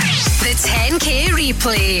 The 10K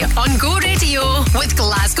replay on Go Radio with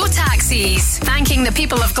Glasgow Taxis. Thanking the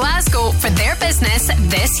people of Glasgow for their business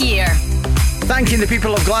this year. Thanking the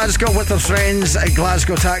people of Glasgow with their friends at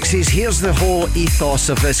Glasgow Taxis. Here's the whole ethos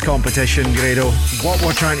of this competition, Grado. What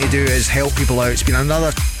we're trying to do is help people out. It's been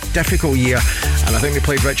another difficult year, and I think we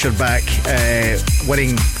played Richard back,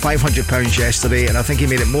 winning £500 yesterday, and I think he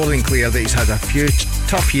made it more than clear that he's had a few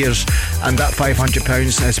tough years, and that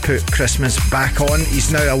 £500 has put Christmas back on.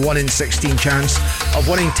 He's now a 1 in 16 chance of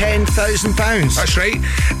winning £10,000. That's right,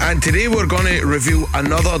 and today we're going to reveal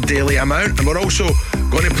another daily amount, and we're also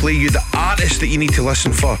going to play you the artist that you need to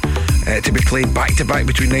listen for, to be played back to back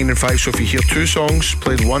between 9 and 5. So if you hear two songs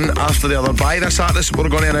played one after the other by this artist we're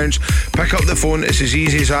going to announce, pick up the phone. It's as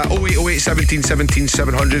easy as that. 0808 17 17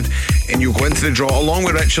 700, and you'll go into the draw along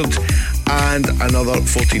with Richard and another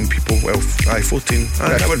 14 people. Well, 14.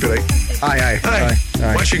 That would be right. Aye.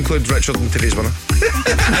 Which includes Richard and today's winner.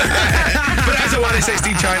 But that's a 1 in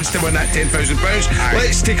 16 chance to win that £10,000.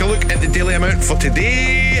 Let's take a look at the daily amount for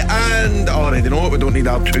today, and I already know it, we don't need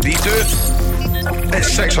our 2D2. It's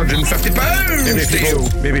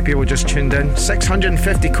 £650. Maybe people just tuned in.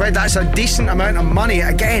 650 quid, that's a decent amount of money.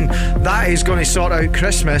 Again, that is going to sort out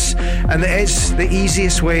Christmas, and it's the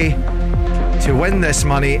easiest way to win this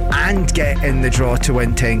money and get in the draw to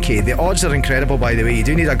win 10k. The odds are incredible, by the way. You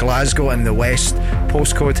do need a Glasgow in the West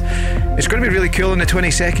postcode. It's going to be really cool on the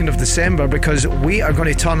 22nd of December because we are going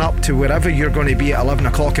to turn up to wherever you're going to be at 11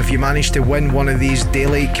 o'clock if you manage to win one of these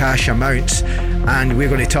daily cash amounts, and we're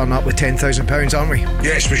going to turn up with £10,000, aren't we?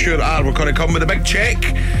 Yes, we sure are. We're going to come with a big cheque,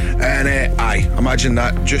 and imagine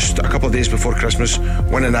that just a couple of days before Christmas,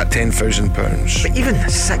 winning that £10,000. But even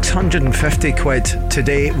 650 quid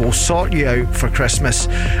today will sort you out for Christmas,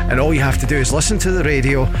 and all you have to do is listen to the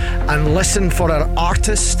radio and listen for our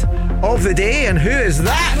artist of the day. And who is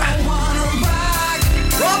that?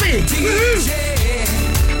 Robbie! Woo-hoo!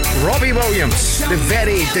 Robbie Williams, the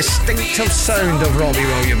very distinctive sound of Robbie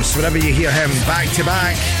Williams. Whenever you hear him back to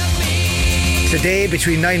back today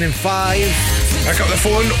between 9 and 5, pick up the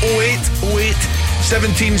phone. 0808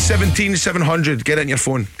 17 17 700. Get it in your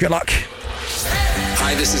phone. Good luck.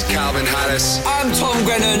 Hi, this is Calvin Harris. I'm Tom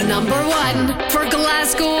Grennan. Number 1 for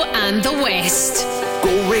Glasgow and the West.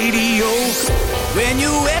 Go Radio. When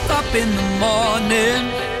you wake up in the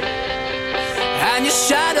morning and you're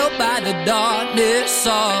shadowed by the darkness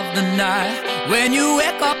of the night. When you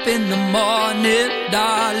wake up in the morning,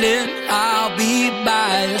 darling, I'll be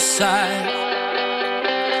by your side.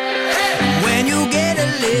 When you get a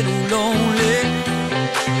little lonely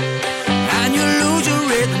and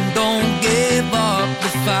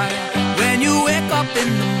When you wake up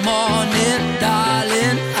in the morning,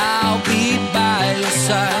 darling, I'll be by your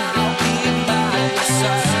side. I'll be by your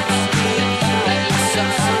side.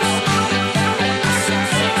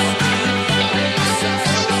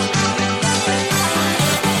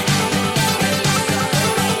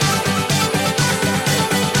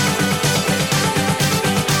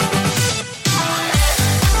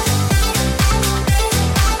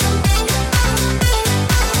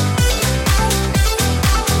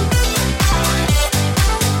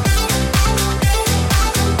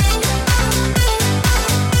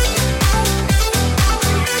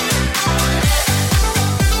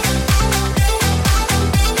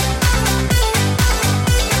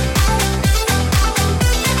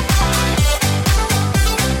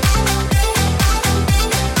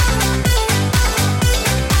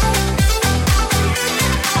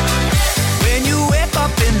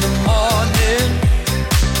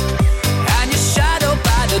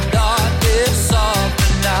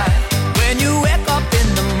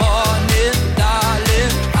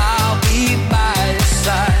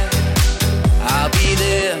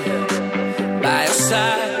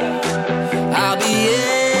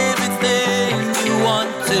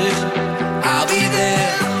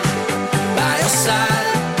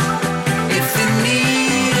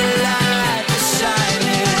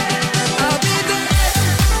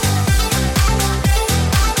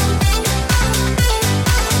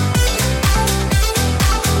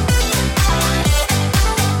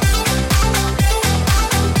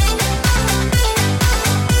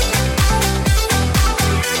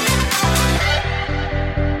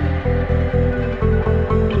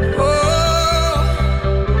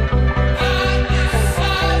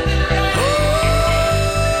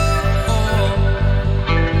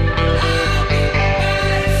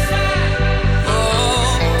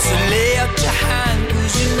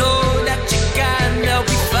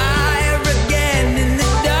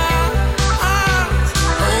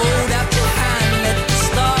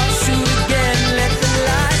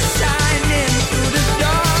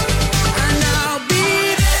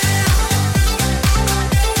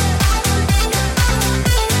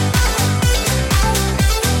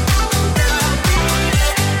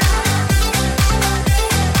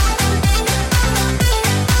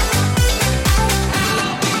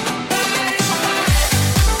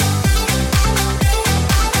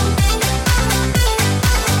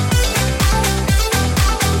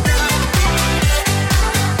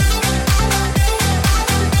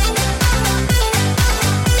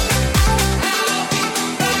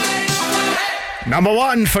 Number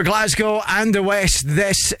one for Glasgow and the West.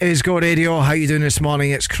 This is Go Radio. How you doing this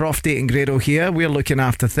morning? It's Crofty and Grado here. We're looking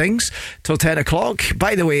after things till 10 o'clock.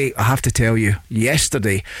 By the way, I have to tell you,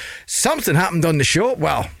 yesterday something happened on the show.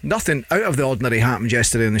 Well, nothing out of the ordinary happened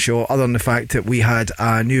yesterday on the show, other than the fact that we had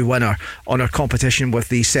a new winner on our competition with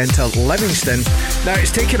the Centre Livingston. Now,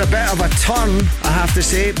 it's taken a bit of a turn, I have to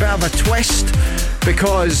say, a bit of a twist,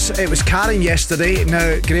 because it was Karen yesterday.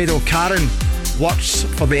 Now, Grado, Karen works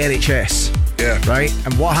for the NHS. Yeah. Right?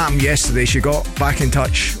 And what happened yesterday, she got back in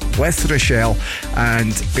touch with Rochelle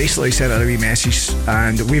and basically sent her a wee message,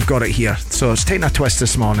 and we've got it here. So it's taking a twist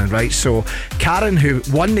this morning, right? So Karen, who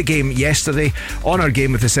won the game yesterday on her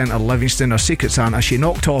game with the Centre Livingston, her Secret Santa, she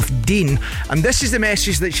knocked off Dean, and this is the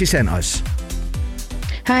message that she sent us.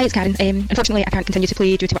 Hi, it's Karen. Unfortunately, I can't continue to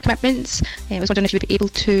play due to work commitments. I was wondering if you would be able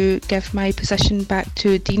to give my position back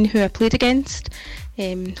to Dean, who I played against.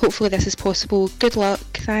 Hopefully this is possible. Good luck.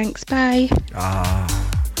 Thanks. Bye.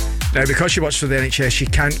 Now, because she works for the NHS, she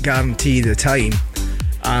can't guarantee the time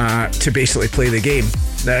to basically play the game.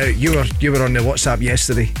 Now, you were on the WhatsApp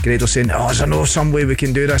yesterday, Grado, saying, is there no some way we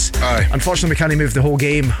can do this? Aye. Unfortunately, we can't move the whole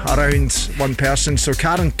game around one person, so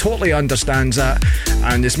Karen totally understands that,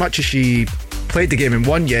 and as much as she played the game and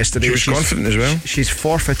won yesterday, she was confident as well. She's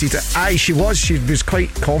forfeited it. She was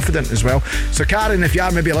quite confident as well. So Karen, if you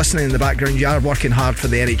are maybe listening in the background, you are working hard for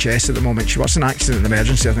the NHS at the moment. She was an accident and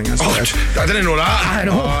emergency, I think that's what it is. I didn't know that. I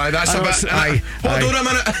know. That's a bit. Hold on a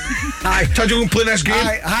minute. Trying to go and play this game.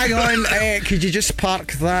 Hang on. Could you just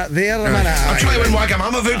park that there a minute? I'm trying to win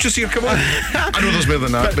Wagamama vouchers here. Come on. I know there's more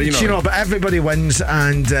than that, but you know. But everybody wins,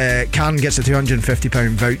 and Karen gets a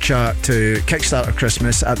 £250 voucher to Kickstarter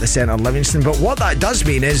Christmas at the Centre Livingston. But what that does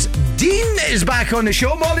mean is Dean is back on the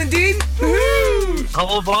show. Morning, Dean. Woo!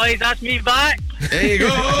 Hello, boys. That's me back. There you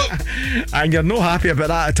go. And you're no happy about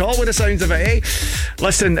that at all with the sounds of it, eh?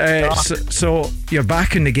 Listen, so you're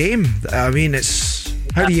back in the game. I mean,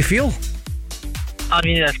 how do you feel? I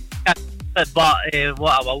mean, but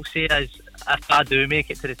what I will say is, if I do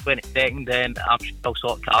make it to the 22nd, then I'm sure I'll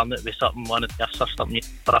sort Karen out with something, one of the gifts or something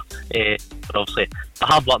for her. But obviously,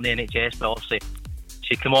 I have worked in the NHS, but obviously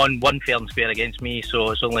she come on one fair and square against me,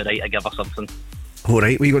 so it's only right I give her something. All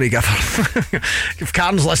right, what are you going to give her? If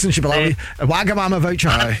Karen's listening, she'll be like, a Wagamama voucher.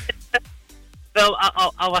 Aye. Well,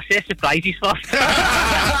 I'll assess the prizes first.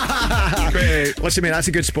 Listen, mate, that's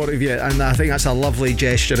a good sport of you, and I think that's a lovely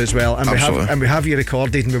gesture as well. And we have you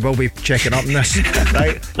recorded, and we will be checking up on this.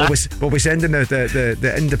 Right? We'll be sending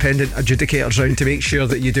the independent adjudicators round to make sure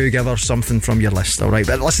that you do give her something from your list. All right,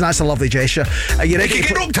 but listen, that's a lovely gesture. Are you ready? You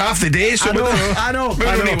get rocked half the day, so I know.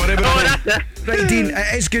 Right, Dean,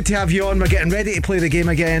 it is good to have you on. We're getting ready to play the game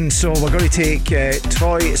again, so we're going to take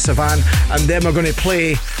Troy Sivan, and then we're going to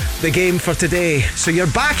play the game for today. So you're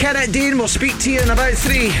back in it, Dean. We'll speak to you in about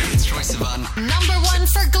 3. It's Troy Sivan. Number 1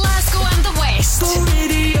 for Glasgow and the West. Go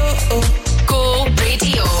Radio. Go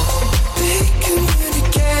Radio. Big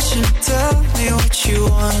communication, tell me what you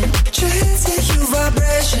want. Transmit your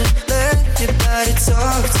vibration, let your body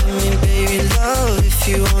talk to me, baby love. If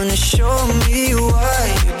you wanna show me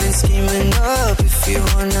why you've been scheming up, if you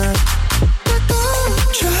wanna.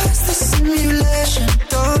 Trust the simulation,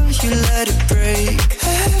 don't you let it break.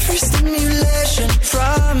 Every stimulation,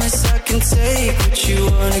 promise I can take what you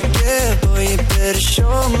wanna get. Boy, you better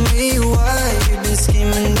show me why you've been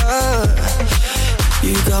scheming up.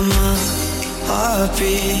 You got my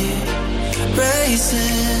heartbeat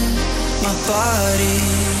racing, my body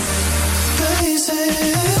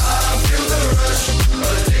blazing. I feel the rush,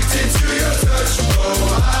 addicted to your touch.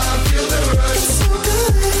 Oh, I feel the rush. It's so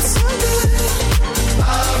good, it's so good. I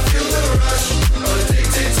feel the rush,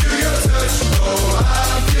 addicted to your touch. Oh, I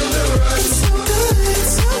feel the rush. It's so good,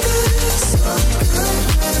 it's so good.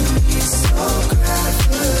 So good, so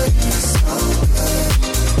gravity, so good.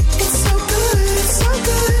 It's so good, it's so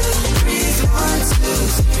good. Breathe 1, 2,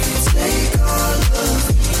 3, take all of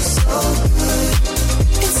me. So good,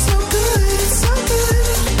 it's so good, it's so good.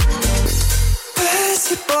 Pass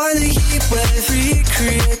it by the heat wave,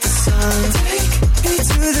 recreate the sun. Take me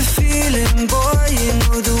to the feeling, boy, you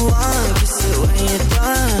know the one. Kiss it when you're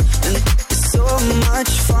done, and it's so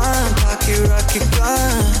much fun. Pocket rocket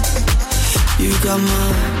gun, you got my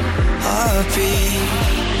heartbeat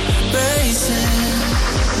racing,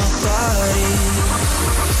 my body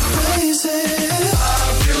blazing. I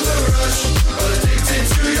feel the rush, addicted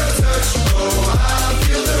to your touch. Oh, I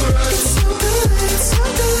feel the rush. It's so good, it's so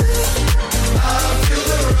good. I feel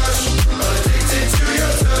the rush, addicted to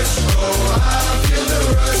your touch. Oh, I feel the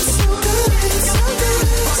rush. It's so good, it's so good.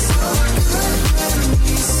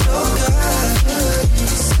 So good, so good,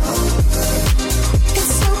 so good.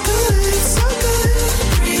 It's so good, it's so good.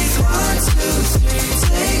 Breathe 1, 2, 3,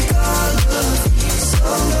 take all of me.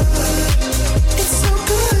 So good, it's so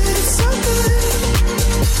good, it's so good.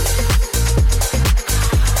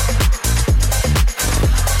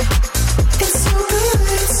 It's so good,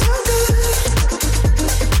 it's so good.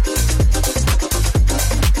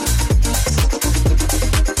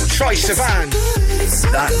 Troy Sivan.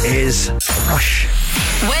 That is Rush.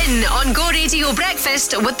 Win on Go Radio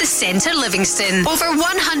Breakfast with the Centre Livingston. Over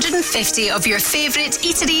 150 of your favourite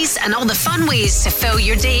eateries and all the fun ways to fill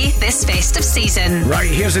your day this festive season.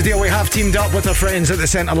 Right, here's the deal. We have teamed up with our friends at the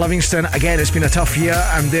Centre Livingston. Again, it's been a tough year,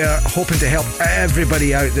 and they're hoping to help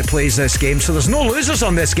everybody out that plays this game. So there's no losers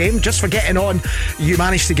on this game. Just for getting on, you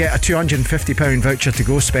managed to get a £250 voucher to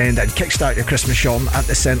go spend and kickstart your Christmas shop at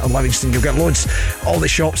the Centre Livingston. You'll get loads, all the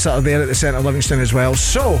shops that are there at the Centre Livingston as well.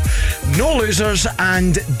 So, no losers.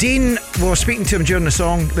 And Dean, we were speaking to him during the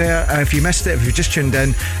song there. If you missed it, if you just tuned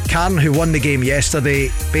in, Karen, who won the game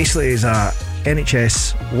yesterday, basically is a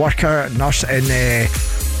NHS worker, nurse in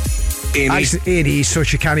A&E, so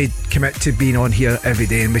she can't commit to being on here every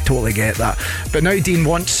day, and we totally get that. But now Dean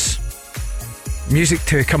wants music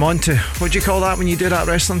to come on to, what do you call that when you do that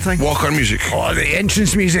wrestling thing? Walk-on music. Oh, the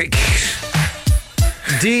entrance music.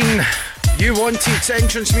 Dean, you wanted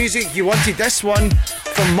entrance music. You wanted this one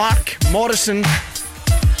from Mark Morrison.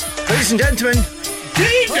 Ladies and gentlemen,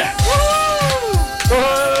 Dean!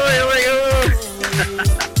 Oh, here we go.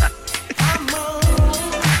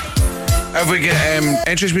 Have we got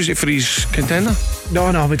entrance music for his contender?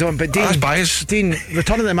 No, we don't. But Dean, that's biased. Dean,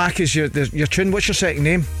 Return of the Mac is your tune. What's your second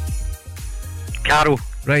name? Carol.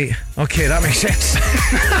 Right. Okay, that makes sense.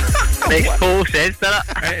 Makes full sense, doesn't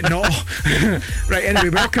it? No. Right. Anyway,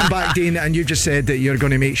 welcome back, Dean. And you just said that you're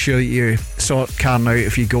going to make sure that you sort Karen out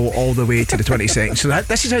if you go all the way to the 22nd. So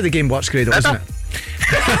this is how the game works, Grado, isn't it?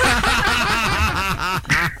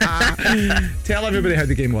 Tell everybody how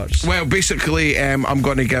the game works. Well, basically, I'm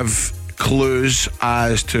going to give clues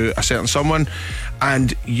as to a certain someone,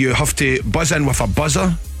 and you have to buzz in with a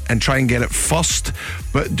buzzer and try and get it first.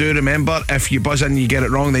 But do remember, if you buzz in and you get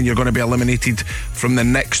it wrong, then you're going to be eliminated from the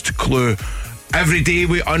next clue Every day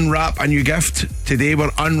we unwrap a new gift. Today we're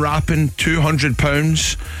unwrapping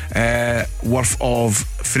 £200 worth of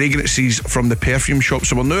fragrances from the perfume shop.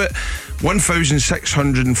 So we'll know it.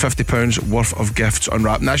 £1,650 worth of gifts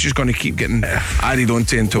unwrapped. And that's just going to keep getting added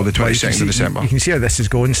onto until the 22nd of December. You can see how this is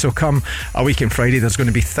going. So come a week on Friday, there's going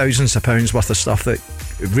to be thousands of pounds worth of stuff that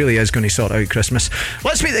really is going to sort out Christmas.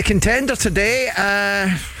 Let's meet the contender today.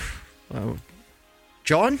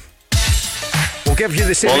 John? We'll give you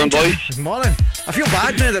the same. Morning, boys. Good morning. I feel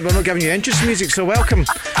bad now that we're not giving you entrance music, so welcome.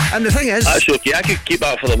 And the thing is, that's okay. I could keep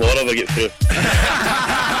that for the more if I get through.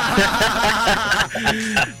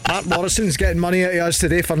 Mark Morrison's getting money out of us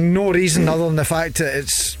today for no reason other than the fact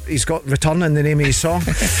that he's got Return in the name of his song.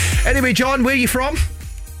 Anyway, John, where are you from?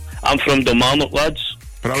 I'm from Kilmarnock, lads.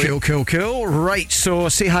 Cool. Right, so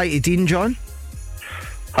say hi to Dean, John.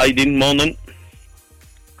 Hi, Dean. Morning.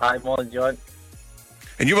 Hi, morning, John.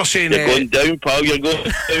 And you were saying... You're going down, pal. You're going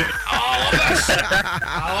down.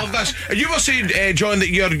 I love this. And you were saying, John, that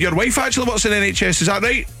your wife actually works in NHS, is that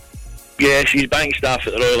right? Yeah, she's bank staff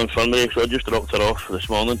at the Royal Infirmary, so I just dropped her off this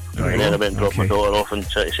morning. Right. And then I went and dropped my daughter off in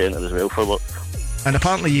city centre as well for work. And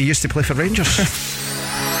apparently you used to play for Rangers.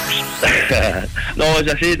 No, as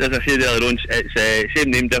I said earlier on, it's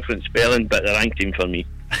same name, different spelling, but the rank team for me.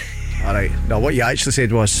 Alright, now what you actually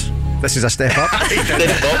said was, this is a step up.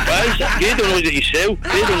 Step up, Grado knows it yourself.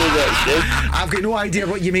 I've got no idea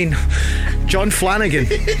what you mean. John Flanagan.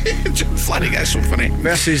 John Flanagan, that's so funny.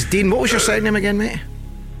 Versus Dean, what was your second name again, mate?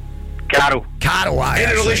 Carol. Aye.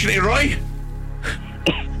 Any relation to Roy?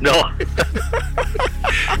 No.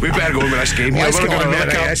 We better go with this game here. Let's We're go going on, to look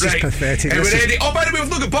right, up. this is pathetic. We're This is- ready. Oh, by the way, we've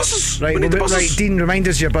looked at buzzers. Right, We need the buzzers. right, Dean, remind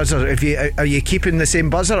us your buzzer. Are you keeping the same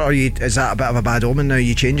buzzer, or is that a bit of a bad omen now? Are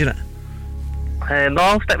you changing it? No,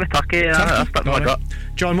 I'll stick with Turkey. I'll stick with my gut.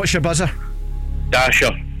 John, what's your buzzer? Dasher,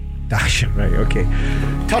 right, okay.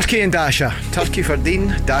 Turkey and Dasher. Turkey for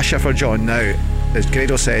Dean, Dasher for John. Now, as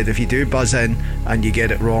Grado said, if you do buzz in and you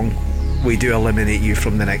get it wrong, we do eliminate you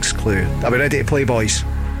from the next clue. Are we ready to play, boys?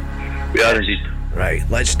 we are indeed. Right,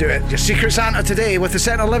 let's do it. Your Secret Santa today with the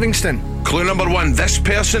Centre Livingston. Clue number 1. This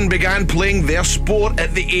person began playing their sport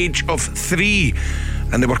at the age of 3,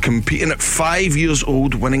 and they were competing at 5 years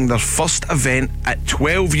old, winning their first event at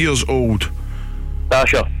 12 years old.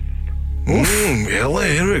 Dasher. Really?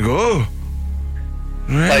 Here we go.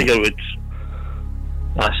 Right. Tiger Woods.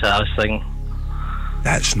 That's what I was thinking.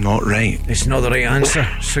 That's not right. It's not the right answer.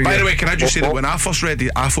 So By you're- the way, can I just say that when I first read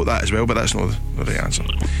it, I thought that as well, but that's not the right answer.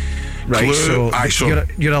 Right, Clue. so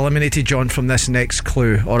you're eliminated, John, from this next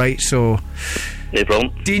clue. Alright, so No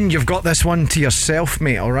problem. Dean, you've got this one to yourself,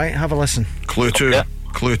 mate. Alright, have a listen. Clue 2. Yeah.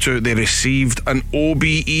 Clue 2. They received an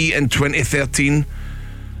OBE in 2013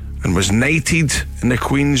 and was knighted in the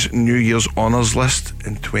Queen's New Year's Honours list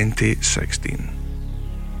in 2016.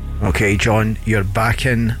 Okay, John, you're back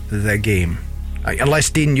in the game. Unless,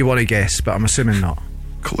 Dean, you want to guess, but I'm assuming not.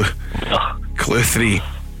 Clue 3.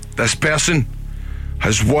 This person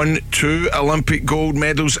has won 2 Olympic gold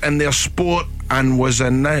medals in their sport and was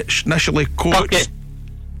initially coached.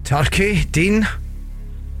 Turkey, Dean?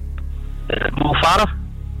 Mo Farah.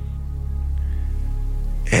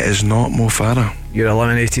 It is not Mo Farah. You're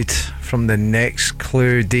eliminated from the next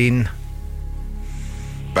clue, Dean.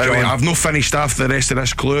 By the way, John. I've not finished off the rest of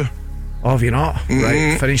this clue. Oh, have you not?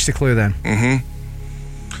 Right, finish the clue then.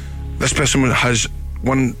 This person has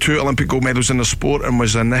won 2 Olympic gold medals in the sport and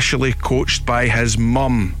was initially coached by his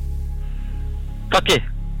mum. Turkey.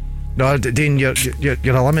 No, Dean, you're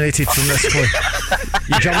eliminated from this clue.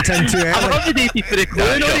 You jumped in too early. I'm eliminated for the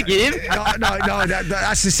clue, not the game. No,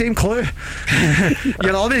 that's the same clue.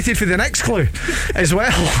 You're eliminated for the next clue as well.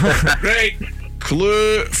 Right,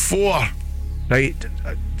 clue 4. Right,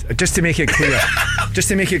 just to make it clear,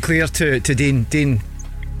 to Dean,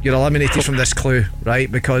 you're eliminated from this clue, right?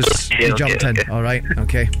 Because you jumped in. All right,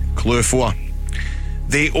 okay. Clue 4.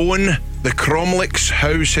 They own the Cromlix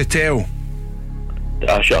House Hotel.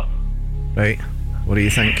 Dasher. Right, what do you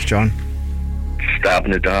think, John? Stab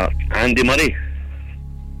in the dark. Andy Murray.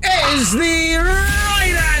 Is the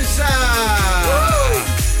right answer.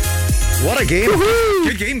 What a game. Woo-hoo.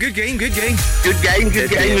 Good game. Good game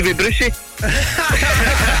with Brucey.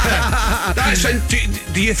 That's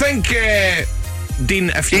do you think, Dean,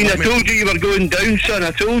 if Dean, I told you were going down, son.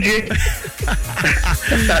 I told you.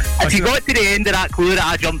 If you got to the end of that clue that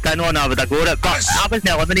I jumped in on, I would have got it. But I wasn't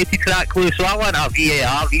eliminated for that clue, so I want a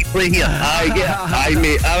VAR replay here. Aye,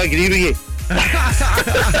 mate. I agree with you. Do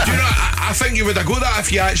you know, I think you would have got that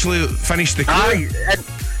if you actually finished the clue. Aye,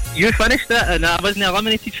 you finished it, and I wasn't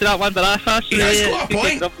eliminated for that one, but that's actually... He has got a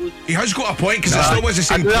point. He has got a point, because it still was the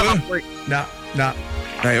same clue. Nah.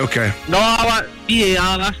 Right, okay. No, I want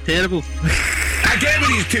VAR, that's terrible. I get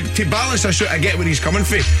where he's to balance this out. I get where he's coming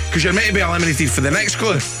from, because you're meant to be eliminated for the next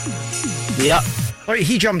clue. Yeah. Right,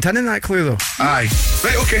 he jumped in that clue though. Aye.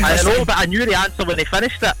 Right, okay. I know, but I knew the answer when he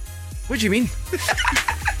finished it. What do you mean?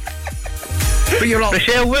 But you're not.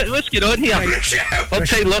 Rochelle, what's going on here? Right. I'm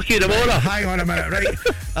trying lucky tomorrow. Hang on a minute, right?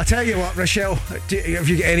 I'll tell you what, Rochelle. Have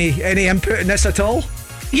you got any input in this at all?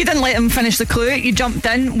 You didn't let him finish the clue. You jumped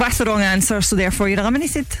in with the wrong answer, so therefore you're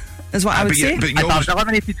eliminated. Is what I would say. I was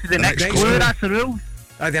eliminated for the next clue. That's the rule.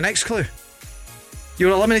 The next clue. You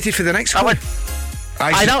were eliminated for the next clue.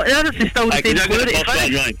 I know. That's still the same clue that he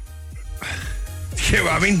finished. You know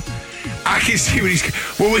what I mean? I can see where he's.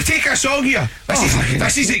 Well, we take a song here.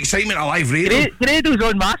 This is the excitement of live radio. Grado's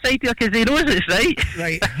on my side here because he knows it's right.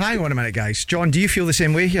 Right, hang on a minute, guys. John, do you feel the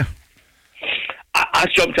same way here? I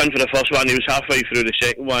jumped in for the first one. He was halfway through the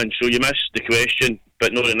second one, so you missed the question,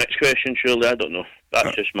 but not the next question. Surely, I don't know.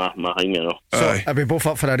 That's just my thing, you know. So, are we both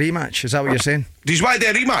up for a rematch? Is that what you're saying? Do you want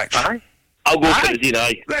to do a rematch? Aye. I'll go for the Dean,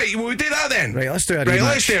 aye. Right, we'll do that then. Right, let's do a rematch. Right,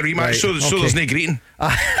 let's do a rematch. Right, so there's no greeting.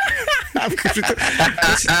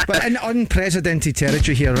 But in unprecedented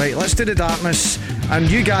territory here, right? Let's do the darkness, and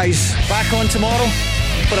you guys back on tomorrow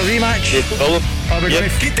for a rematch. Yes, Philip. Are we going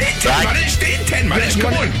to? Get 10 minutes. Stay in 10 minutes.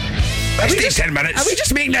 Come on. Let's stay 10 minutes. Are we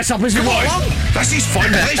just making this up as we go along? This is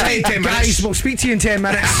fun. Let's stay in 10 minutes. Guys, we'll speak to you in 10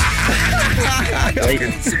 minutes.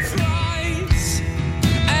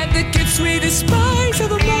 And the gifts we despise are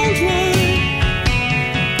the mold one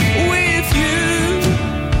with you.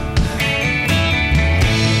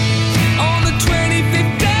 On the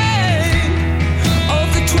 25th day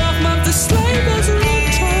of the 12th month, the slave was a long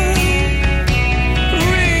time,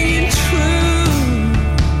 ringing true.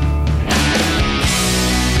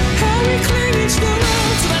 How we cling each other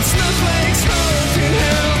to that snowflake's hope in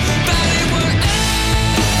hell, that it would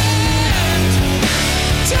end.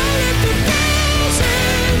 Don't let the bells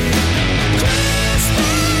ring,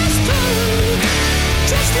 Christmas time,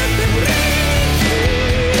 just let them ring.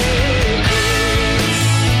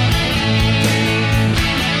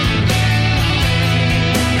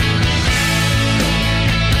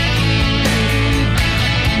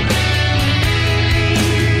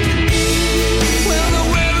 Well, the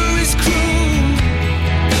weather is cruel,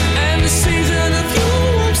 and the season of you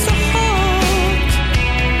warms the heart,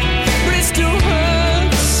 but it still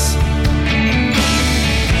hurts.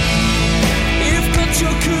 You've got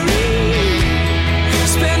your career,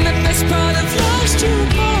 spend the best part of last year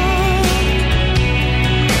apart,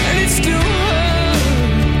 and it still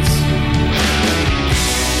hurts.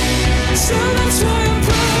 So that's why I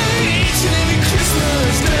pray each and every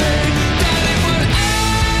Christmas day that it would end.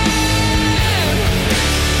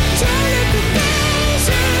 Don't let the bells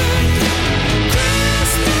ring,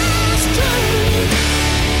 Christmas time,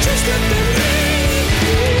 just let them ring.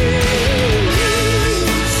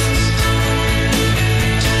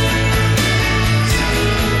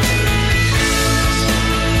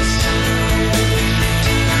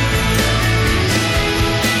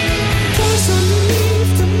 Those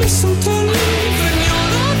underneath the mistletoe leaf, and you're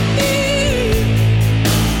not here.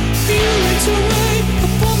 You went away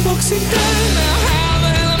upon Boxing Day. Now how the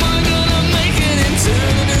hell am I gonna make it into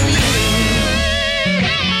the new year?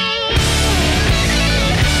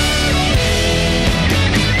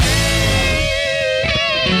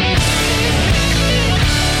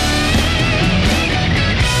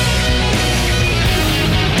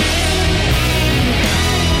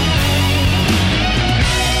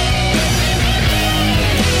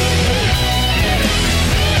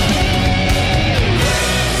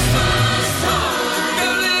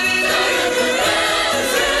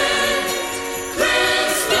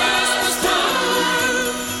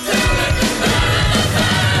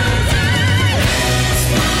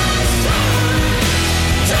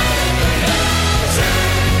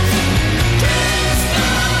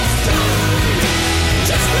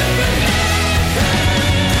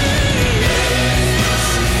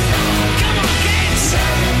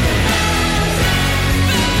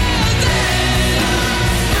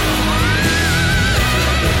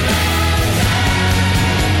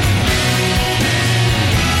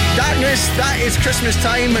 Darkness, that is Christmas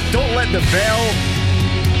time. Don't let the bell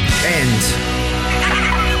end.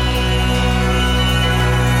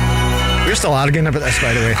 We're still arguing about this,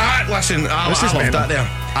 by the way. Listen, I This is love mental. that there.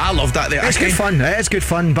 I love that. It's good fun. It is good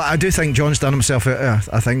fun, but I do think John's done himself out there.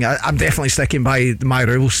 I think I'm definitely sticking by my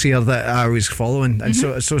rules here that I was following, and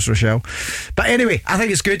so's Rochelle. But anyway, I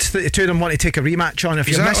think it's good that the two of them want to take a rematch on. If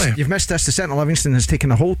you've missed this, the St Livingston has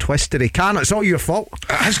taken a whole twist today. Karen, it's not your fault.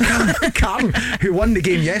 It's Karen. Karen, who won the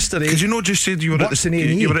game yesterday. Because just said you were at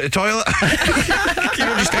the toilet. Can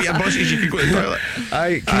you just tell your bosses you could go to the toilet?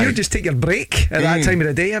 Can you just take your break at that time of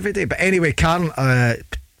the day every day? But anyway, Karen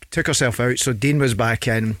took herself out, so Dean was back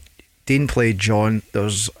in. Dean played John. There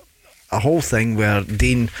was a whole thing where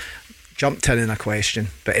Dean jumped in a question,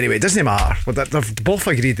 but anyway, it doesn't matter. They've both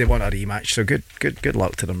agreed they want a rematch, so good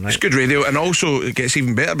luck to them. Right? It's good radio, and also it gets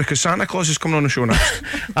even better because Santa Claus is coming on the show now.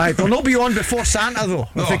 They'll not be on before Santa though.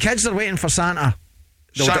 If the kids are waiting for Santa,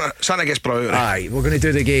 Santa gets priority. Aye, we're going to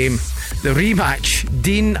do the game. The rematch.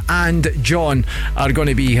 Dean and John are going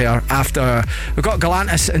to be here after. We've got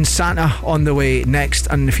Galantis and Santa on the way next,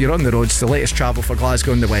 and if you're on the roads, the latest travel for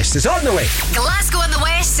Glasgow and the West is on the way. Glasgow and the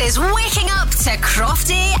West is waking up to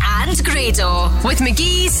Crofty and Grado with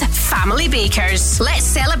McGee's Family Bakers. Let's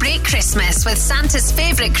celebrate Christmas with Santa's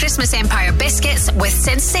favourite Christmas Empire biscuits with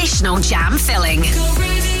sensational jam filling. Go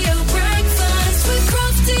radio breakfast with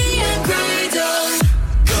Crofty and Grado.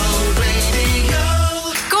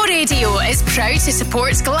 Go Radio is proud to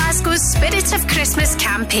support Glasgow's Spirit of Christmas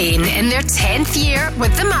campaign in their 10th year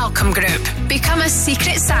with the Malcolm Group. Become a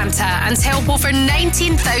secret Santa and help over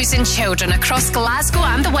 19,000 children across Glasgow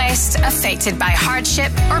and the West affected by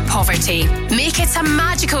hardship or poverty. Make it a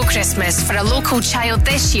magical Christmas for a local child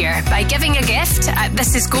this year by giving a gift at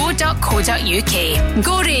thisisgo.co.uk.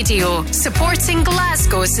 Go Radio, supporting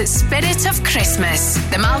Glasgow's Spirit of Christmas.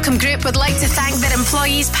 The Malcolm Group would like to thank their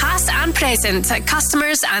employees past and present,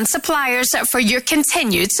 customers and suppliers for your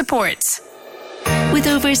continued support. With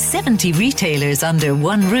over 70 retailers under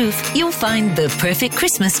one roof, you'll find the perfect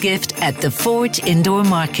Christmas gift at the Forge Indoor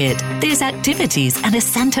Market. There's activities and a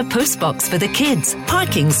Santa postbox for the kids.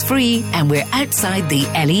 Parking's free and we're outside the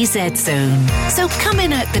LEZ zone. So come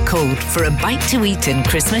in out the cold for a bite to eat and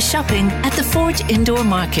Christmas shopping at the Forge Indoor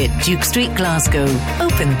Market, Duke Street, Glasgow.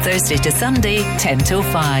 Open Thursday to Sunday, 10 till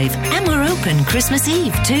 5. And we're open Christmas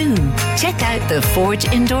Eve too. Check out the Forge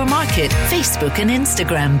Indoor Market Facebook and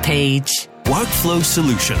Instagram page. Workflow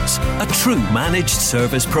Solutions, a true managed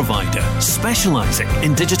service provider specialising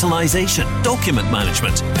in digitalisation, document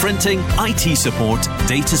management, printing, IT support,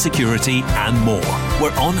 data security and more.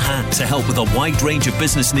 We're on hand to help with a wide range of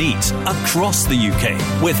business needs across the UK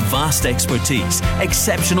with vast expertise,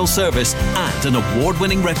 exceptional service and an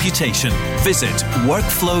award-winning reputation. Visit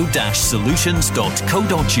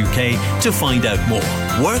workflow-solutions.co.uk to find out more.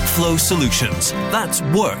 Workflow Solutions. That's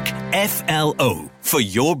work, FLO, for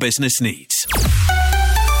your business needs.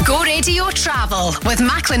 Go Radio Travel with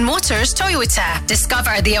Macklin Motors Toyota.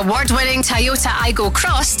 Discover the award-winning Toyota Aygo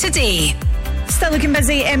Cross today. Still looking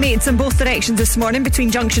busy, M8s in both directions this morning between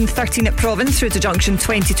junction 13 at Province through to junction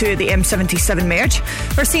 22 at the M77 merge.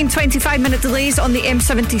 We're seeing 25-minute delays on the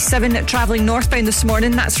M77 travelling northbound this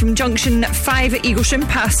morning. That's from junction 5 at Eaglesham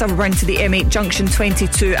past Silverburn to the M8 junction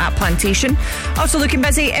 22 at Plantation. Also looking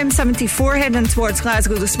busy, M74 heading towards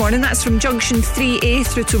Glasgow this morning. That's from junction 3A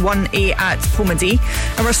through to 1A at Pomady.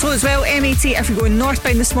 And we're slow as well, M80 if you're going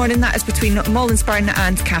northbound this morning. That is between Mollinsburn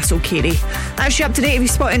and Castle Carey. That's you up to date. If you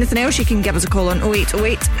spot anything else, you can give us a call on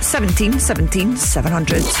 0808 17 17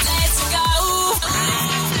 700. Let's go.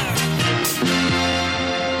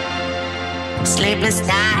 Sleepless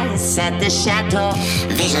nights at the chateau,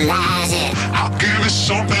 visualize it. I'll give it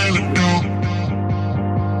something to do.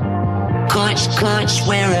 Coach,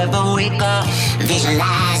 wherever we go,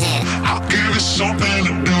 visualize it. I'll give it something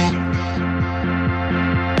to do.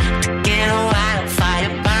 To get a wildfire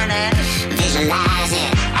burning, visualize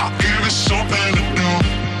it. I'll give it something to do.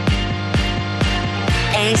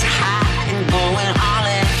 Ace high and going all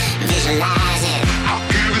in, visualize it. I'll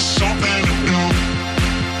give it something to do.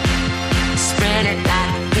 Spread it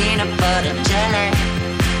like peanut butter jelly.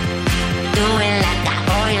 Do it like I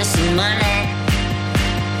owe you some money.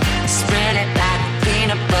 Spread it like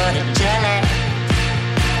peanut butter jelly.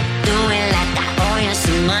 Do it like I owe you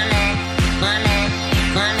some money. Money,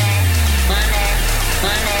 money, money,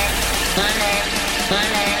 money, money,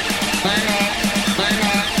 money, money.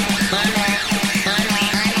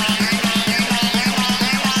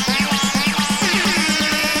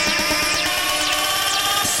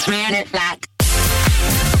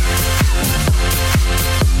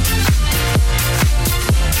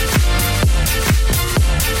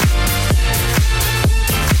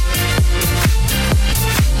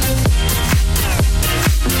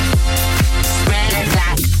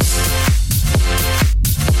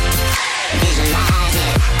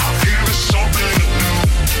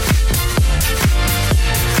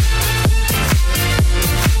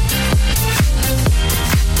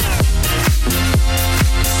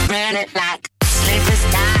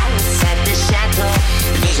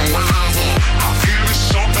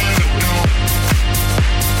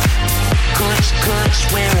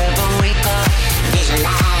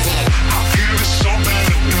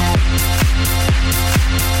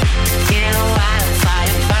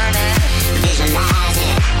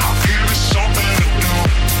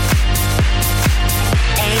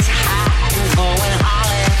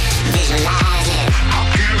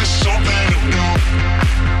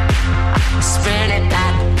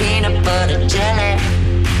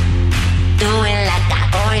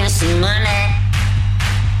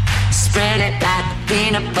 Spread it like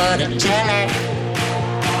peanut butter jelly.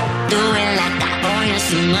 Do it like I owe you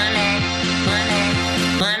some money, money,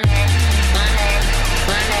 money, money,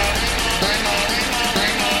 money,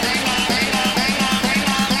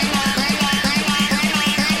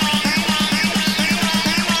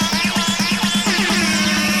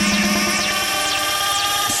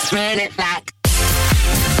 spread it like.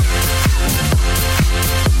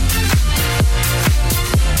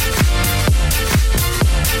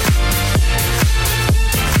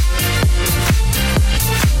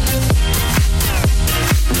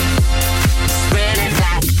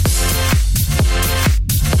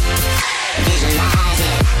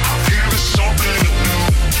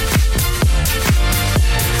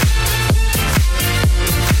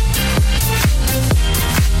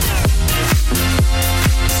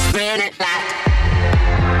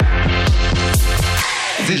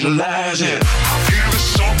 Visualize it. I'll give it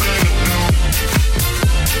something to do.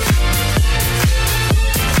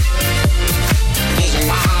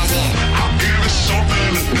 Visualize it. I'll give it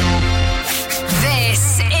something to do. This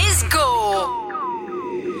is Go.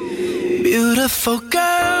 Beautiful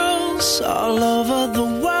girls all over the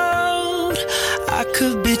world. I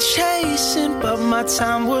could be chasing, but my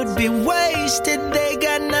time would be wasted. They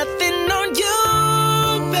got nothing on you,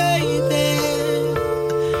 baby.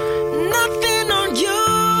 Nothing on you.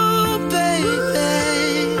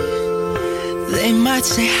 They might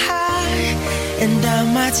say hi, and I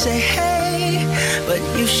might say hey, but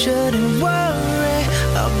you shouldn't worry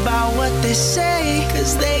about what they say,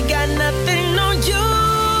 'cause they got nothing on you,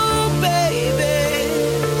 baby.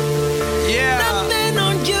 Yeah. Nothing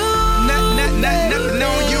on you. Nothing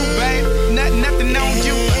on you, babe. Nothing on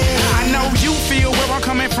you. I know you feel where I'm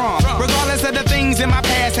coming from, regardless of the things in my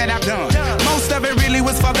past that I've done. Most of it really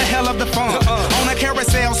was for the hell of the fun. On a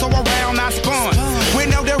carousel, so around I spun. With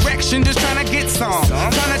no direction, just trying to get some.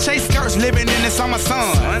 Trying to chase skirts, living in the summer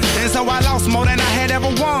sun. And so I lost more than I had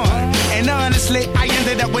ever won. And honestly, I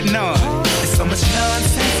ended up with none. There's so much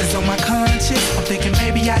nonsense is on my conscience. I'm thinking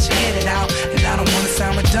maybe I should get it out. And I don't want to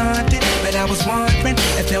sound redundant, but I was wondering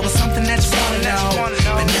if there was something that you want to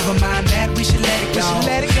know. But never mind that, we should let it go.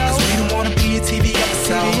 'Cause we don't want to be a TV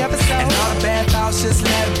episode. And all the bad thoughts, just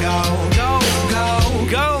let them go. Go, go,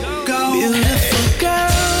 go, go. Beautiful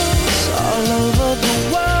girls all over the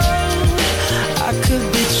world. I could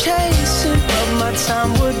be chasing, but my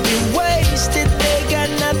time would be wasted. They got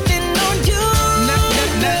nothing on you.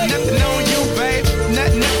 Nothing on you, babe.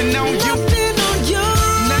 Nothing on you. Nothing on you.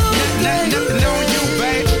 Nothing on you,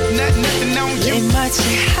 babe. Nothing on you. They might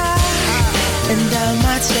say hi, and I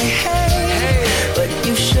might say hey, but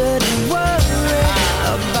you shouldn't worry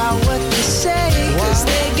about what they say, 'cause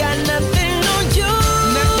they got nothing on you.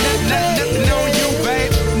 Nothing on you,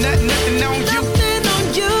 babe. Nothing on you. Nothing on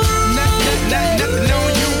you. Nothing on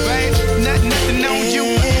you, babe. Nothing on you.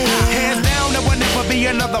 Hands down, there will never be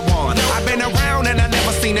another one. I've been around and I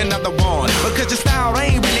never seen another one. Because your style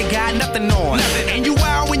ain't really got nothing on. And you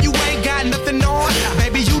out when you ain't got nothing on.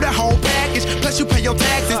 Baby, you the whole package. Plus you pay your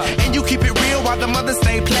taxes. And you keep it real while the mothers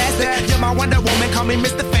stay plastic. You're my Wonder Woman, call me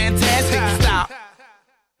Mr. Fantastic. Stop.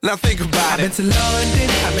 Now think about it. I've been to London,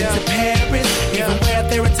 I've been to Paris, even way out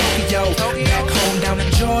there in Tokyo. Back home down in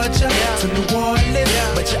Georgia, to New Orleans,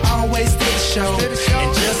 but you always did the show. And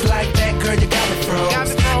just like that, girl, you got me froze.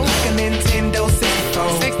 Like a Nintendo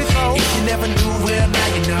 64. If you never knew, well, now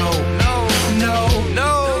you know. No.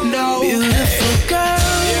 Beautiful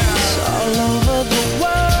girls all over the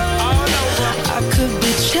world. I could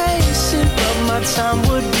be chasing, but my time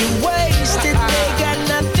would be wasted. They got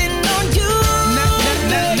nothing on you.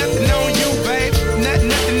 Nothing on you, babe.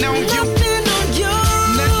 Nothing on you. Nothing on you.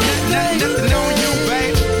 Nothing on you,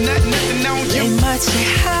 babe. Nothing on you. They might say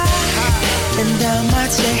hi, and I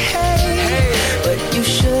might say hey, but you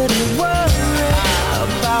shouldn't worry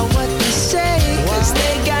about what they say, 'cause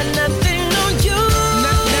they got nothing on you.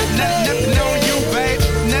 Nothing on you, babe.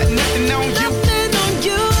 Nothing on you. Nothing on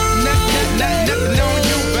you. Nothing on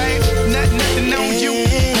you, babe. Nothing on you.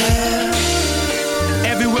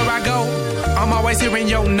 Everywhere I go, I'm always hearing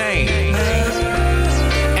your name.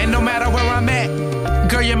 And no matter where I'm at,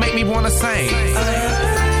 girl, you make me wanna sing.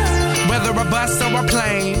 Whether a bus or a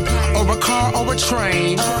plane, or a car or a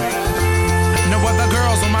train, no other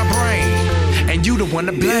girls on my brain, and you the one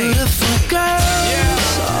to blame. Beautiful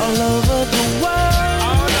girls all over the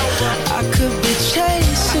world. I could be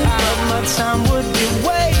chasing, but my time would be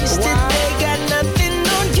wasted. They got nothing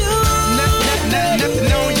on you.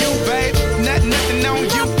 Nothing on you, babe. Nothing on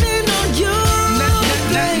you. Nothing on you.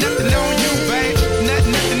 Nothing on you, babe.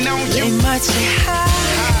 Nothing on you. They might say hi,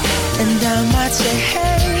 and I might say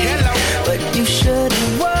hey, but you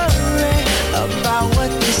shouldn't worry about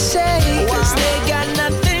what they say,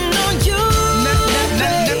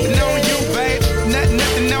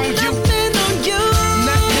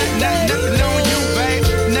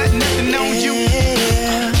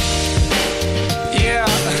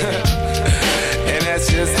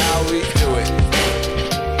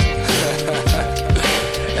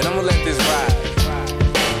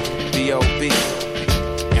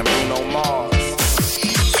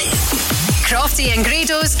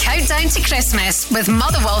 Christmas with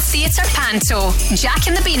Motherwell Theatre Panto. Jack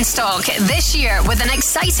and the Beanstalk this year with an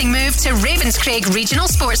exciting move to Ravenscraig Regional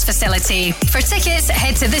Sports Facility. For tickets,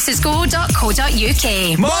 head to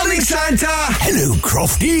thisisgo.co.uk. Morning, Santa! Hello,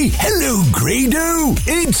 Crofty. Hello, Grado.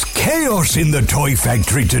 It's chaos in the toy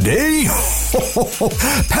factory today.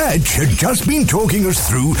 Patch had just been talking us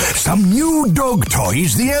through some new dog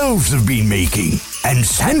toys the elves have been making. And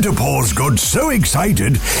Santa Paws got so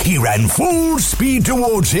excited, he ran full speed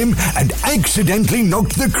towards him and accidentally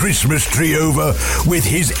knocked the Christmas tree over with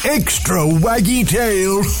his extra waggy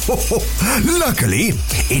tail. Luckily,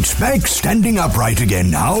 it's back standing upright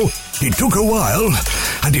again now. It took a while,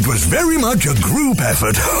 and it was very much a group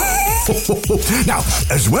effort. Now,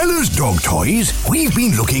 as well as dog toys, we've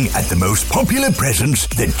been looking at the most popular presents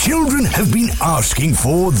that children have been asking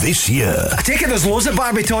for this year. I take it there's loads of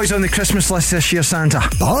Barbie toys on the Christmas list this year, Santa.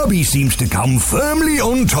 Barbie seems to come firmly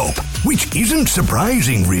on top, which isn't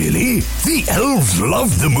surprising, really. The elves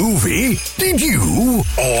loved the movie. Did you?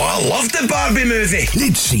 Oh, I loved the Barbie movie.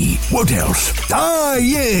 Let's see, what else? Ah,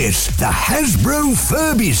 yes, the Hasbro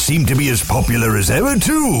Furbies seem to be as popular as ever,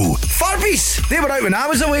 too. Furbies? They were out when I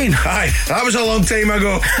was away. Aye, that was a long time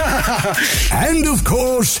ago. And, of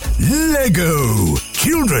course, Lego.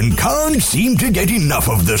 Children can't seem to get enough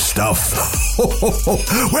of the stuff.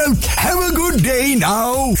 Well, have a good day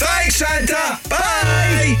now. Thanks, Santa.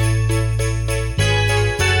 Bye.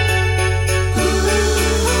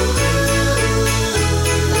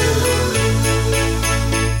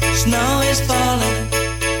 Snow is falling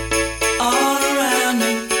all around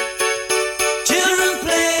me. Children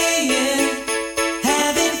playing,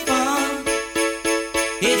 having fun.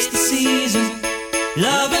 It's the season,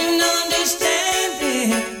 love and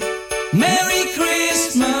understanding. Merry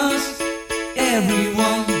Christmas,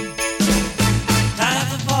 everyone. Time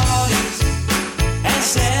for parties and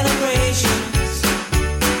celebrations.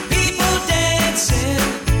 People dancing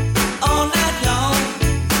all night long.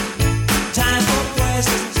 Time for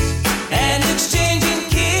presents and exchanging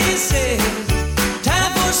kisses.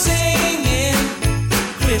 Time for singing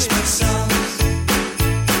Christmas songs.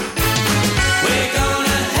 We're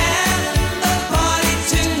gonna have a party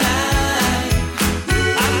tonight.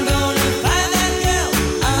 I'm gonna find that girl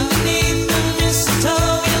underneath the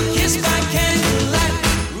mistletoe. We'll kiss by candlelight.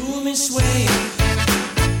 Room is swaying,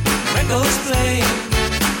 records playing.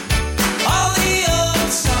 All the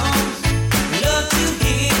old songs we love to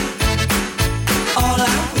hear. All I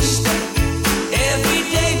wish that every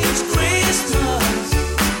day was Christmas.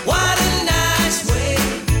 What a nice way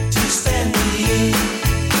to spend the year.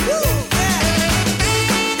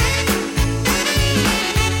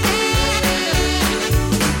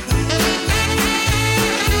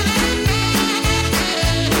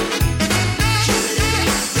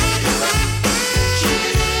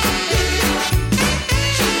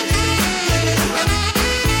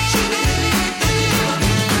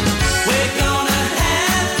 We're gonna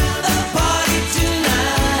have a party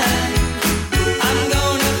tonight. I'm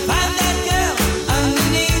gonna find that girl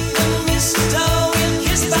underneath the mistletoe. We'll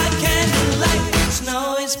kiss by candlelight. Snow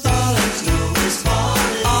is falling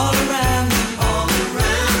all around me.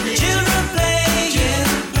 Children playing,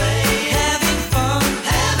 having fun.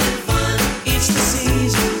 It's the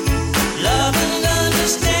season, love and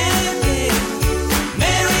understanding.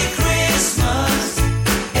 Merry Christmas,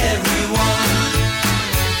 everyone.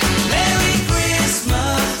 Merry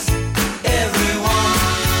Christmas, everyone.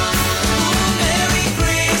 Merry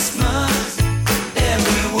Christmas,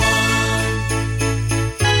 everyone.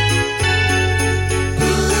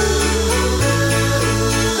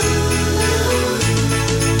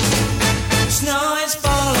 Snow is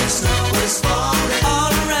falling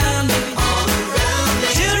all around me.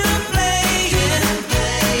 Children playing,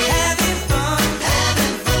 having fun.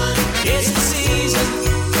 It's the season,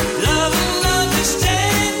 love and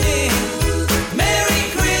understanding. Merry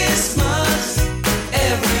Christmas,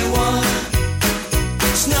 everyone.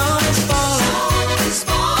 Snow is falling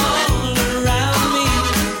all around me.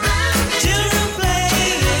 Children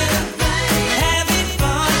playing, having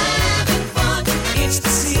fun. It's the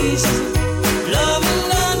season, love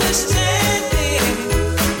and understanding.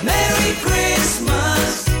 Merry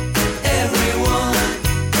Christmas, everyone.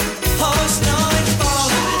 Oh, snow is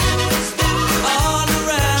falling all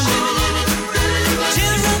around me.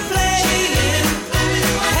 Children playing,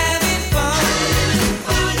 having fun.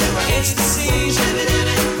 It's the season,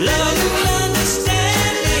 love and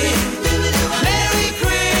understanding. Merry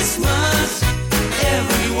Christmas,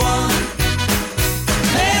 everyone.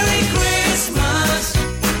 Merry Christmas,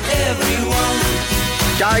 everyone.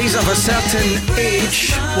 Guys of a certain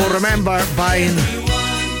age will remember buying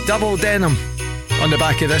double denim on the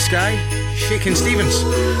back of this guy. Shakin' Stevens.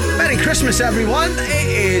 Merry Christmas, everyone. It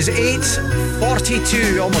is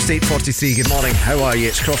 8:42, almost 8:43. Good morning. How are you?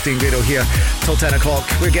 It's Crofty and Grado here till 10 o'clock.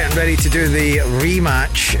 We're getting ready to do the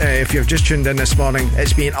rematch. If you've just tuned in this morning,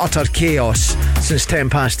 it's been utter chaos since 10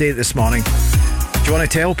 past 8 this morning. Do you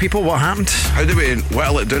want to tell people what happened? How do we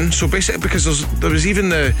whittle it down? So basically, because there was even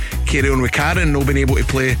the carry on with Karen not being able to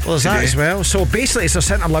play. Well, there's that as well. So basically, it's a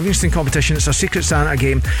St Livingston competition. It's a Secret Santa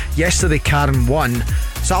game. Yesterday, Karen won.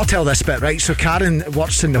 So I'll tell this bit, right? So Karen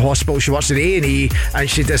works in the hospital. She works at A&E, and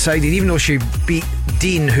she decided, even though she beat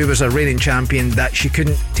Dean, who was a reigning champion, that she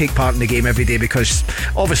couldn't take part in the game every day because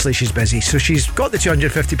obviously she's busy. So she's got the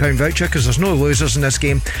 £250 voucher because there's no losers in this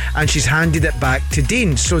game, and she's handed it back to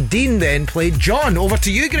Dean. So Dean then played John. Over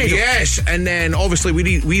to you, Grado. Yes, and then obviously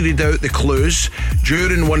we read out the clues.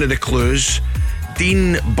 During one of the clues,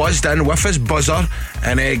 Dean buzzed in with his buzzer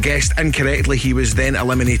and guessed incorrectly. He was then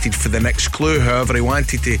eliminated for the next clue. However, he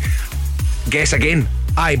wanted to guess again.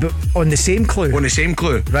 Aye, but on the same clue. On the same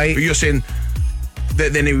clue. Right. But you're saying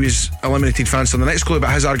that then he was eliminated fans on the next clue,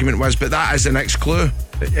 but his argument was, but that is the next clue.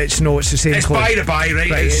 It's the same it's clue. It's by the by,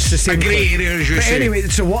 right? It's the same a grey clue. area, as you but say. Anyway,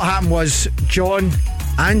 so what happened was John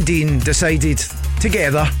and Dean decided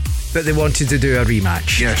together that they wanted to do a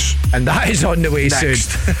rematch. Yes. And that is on the way next.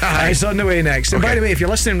 soon. It's on the way next. And by the way, if you're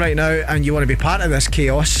listening right now and you want to be part of this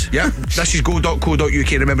chaos, yeah, this is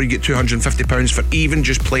go.co.uk. Remember, you get £250 for even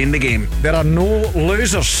just playing the game. There are no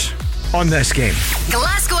losers on this game.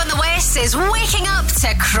 Glasgow and the West is waking up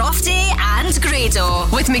to Crofty and Grado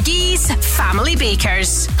with McGee's Family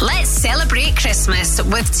Bakers. Let's celebrate Christmas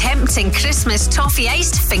with tempting Christmas toffee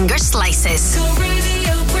iced finger slices. Go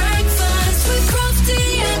radio breakfast with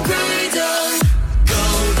Crofty and Grado. Go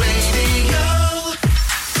radio.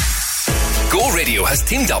 Go Radio has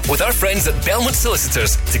teamed up with our friends at Belmont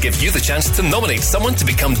Solicitors to give you the chance to nominate someone to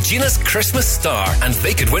become Gina's Christmas star, and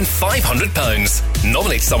they could win £500.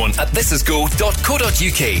 Nominate someone at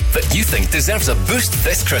thisisgo.co.uk that you think deserves a boost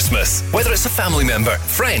this Christmas, whether it's a family member,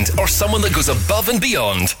 friend, or someone that goes above and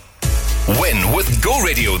beyond. Win with Go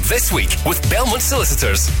Radio this week with Belmont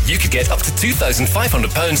Solicitors. You could get up to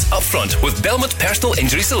 £2,500 up front with Belmont Personal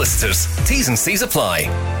Injury Solicitors. T's and C's apply.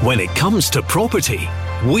 When it comes to property,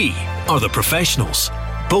 we are the professionals.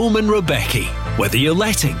 Bowman Rebecca. Whether you're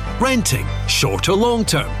letting, renting, short or long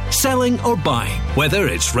term, selling or buying, whether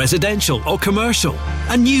it's residential or commercial,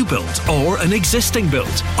 a new build or an existing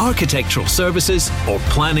build, architectural services or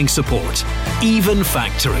planning support, even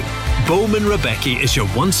factoring. Bowman Rebecca is your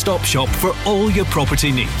one-stop shop for all your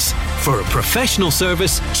property needs. For a professional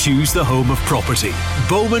service, choose the home of property.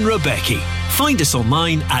 Bowman Rebecca. Find us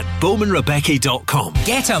online at bowmanrebecca.com.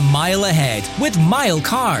 Get a mile ahead with Mile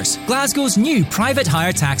Cars, Glasgow's new private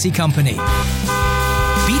hire taxi company.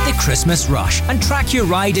 Beat the Christmas rush and track your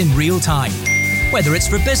ride in real time. Whether it's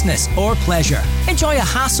for business or pleasure, enjoy a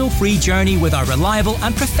hassle-free journey with our reliable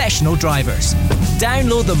and professional drivers.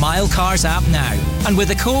 Download the Mile Cars app now, and with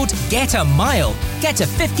the code GETAMILE, get a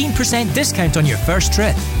 15% discount on your first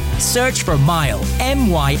trip. Search for Mile,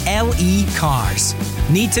 M-Y-L-E Cars.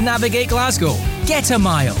 Need to navigate Glasgow? Get a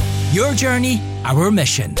Mile. Your journey, our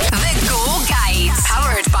mission. The Go Guide,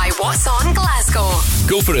 powered by What's On Glasgow.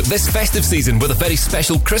 Go for it this festive season with a very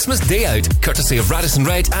special Christmas day out, courtesy of Radisson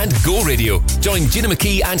Red and Go Radio. Join Gina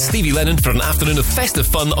McKee and Stevie Lennon for an afternoon of festive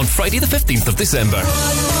fun on Friday the 15th of December.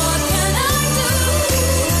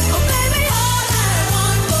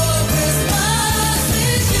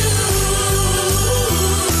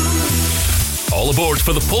 All aboard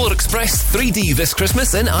for the Polar Express 3D this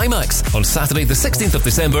Christmas in IMAX on Saturday the 16th of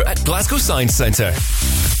December at Glasgow Science Centre.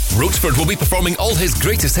 Roachford will be performing all his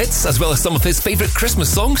greatest hits as well as some of his favourite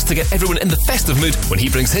Christmas songs to get everyone in the festive mood when he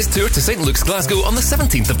brings his tour to St Luke's Glasgow on the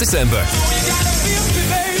 17th of December.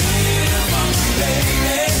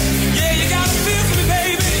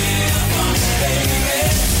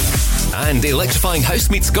 And electrifying house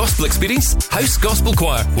meets gospel experience, House Gospel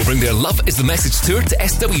Choir will bring their Love is the Message tour to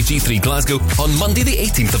SWG3 Glasgow on Monday the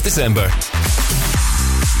 18th of December.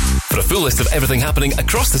 For a full list of everything happening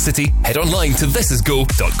across the city, head online to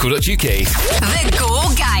thisisgo.co.uk. The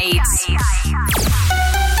Go Guide.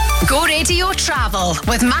 Go Radio Travel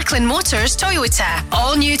with Macklin Motors Toyota.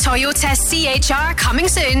 All new Toyota CHR coming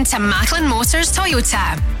soon to Macklin Motors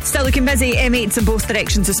Toyota. Still looking busy, M8s in both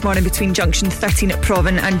directions this morning between junction 13 at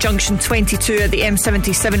Provan and junction 22 at the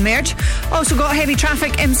M77 merge. Also got heavy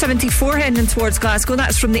traffic M74 heading towards Glasgow.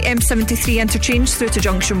 That's from the M73 interchange through to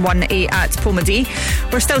junction 1A at Pomady.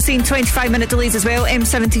 We're still seeing 25-minute delays as well.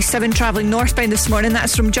 M77 travelling northbound this morning.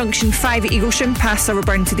 That's from junction 5 at Eaglesham past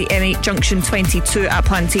Silverburn to the M8 junction 22 at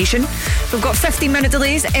Plantation. station. We've got 15-minute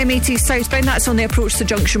delays, M80 southbound, that's on the approach to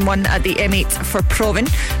Junction 1 at the M8 for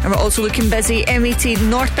Provan. And we're also looking busy M80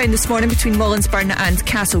 northbound this morning between Mollinsburn and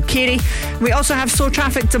Castle Carey. We also have slow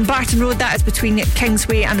traffic to Barton Road, that is between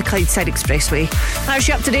Kingsway and the Clydeside Expressway. That's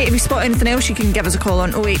you up to date. If you spot anything else, you can give us a call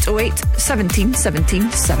on 0808 17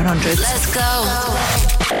 17 700. Let's go.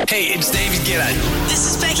 Hey, it's David Guetta.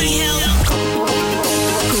 This is Becky Hill. Go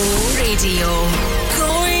Radio.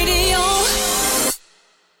 Go radio.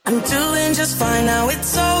 I'm doing just fine now,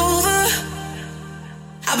 it's over.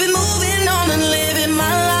 I've been moving on and living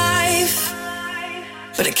my life,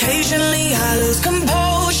 but occasionally I lose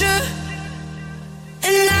composure,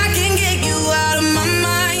 and I can get you out of my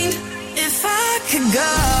mind. If I could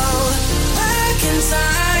go back in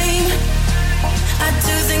time, I'd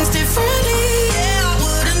do things differently. Yeah, I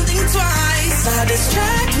wouldn't think twice. I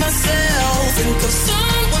distract myself, think of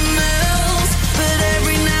someone else, but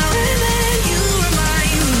every now and then you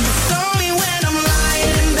remind me. It's only when I'm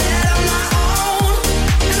lying in bed on my own,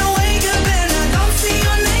 and I wake up and I don't see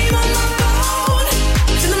your name on my phone.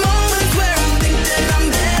 To the moments where I think that I'm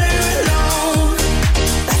better alone.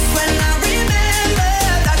 That's when I remember.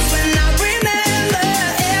 That's when I remember.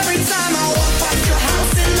 Every time I walk past your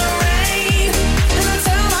house in the rain, and I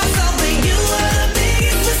tell myself that you were the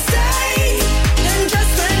biggest mistake. And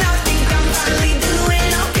just when I think I'm finally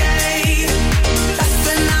doing okay, that's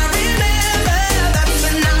when I remember. That's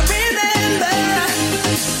when I remember.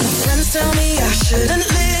 My friends tell me I shouldn't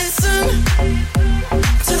listen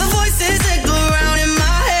to the voices that go around in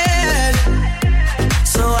my head,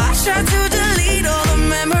 so I try to delete all the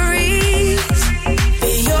memories,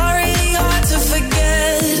 but you're really hard to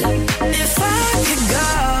forget. If I could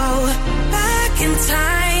go back in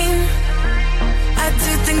time, I'd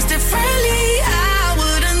do things differently. I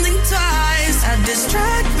wouldn't think twice. I'd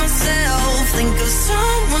distract myself, think of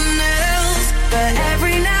someone else, but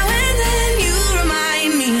every now and then you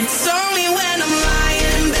remind me. It's only when I'm lying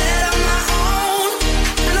in bed on my own,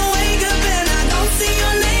 and I wake up and I don't see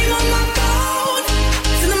your name on my phone.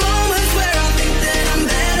 To the moments where I think that I'm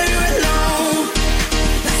better alone.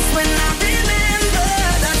 That's when I remember.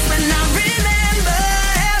 That's when I remember.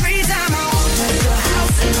 Every time I walk past your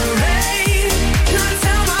house in the rain, and I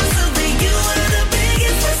tell myself that you were the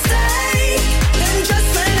biggest mistake. And just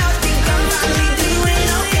when I think I'm finally doing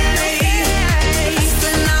okay, that's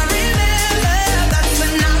when I remember. That's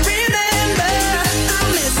when I remember. I'm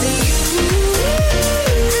missing you.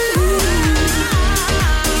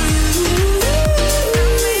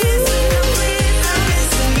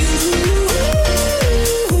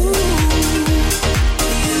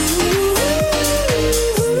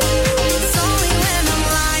 It's only when I'm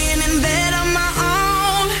lying in bed on my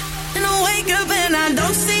own, and I wake up and I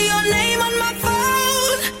don't see your name on my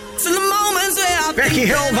phone. It's in the moments where I Becky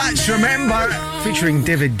Hill, that's Remember, featuring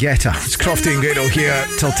David Guetta. It's Crofty and Grado here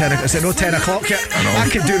till 10 o'clock. Is it no 10 o'clock yet? I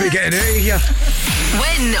could do with getting out of here.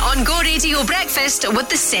 Win on Go Radio Breakfast with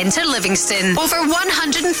the Centre Livingston. Over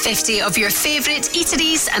 150 of your favourite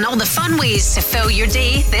eateries and all the fun ways to fill your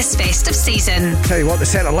day this festive season. Tell you what, the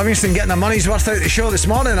Centre Livingston getting their money's worth out of the show this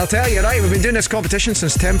morning, I'll tell you, right? We've been doing this competition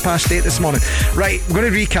since 10 past 8 this morning. Right, we're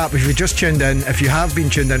going to recap if you've just tuned in. If you have been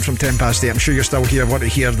tuned in from 10 past 8, I'm sure you're still here, want to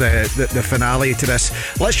hear the finale to this.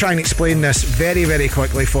 Let's try and explain this very, very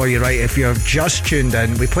quickly for you, right? If you've just tuned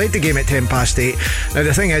in, we played the game at 10 past 8. Now,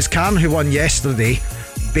 the thing is, Karen, who won yesterday,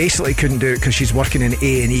 basically couldn't do it because she's working in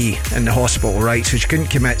A&E in the hospital, right? So she couldn't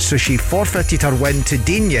commit, so she forfeited her win to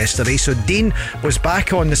Dean yesterday. So Dean was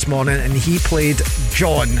back on this morning and he played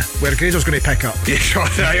John, where Grado's going to pick up. Yeah, sure.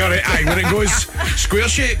 Aye, when it goes square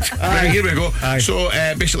shaped. Right, here we go. Aye. So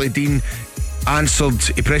basically Dean answered,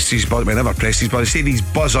 he pressed his button, he never pressed his button, he said his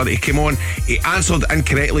buzzer, he came on, he answered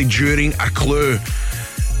incorrectly during a clue.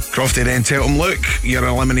 Crofty then tell him, look, you're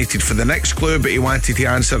eliminated for the next clue, but he wanted to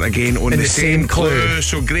answer again on the same clue.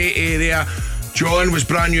 So great area. John was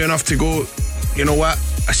brand new enough to go, you know what,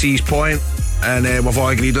 I see his point, and we've all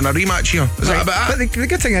agreed on a rematch here. Is that about it? But the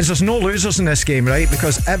good thing is there's no losers in this game, right?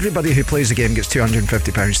 Because everybody who plays the game gets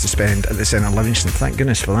 £250 to spend at the Centre Livingston. Thank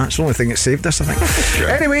goodness for that. It's the only thing that saved us, I think.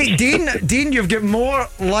 Anyway, Dean, you've got more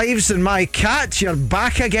lives than my cat. You're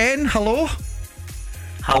back again. Hello.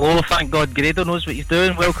 Hello, thank God Grado knows what he's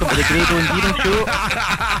doing. Welcome to the Grado and Dean show.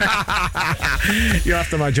 You're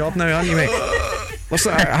after my job now, aren't you, mate?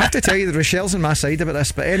 Listen, I have to tell you that Rochelle's on my side about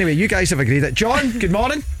this, but anyway, you guys have agreed it. John, good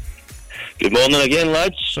morning. Good morning again,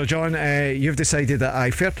 lads. So John, you've decided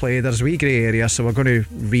that fair play, there's a wee grey area, so we're going to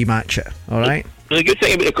rematch it, alright? The good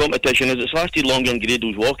thing about the competition is it's lasted longer than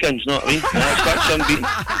Grado's walk-ins, know what I mean? That's unbeaten.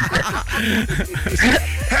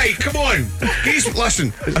 Hey, come on. Geez,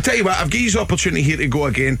 listen, I'll tell you what, I've got his opportunity here to go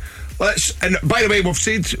again. And by the way, we've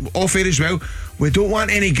said off air as well, we don't want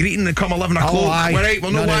any greeting to come 11 o'clock. aye. We're right, we're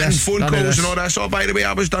not None of wanting this, phone none of calls this. and all this. Oh, by the way,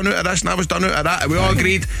 I was done out of this and I was done out of that. And we all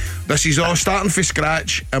agreed this is all starting from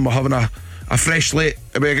scratch and we're having a fresh slate.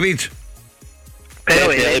 Have we agreed? As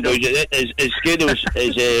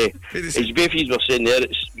Beefy's were saying there,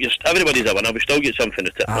 everybody's a winner. We still get something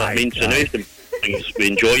to tip. I mean, so now we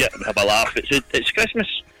enjoy it and have a laugh. It's Christmas.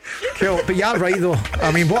 Cool, but you're right though.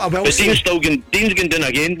 I mean, what I will But say. Dean's going down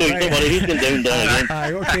again, boys. Don't worry, he's going down again.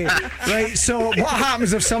 Aye, okay. Right, so what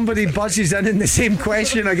happens if somebody buzzes in the same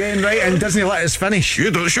question again, right, and doesn't let us finish?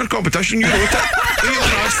 You do, it's your competition, you wrote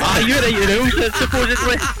it. You write your rules,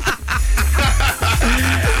 supposedly.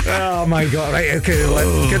 Oh my god, right, okay,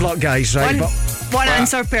 good luck guys, right? One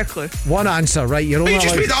answer per clue. One answer, right? You're only You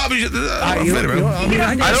just allowed- made that up. Aye, Very well. I mean, I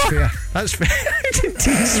think that's fair. That's fair.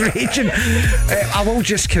 Dean's raging. I will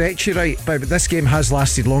just correct you, right? But this game has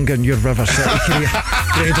lasted longer than your River City career.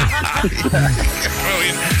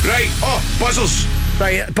 Brilliant. Right, buzzers.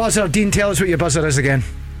 Right, buzzer. Dean, tell us what your buzzer is again.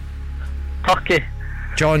 Turkey.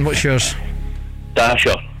 John, what's yours?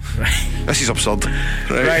 Dasher. Right. This is absurd.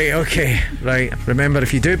 Right, okay. Right. Remember,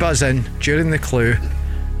 if you do buzz in during the clue,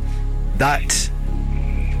 that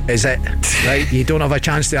is it. Right? You don't have a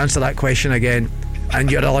chance to answer that question again,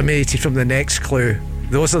 and you're eliminated from the next clue.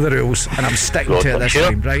 Those are the rules, and I'm sticking to it this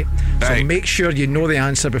time, right? So make sure you know the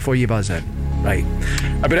answer before you buzz in. Right.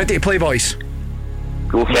 Are we ready to play, boys?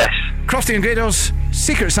 Go for it. Crofty and Grado's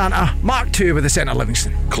Secret Santa, Mark 2 with the Centre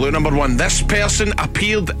Livingston. Clue number 1. This person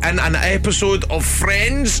appeared in an episode of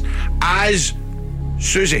Friends as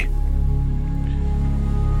Susie.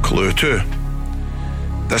 Clue 2.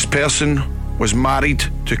 This person was married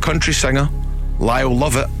to country singer Lyle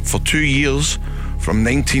Lovett for 2 years from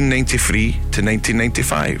 1993 to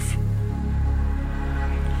 1995.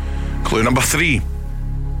 Clue number 3.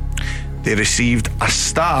 They received a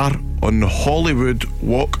star on the Hollywood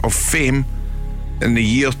Walk of Fame in the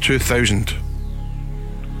year 2000.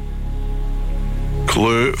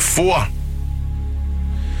 Clue 4.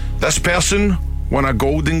 This person won a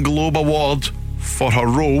Golden Globe Award for her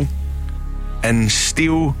role in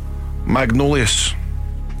Steel Magnolias.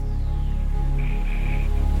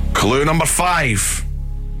 Clue number 5.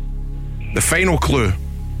 The final clue.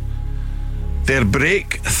 Their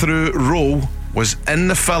breakthrough role was in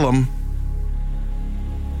the film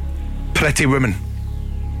Pretty Woman.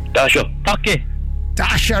 Dasher. Turkey.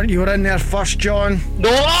 Dasher, you were in there first, John.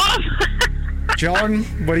 No! John,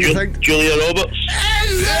 what do you think? Julia Roberts.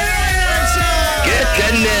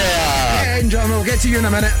 Get in there. Get in, John, we'll get to you in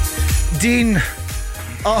a minute. Dean.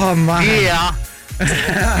 Oh, man. Yeah. You've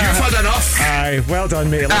had enough. Aye, well done,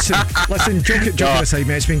 mate. Listen, joking aside,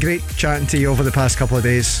 mate. It's been great chatting to you over the past couple of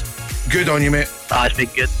days. Good on you, mate. It's been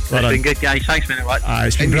good. It's been good, guys. Thanks very much.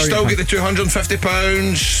 It's been and you still brilliant. get the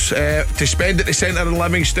 £250 to spend at the centre in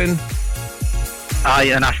Livingston.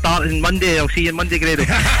 Aye, and I start on Monday. I'll see you on Monday, Grado.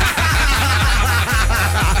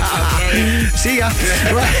 See ya.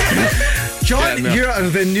 John, you're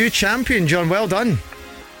the new champion, John. Well done.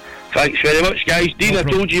 Thanks very much, guys. Dean, I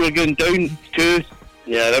told you we're going down to...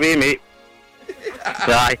 Yeah, away, mate.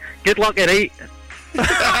 Aye. Good luck tonight.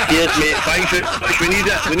 Cheers, mate. Thanks very much. We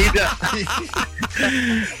need it.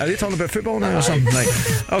 Are they talking about football now or something? Right.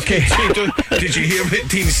 Okay. Did you hear what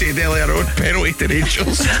Dean said earlier on? Penalty to Rangers.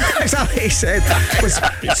 Is that what he said?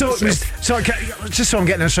 Just so I'm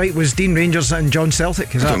getting this right, was Dean Rangers and John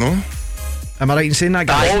Celtic? Is that? I don't know. Am I right in saying that,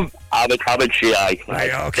 guy? I would say aye.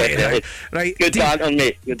 Right, okay. Right. Good banter,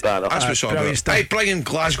 mate. Good banter. That's what's all about. Hey, bringing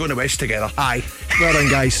Glasgow and the West together. Aye. Well done,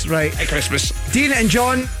 guys. Right. At Christmas. Dean and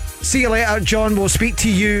John, see you later. John, we'll speak to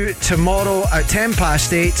you tomorrow at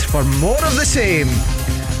 8:10 for more of the same.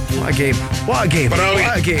 What a game. What a game. Brilliant.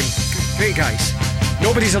 What a game. Great, guys.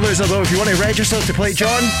 Nobody's a loser, though. If you want to register to play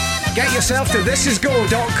John, get yourself to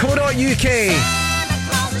thisisgo.co.uk.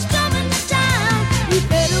 You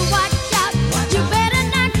better watch out. You better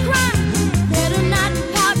not cry. Better not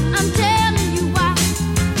pout. I'm telling you why.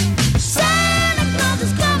 Santa Claus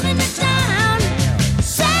is coming to town.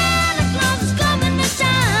 Santa Claus is coming to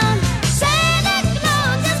town. Santa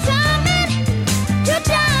Claus is coming to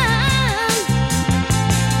town.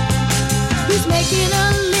 He's making a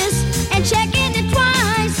list and checking it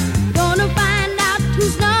twice. Gonna find out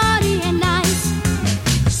who's naughty and nice.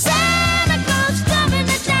 Santa Claus coming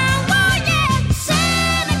to town. Oh yeah.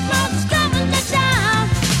 Santa Claus is coming to town.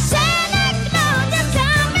 Santa Claus is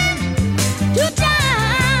coming to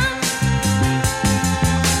town.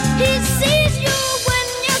 He sees you when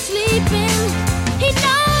you're sleeping. He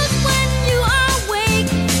knows when you are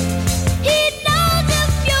awake. He knows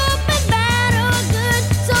if you've been bad or good.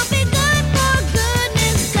 So be good for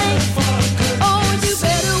goodness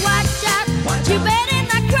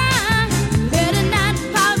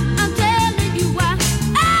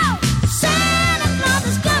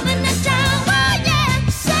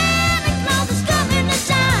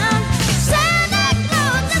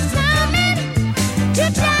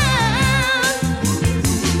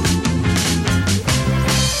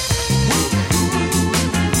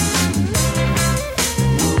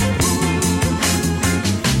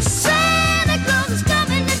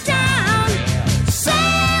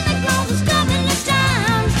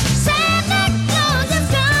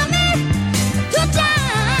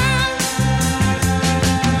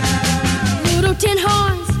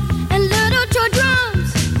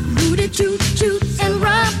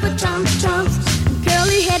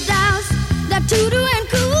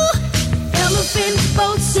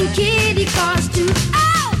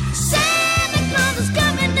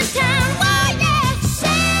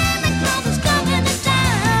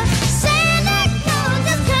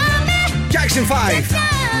 5.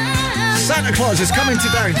 Santa Claus is coming to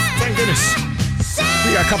town. Thank goodness.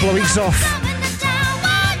 We got a couple of weeks off.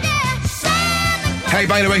 Hey,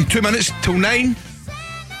 by the way, 2 minutes till 9.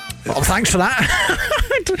 Well, thanks for that.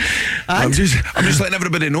 I'm just letting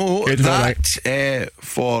everybody know Good, that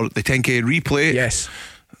for the 10k replay, yes,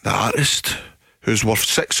 the artist who's worth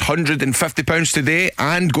 £650 today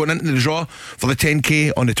and going into the draw for the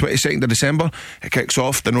 10k on the 22nd of December. It kicks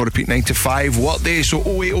off the no repeat 9 to 5 workday, so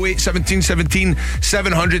 0808 17 17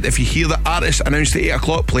 700 if you hear the artist announced at 8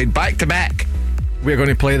 o'clock, played back to back. We're going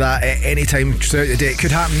to play that at any time throughout the day. It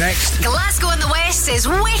could happen next. Glasgow in the West is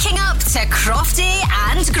waking up to Crofty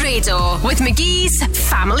and Grado with McGee's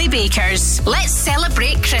Family Bakers. Let's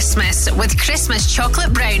celebrate Christmas with Christmas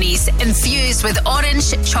chocolate brownies infused with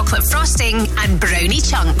orange chocolate frosting and brownie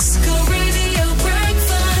chunks. Go Radio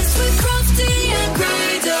Breakfast with Crofty and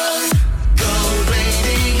Grado. Go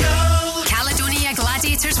Radio. Caledonia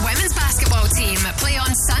Gladiators women's basketball team play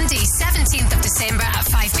on Sunday 17th of December at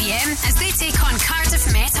 5pm as they take on Cardiff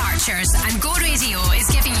Met Archers, and Go Radio is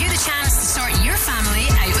giving you the chance to sort your family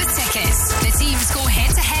out with tickets. The teams go head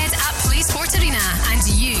to head at Play Sport Arena, and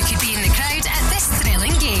you could be in the crowd at this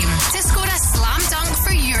thrilling game. To score a slam dunk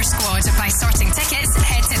for your squad by sorting tickets,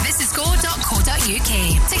 head to thisisgo.co.uk.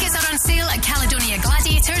 Tickets are on sale at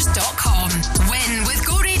caledoniagladiators.com. Win with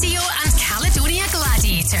Go Radio and Caledonia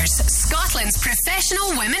Gladiators, Scotland's professional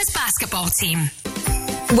women's basketball team.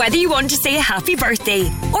 Whether you want to say a happy birthday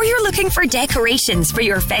or you're looking for decorations for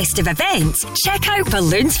your festive events, check out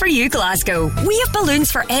Balloons for You Glasgow. We have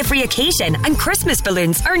balloons for every occasion, and Christmas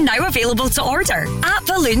balloons are now available to order. At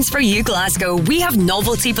Balloons for You Glasgow, we have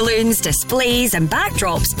novelty balloons, displays and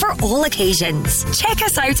backdrops for all occasions. Check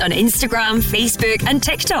us out on Instagram, Facebook and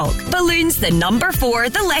TikTok. Balloons the number 4,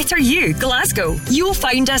 the letter U, Glasgow. You'll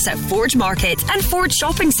find us at Forge Market and Forge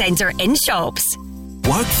Shopping Centre in shops.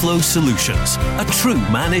 Workflow Solutions, a true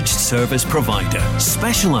managed service provider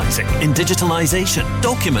specialising in digitalisation,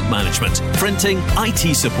 document management, printing,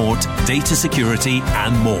 IT support, data security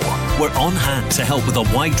and more. We're on hand to help with a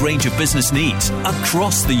wide range of business needs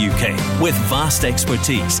across the UK with vast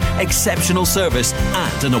expertise, exceptional service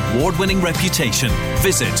and an award-winning reputation.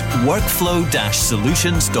 Visit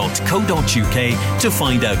workflow-solutions.co.uk to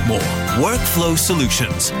find out more. Workflow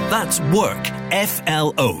Solutions, that's work,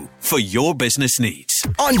 FLO, for your business needs.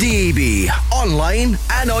 On DAB, online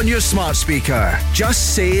and on your smart speaker.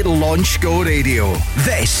 Just say launch Go Radio.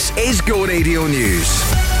 This is Go Radio News.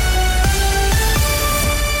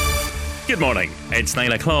 Good morning, it's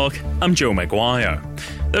 9 o'clock. I'm Joe Maguire.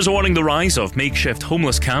 There's a warning the rise of makeshift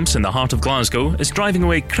homeless camps in the heart of Glasgow is driving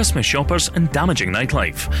away Christmas shoppers and damaging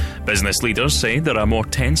nightlife. Business leaders say there are more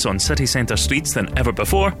tents on city centre streets than ever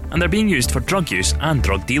before, and they're being used for drug use and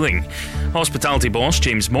drug dealing. Hospitality boss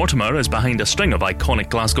James Mortimer is behind a string of iconic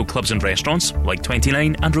Glasgow clubs and restaurants like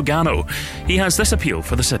 29 and Rugano. He has this appeal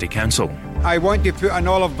for the City Council. I want to put an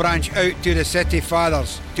olive branch out to the city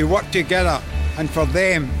fathers to work together and for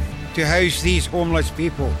them to house these homeless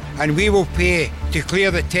people, and we will pay to clear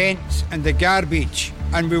the tents and the garbage,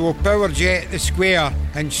 and we will power jet the square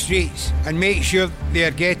and streets and make sure they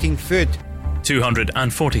are getting food.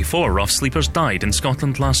 244 rough sleepers died in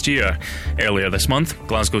Scotland last year. Earlier this month,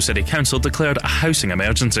 Glasgow City Council declared a housing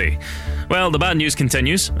emergency. Well, the bad news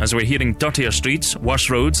continues as we're hearing dirtier streets,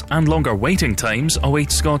 worse roads and longer waiting times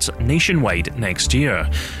await Scots nationwide next year.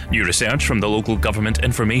 New research from the Local Government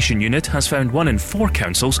Information Unit has found 1 in 4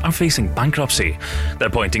 councils are facing bankruptcy.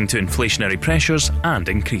 They're pointing to inflationary pressures and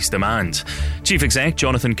increased demand. Chief Exec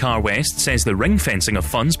Jonathan Carr-West says the ring-fencing of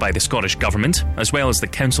funds by the Scottish Government, as well as the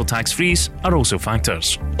council tax freeze, are also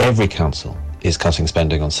factors. Every council is cutting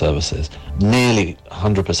spending on services. Nearly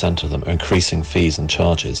 100% of them are increasing fees and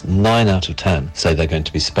charges. 9 out of 10 say they're going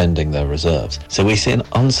to be spending their reserves. So we see an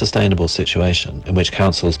unsustainable situation in which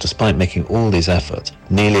councils, despite making all these efforts,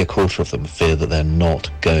 nearly a quarter of them fear that they're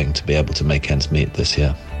not going to be able to make ends meet this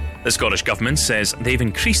year. The Scottish Government says they've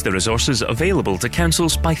increased the resources available to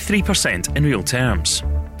councils by 3% in real terms.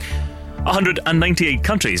 198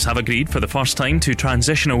 countries have agreed for the first time to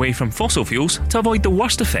transition away from fossil fuels to avoid the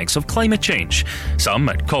worst effects of climate change. Some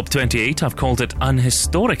at COP28 have called it an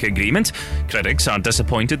historic agreement. Critics are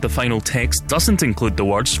disappointed the final text doesn't include the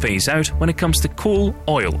words phase out when it comes to coal,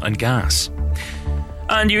 oil and gas.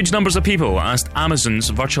 And huge numbers of people asked Amazon's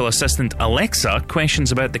virtual assistant Alexa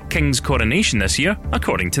questions about the King's coronation this year,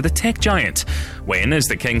 according to the tech giant. When is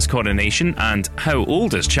the King's coronation and how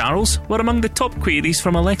old is Charles were among the top queries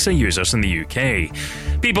from Alexa users in the UK.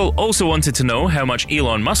 People also wanted to know how much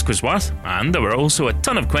Elon Musk was worth, and there were also a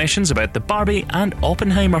ton of questions about the Barbie and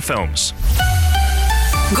Oppenheimer films.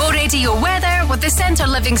 Go Radio weather with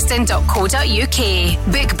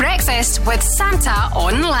thecentrelivingston.co.uk. Book breakfast with Santa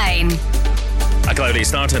online. A cloudy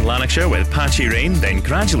start in Lanarkshire with patchy rain, then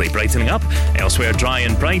gradually brightening up. Elsewhere dry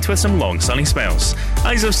and bright with some long sunny spells.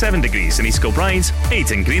 Highs of 7 degrees in East Kilbride,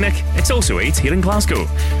 8 in Greenock. It's also 8 here in Glasgow.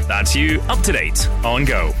 That's you up to date on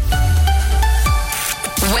Go.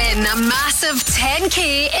 Win a massive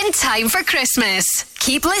 10k in time for Christmas.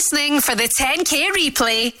 Keep listening for the 10k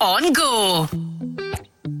replay on Go.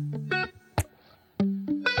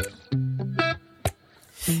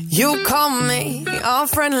 You call me all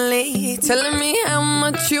friendly, telling me how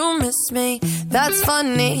much you miss me. That's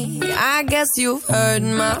funny, I guess you've heard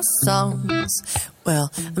my songs.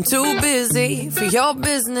 Well, I'm too busy for your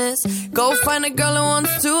business. Go find a girl who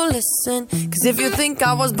wants to listen. Cause if you think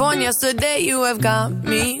I was born yesterday, you have got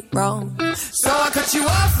me wrong. So I cut you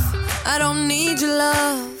off, I don't need your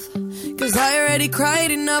love. Cause I already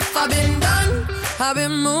cried enough, I've been done, I've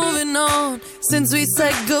been moving on since we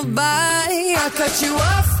said goodbye. I cut you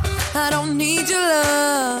off, I don't need your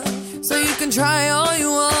love. So you can try all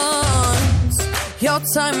you want. Your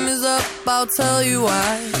time is up, I'll tell you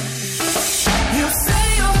why. You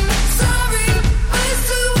say I'm sorry, but it's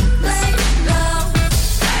too late now.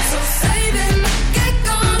 So save it, get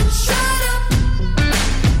gone, shut up.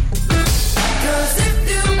 Cause if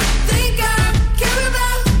you think I care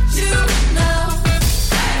about you now,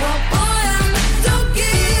 well boy, I don't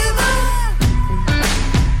give up.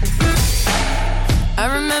 I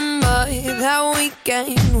remember that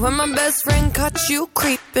weekend when my best friend caught you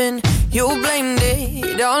creeping. You blamed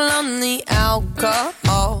it all on the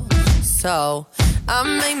alcohol. So I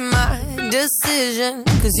made my decision,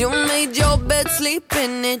 cause you made your bed, sleep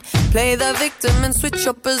in it. Play the victim and switch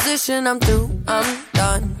your position. I'm through, I'm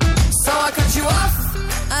done. So I cut you off,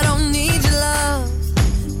 I don't need your love.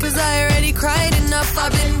 Cause I already cried enough,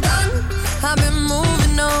 I've been done, I've been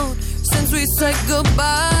moving on since we said goodbye.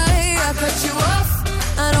 I cut you off,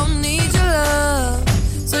 I don't need your love.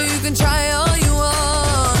 So you can try all you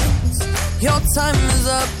want. Your time is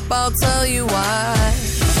up, I'll tell you why.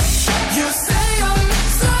 You say I'm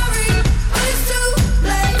sorry, but it's too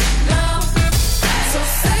late now. So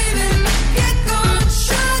save it, get gone,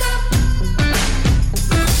 shut up.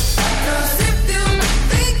 Cause if you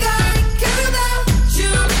think I care about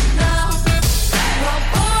you now, well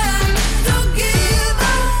boy, I don't give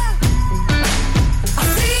up. I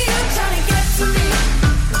see you trying to get to me,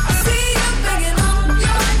 I see you begging on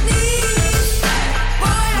your knees.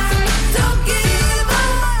 Boy, I don't give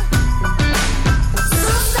up.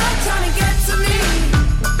 So stop trying to get to me.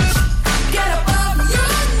 Get up off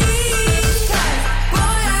your knees. Boy, I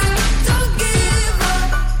don't give up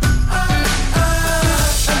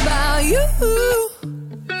about you.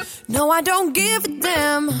 No, I don't give a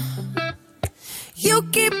damn. You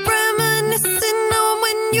keep reminiscing on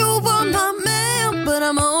when you were my man, but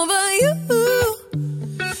I'm over you.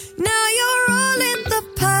 Now you're all in the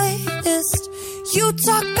past. You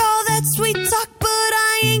talk all that sweet talk, but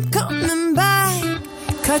I ain't coming back.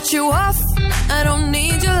 Cut you off, I don't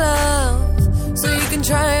need your love. So you can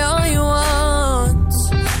try all you want.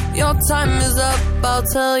 Your time is up, I'll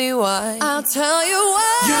tell you why. I'll tell you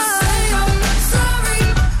why. You say I'm sorry,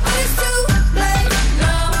 but it's too late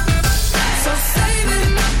now. So save it,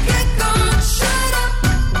 get gone, shut up.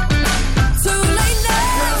 Too late now.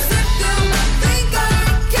 Cause if you think I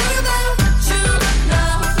care about you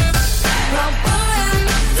now, well boy, I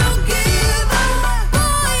don't give up.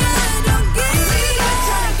 Boy, I don't give up. I see you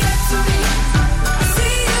trying to get to me, I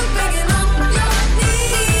see you begging on your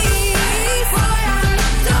knees. Boy, I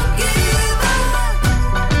don't give up.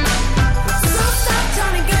 So stop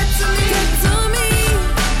trying to get to me,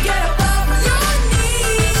 get up off your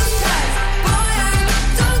knees. Boy, I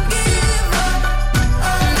don't give up.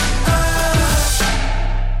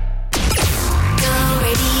 Go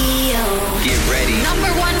Radio. Get ready.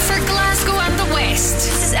 Number 1 for Glasgow and the West.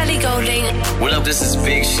 This is Ellie Goulding. What up? This is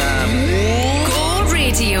Big Sean. Go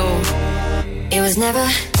Radio. It was never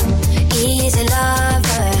easy,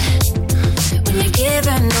 lover, when you're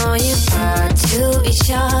giving all you got to each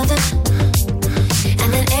other,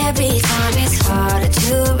 and then every time it's harder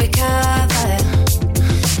to recover.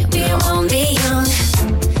 We won't be young,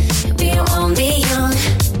 we won't be young.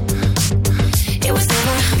 It was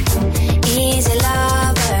never easy,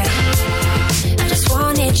 lover. I just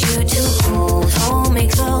wanted you to hold me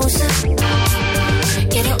closer.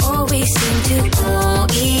 Yet you always seem to go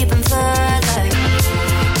even further.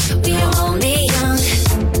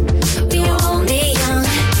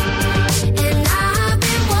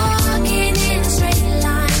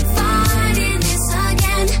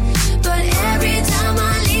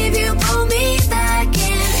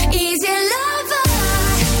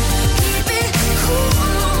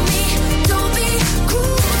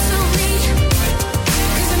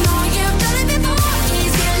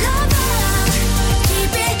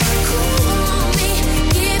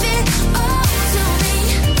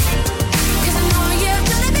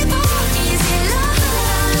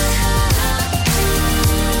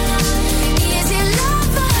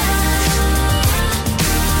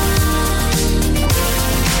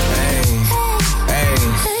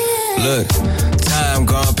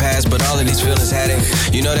 these feelings had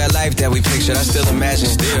it. You know that life that we pictured, I still imagine.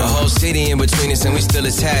 A whole city in between us and we still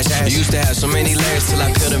attached. You used to have so many layers till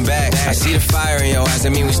I peeled them back. I see the fire in your eyes,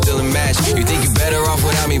 that mean we still a match. You think you're better off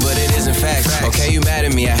without me, but it isn't fact. Okay, you mad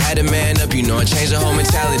at me, I had to man up, you know, and change the whole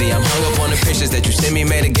mentality. I'm hung up on the pictures that you sent me,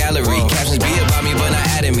 made a gallery. Captions be about me, but not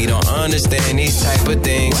adding me. Don't understand these type of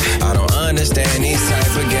things. I don't understand these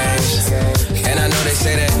type of games. And I know they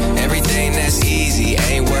say that everything that's easy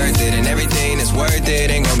ain't worth it, and everything that's worth it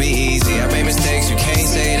ain't gonna be easy. I made mistakes, you can't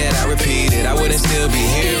say that I repeat it. I wouldn't still be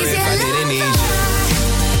here if I didn't need you.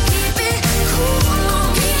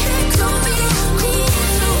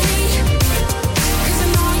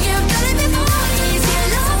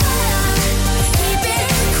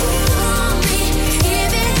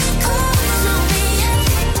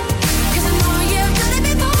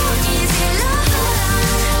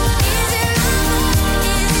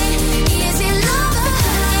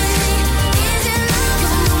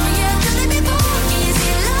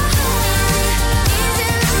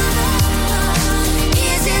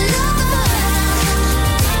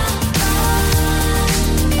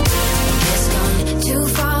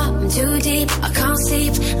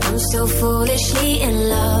 I'm still foolishly in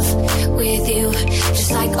love with you,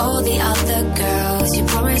 just like all the other girls. You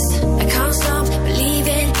promised I can't stop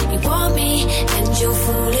believing you want me, and you're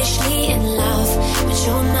foolishly in love, but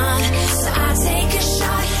you're not. So I take a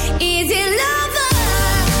shot. Easy lover,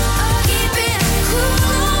 keep it cool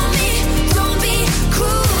on me. Don't be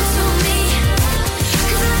cruel to me,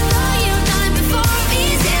 'cause I know you've done it before.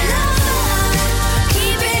 Easy lover,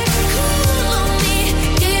 keep it cool on me.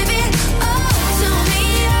 Give it all to me,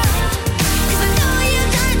 'cause I know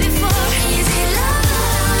you've done it before. Easy lover,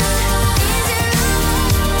 easy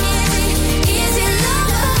lover, easy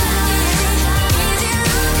lover,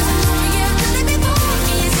 'cause I know you've done it before.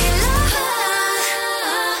 Easy lover,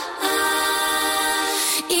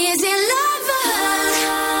 easy lover.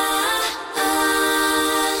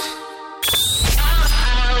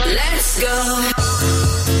 Let's go.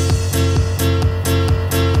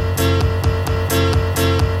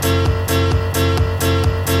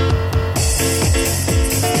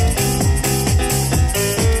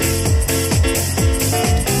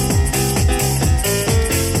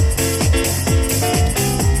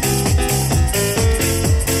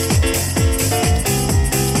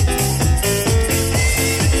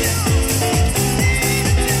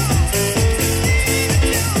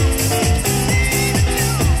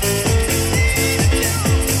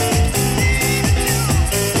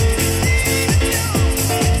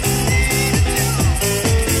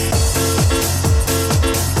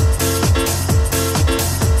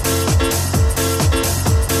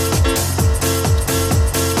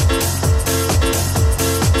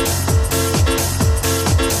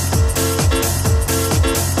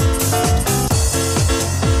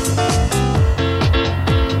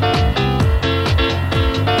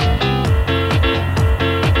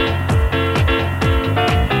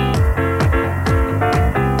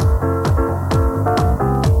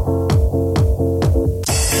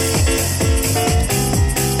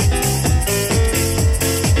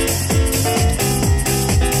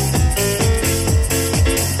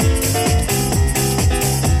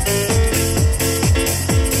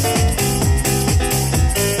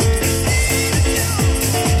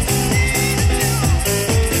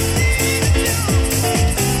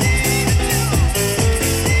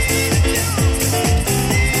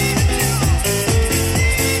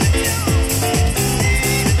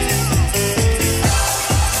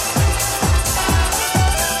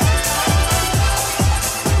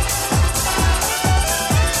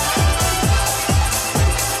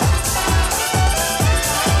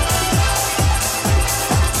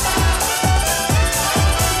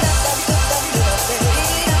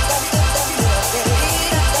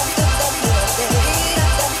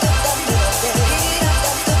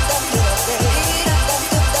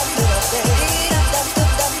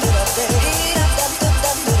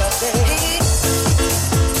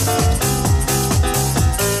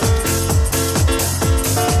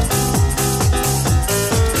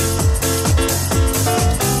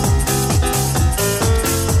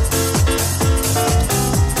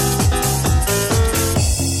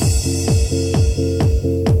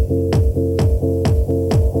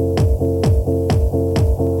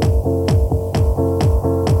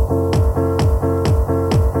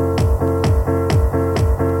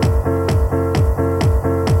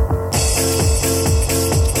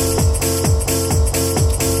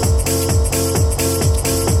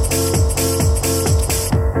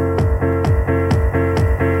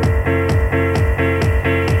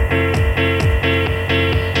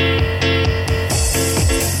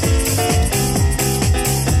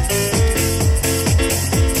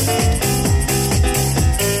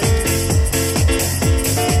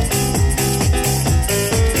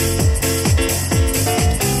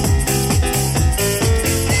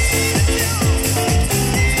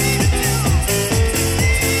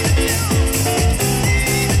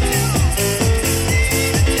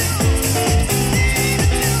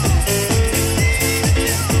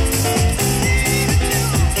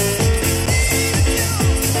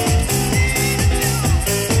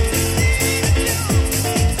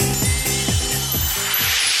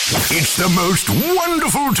 It's the most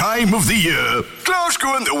wonderful time of the year.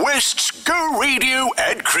 Glasgow and the West's Go Radio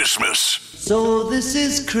at Christmas. So this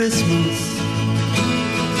is Christmas,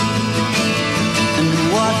 and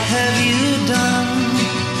what have you done?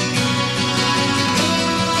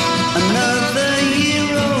 Another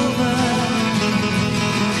year over,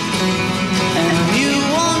 and a new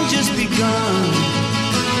one just begun.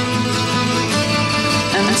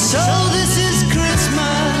 And so this is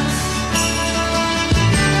Christmas.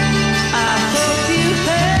 I hope you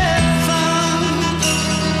had fun.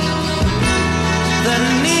 The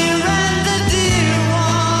near and the dear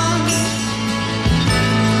ones,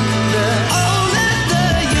 the old and the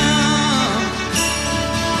young.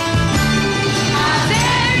 A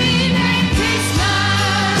very Merry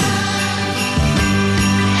Christmas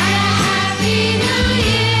and a Happy New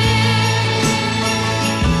Year.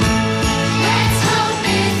 Let's hope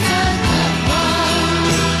it's a good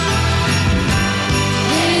one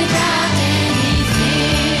without any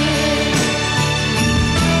fear.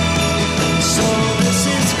 So this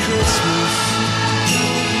is Christmas,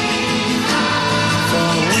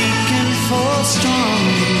 for weak and for strong,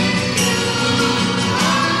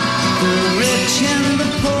 the rich and the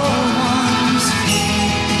poor ones.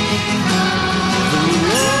 The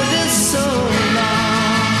road is so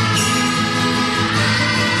long,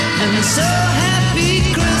 and so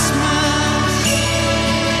happy Christmas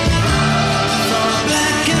for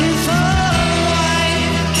black and for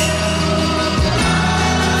white,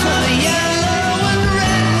 for yellow and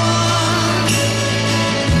red ones.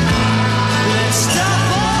 Let's stop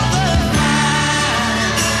all the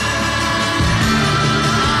fights.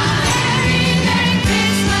 Very Merry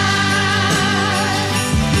Christmas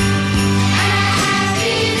and a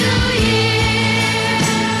Happy New Year.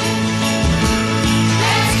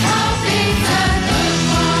 Let's hope it's a good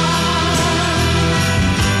one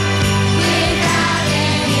without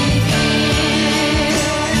any fear.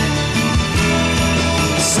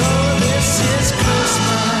 So this is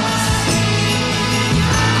Christmas,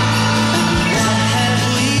 and what have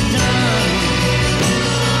we done?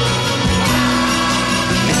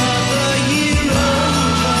 Another year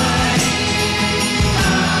over,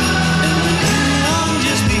 and a new one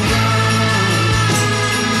just begun.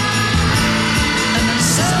 And I'm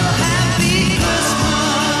so happy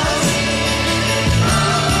Christmas.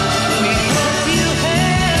 We hope you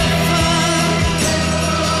had fun.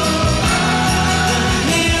 The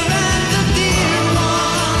near and the dear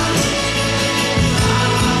ones,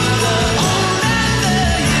 the old and the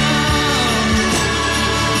young.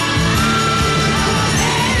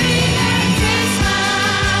 Very Merry Christmas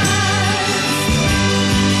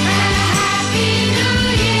and a Happy New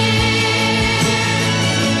Year.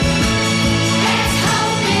 Let's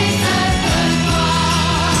hope it's a good one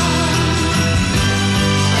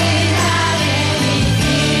without any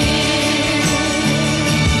fear.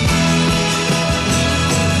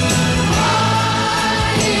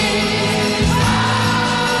 What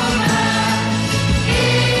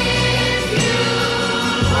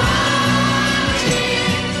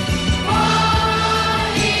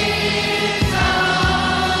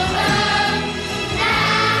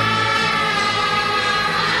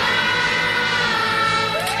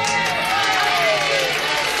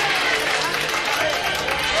is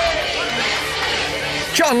over if you want it? What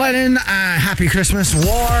is John Lennon, happy Christmas.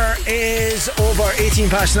 War is over.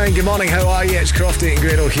 9:18. Good morning, how are you? It's Crofty and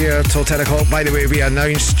Grado here till 10 o'clock. By the way, we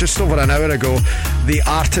announced just over an hour ago the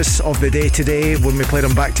artists of the day today when we played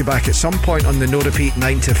them back to back at some point on the No Repeat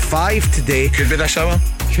 9 to 5 today. Could be this hour.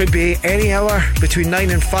 Could be any hour between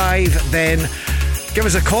 9 and 5. Then give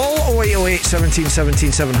us a call, 0808 17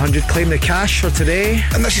 17 700. Claim the cash for today.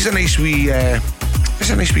 And this is a nice wee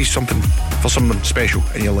something for someone special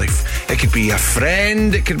in your life. It could be a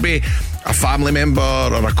friend, it could be a family member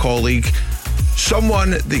or a colleague,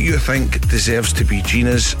 someone that you think deserves to be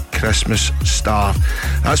Gina's Christmas star.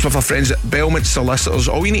 That's with our friends at Belmont Solicitors.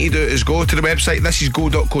 All you need to do is go to the website,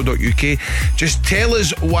 thisisgo.co.uk. Just tell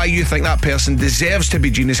us why you think that person deserves to be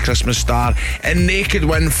Gina's Christmas star, and they could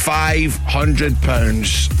win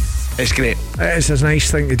 £500. It's great. It's a nice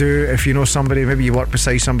thing to do if you know somebody, maybe you work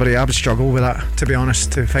beside somebody. I would struggle with that, to be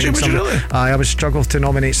honest, to find somebody. Really? I would struggle to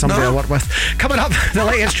nominate somebody I work with. Coming up, the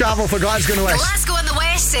latest travel for Glasgow and the West. Glasgow and the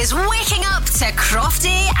West is waking up to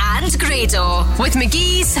Crofty and Grado with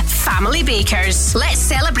McGee's Family Bakers. Let's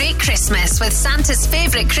celebrate Christmas with Santa's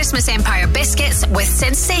favourite Christmas Empire biscuits with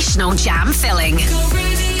sensational jam filling. Go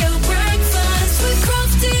Radio Breakfast with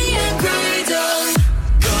Crofty and Grado.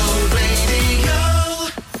 Go Radio.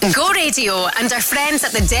 Go Radio and our friends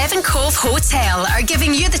at the Devon Cove Hotel are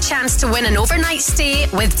giving you the chance to win an overnight stay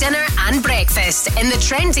with dinner and breakfast in the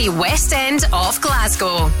trendy West End of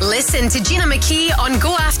Glasgow. Listen to Gina McKee on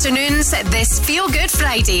Go Afternoons this Feel Good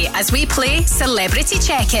Friday as we play Celebrity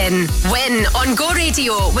Check-In. Win on Go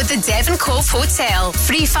Radio with the Devon Cove Hotel.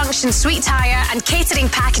 Free function suite hire and catering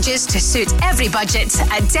packages to suit every budget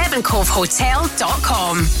at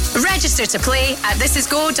devoncovehotel.com. Register to play at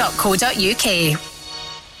thisisgo.co.uk.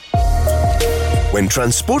 When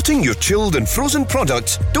transporting your chilled and frozen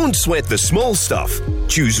products, don't sweat the small stuff.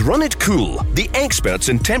 Choose Run It Cool, the experts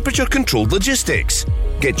in temperature-controlled logistics.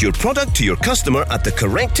 Get your product to your customer at the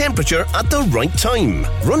correct temperature at the right time.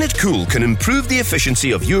 Run It Cool can improve the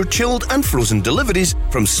efficiency of your chilled and frozen deliveries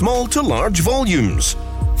from small to large volumes.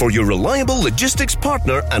 For your reliable logistics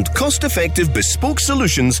partner and cost-effective bespoke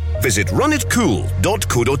solutions, visit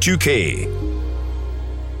runitcool.co.uk.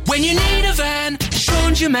 When you need a van,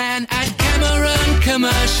 Sean's your man at Cameron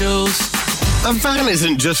Commercials. A van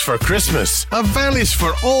isn't just for Christmas. A van is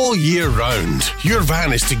for all year round. Your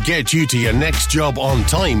van is to get you to your next job on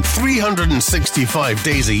time, 365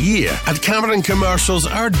 days a year. At Cameron Commercials,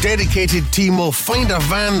 our dedicated team will find a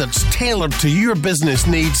van that's tailored to your business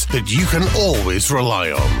needs that you can always rely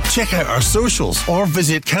on. Check out our socials or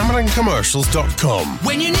visit CameronCommercials.com.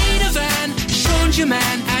 When you need a van, Sean's your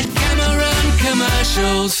man at Cameron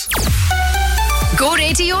Commercials. Go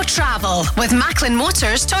Radio Travel with Macklin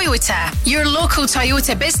Motors Toyota, your local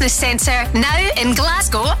Toyota business centre now in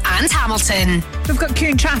Glasgow and Hamilton. We've got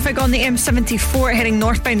queuing traffic on the M74 heading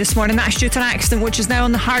northbound this morning. That's due to an accident which is now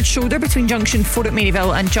on the hard shoulder between Junction 4 at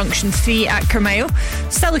Maryville and Junction 3 at Carmyle.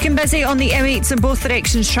 Still looking busy on the M8s in both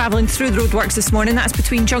directions travelling through the roadworks this morning. That's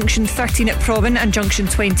between Junction 13 at Provan and Junction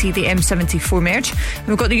 20, the M74 merge. And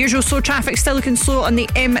we've got the usual slow traffic still looking slow on the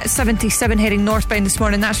M77 heading northbound this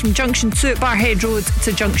morning. That's from Junction 2 at Barhead Road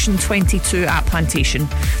to Junction 22 at Plantation.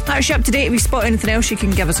 That's you up to date. If you spot anything else, you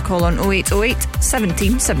can give us a call on 0808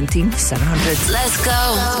 17 17 700. Let's go.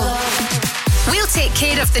 We'll take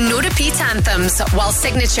care of the no repeat anthems while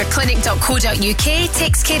signatureclinic.co.uk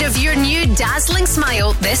takes care of your new dazzling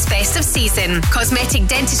smile this festive season. Cosmetic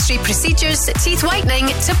dentistry procedures, teeth whitening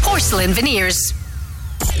to porcelain veneers.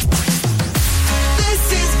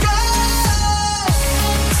 This is Go.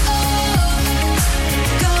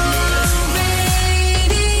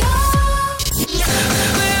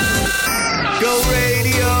 Go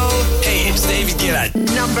Radio. Hey, it's David Gillard.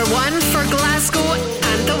 Number one for Glasgow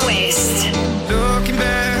and the West.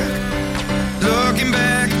 Looking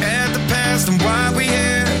back at the past and why we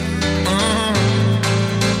here.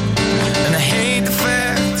 And I hate the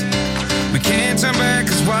fact we can't turn back,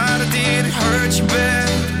 'cause what I did hurt you bad.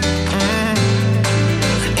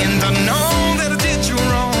 And I know that I did you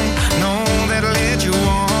wrong, know that I led you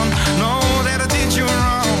on, know that I did you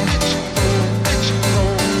wrong.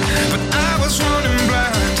 But I was running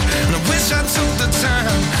blind, and I wish I took the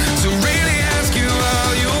time to really ask you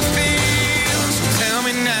how you feel. So tell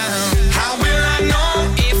me now, how will I know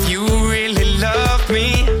if you really love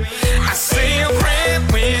me? I say a prayer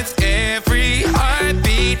with every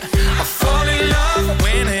heartbeat. I fall in love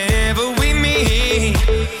whenever we meet.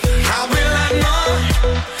 How will I know?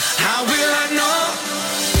 How will I know?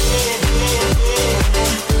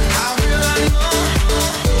 How will I know?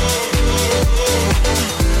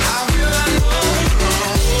 How will I know?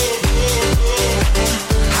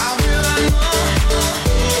 How will I know?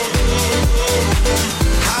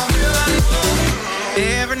 How will I know?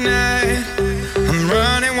 Every night I'm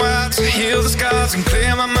running wild to heal the scars and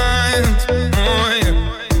clear my mind. Oh yeah.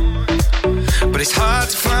 But it's hard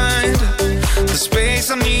to find the space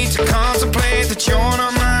I need to contemplate that you're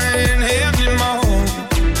not mine anymore.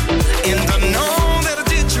 And I know that I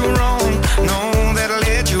did you wrong, know that I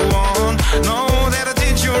led you on, know that I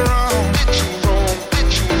did you wrong.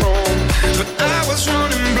 But I was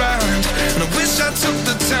running blind, and I wish I took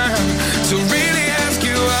the time to really ask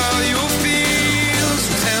you how you feel.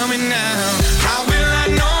 So tell me now, how will I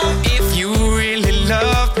know if you really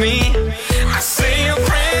love me? I say a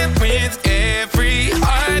prayer with every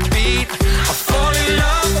heartbeat. I fall in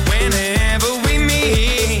love whenever we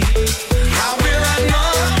meet. How will I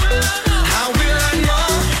know? How will I know?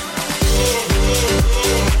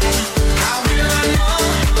 How will I know?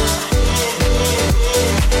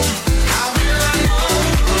 How will I know?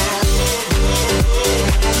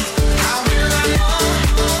 How will I know?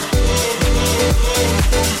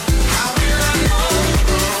 How will I know?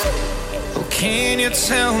 Oh, can you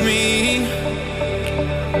tell me?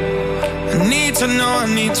 I need to know, I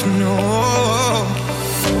need to know.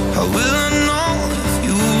 How will I know if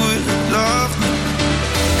you would love me?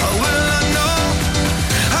 How will I know?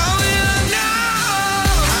 How will I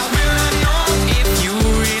know?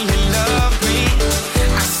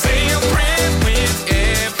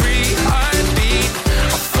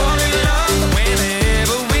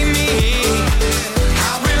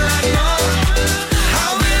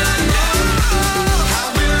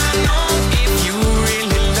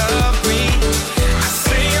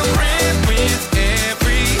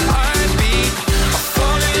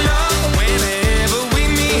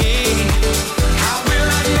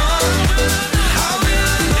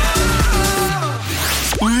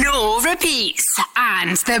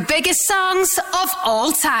 the biggest songs of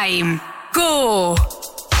all time. Go!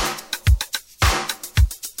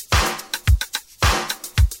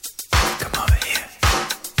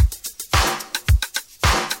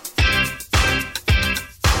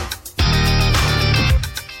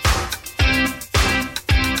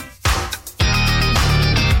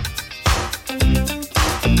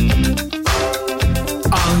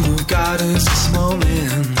 Is this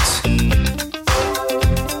moment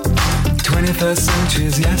 21st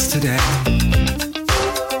century's yesterday.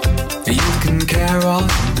 You can care all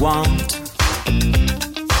you want.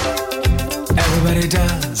 Everybody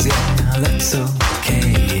does, yeah, that's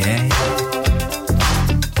okay.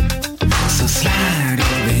 So slide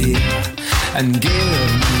over here and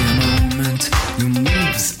give me a moment. Your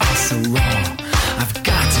moves are so raw. I've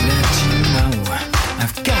got to let you know.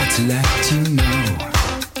 I've got to let you know.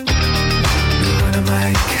 One of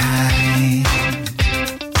my kind.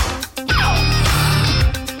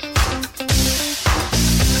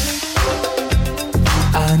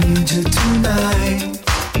 I need you tonight,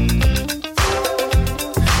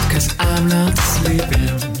 'cause I'm not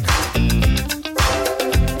sleeping.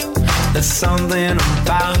 There's something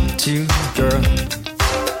about you, girl,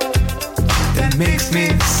 that makes me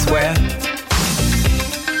sweat.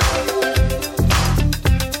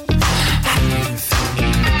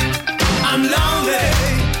 I'm lonely.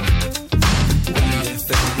 What do you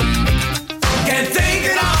think? Can't think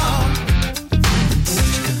at all. What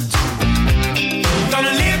you gonna do?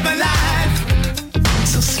 Gonna live my life.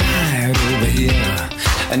 So slide over here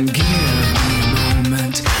and give me a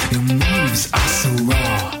moment. Your moves are so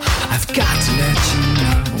raw. I've got to let you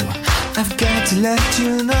know. I've got to let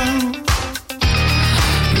you know.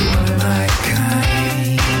 You're my kind.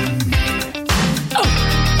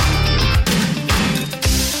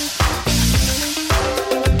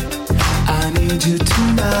 You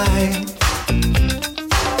tonight,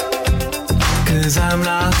 'cause I'm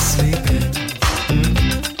not sleeping.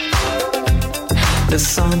 There's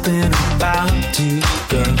something about you,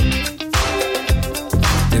 girl,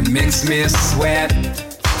 that makes me sweat.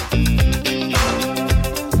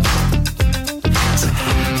 So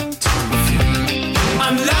hard to feel.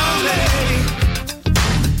 I'm lonely.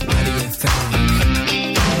 What do you think?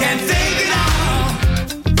 Can't think at all.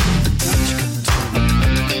 What you gonna do?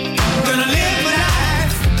 Gonna live.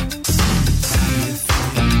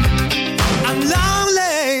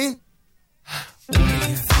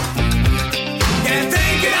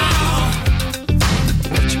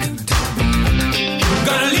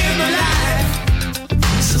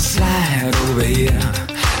 Over here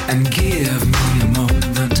and give me a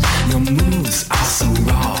moment. Your moves are so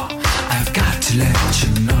raw. I've got to let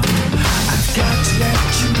you know. I've got to let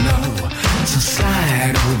you know. So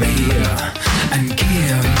slide over here and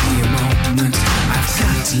give me a moment. I've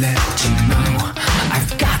got to let you know.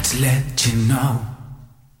 I've got to let you know.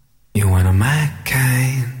 You're one of my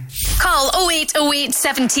kind. Call 0808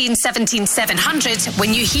 17 17 700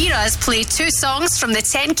 when you hear us play two songs from the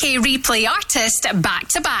 10K replay artist back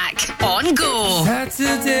to back on Go.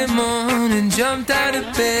 Saturday morning, jumped out of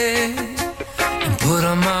bed and put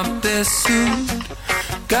on my best suit.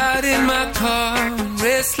 Got in my car and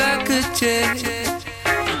raced like a jet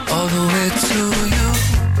all the way to you.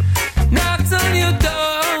 Knocked on your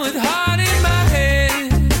door with heart in my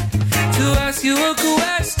head to ask you a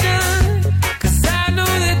question.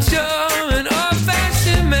 You're an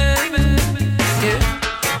old-fashioned man, yeah.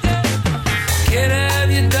 Can I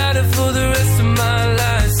have your daughter for the rest of my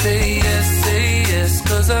life? Say yes,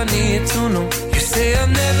 'cause I need to know. You say I'll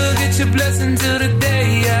never get your blessing till the day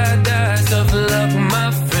I die. Tough luck, my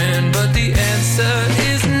friend, but the answer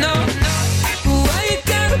is no. Why you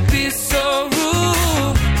gotta be so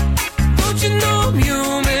rude? Don't you know I'm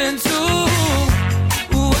human too?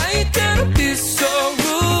 Why you gotta be so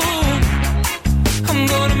rude? I'm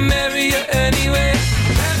gonna marry you anyway.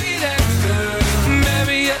 Marry that girl.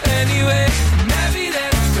 Marry you anyway. Marry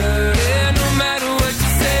that girl. Yeah, no matter what you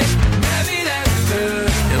say. Marry that girl.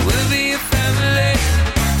 And we'll be a family.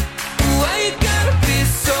 Why you gotta be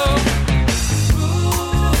so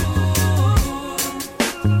rude?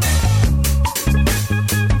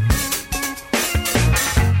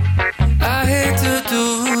 I hate to do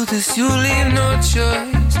this. You leave no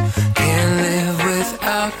choice. Can't live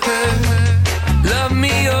without her. Love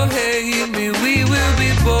me or hate me, we will be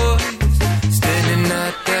boys, standing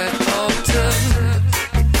at that altar.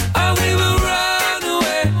 Or we will run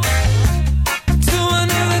away to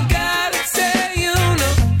another guy that say you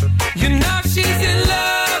know she's in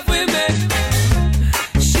love with me.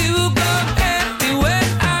 She will go anywhere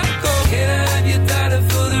I go. Can I have your daughter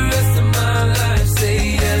for the rest of my life? Say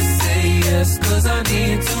yes, 'cause I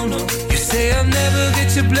need to know. You say I'll never get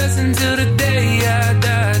your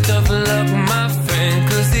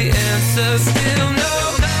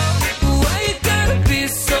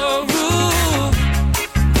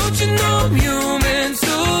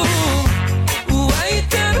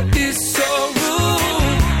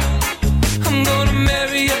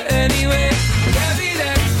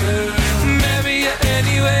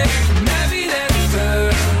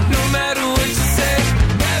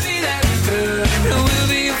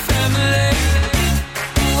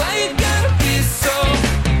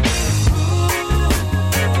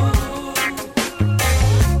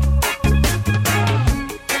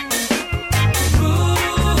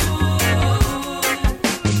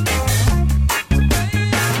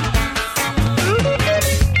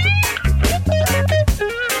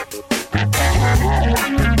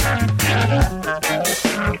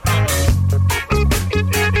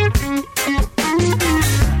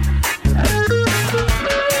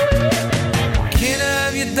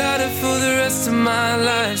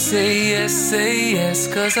say yes,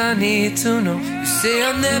 cause I need to know. You say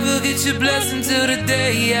I'll never get your blessing till the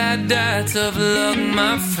day I die. Tough luck,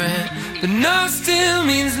 my friend, but no still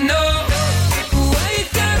means no. Why you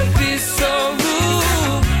gotta be so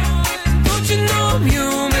rude? Don't you know I'm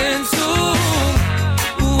human too?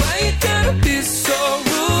 Why you gotta be so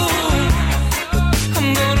rude? I'm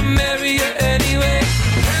gonna marry you anyway.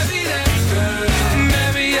 Marry that girl.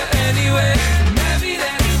 Marry you anyway. Marry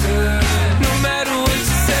that girl. No matter what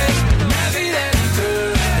you say. Marry that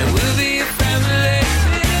girl. And we'll be a family.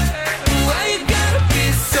 Why you gotta be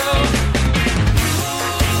so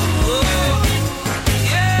rude?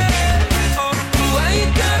 Yeah. Oh, why you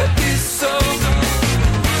gotta be so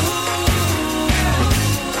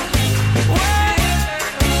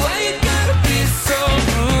Why you gotta be so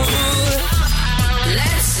rude?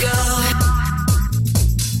 Let's go.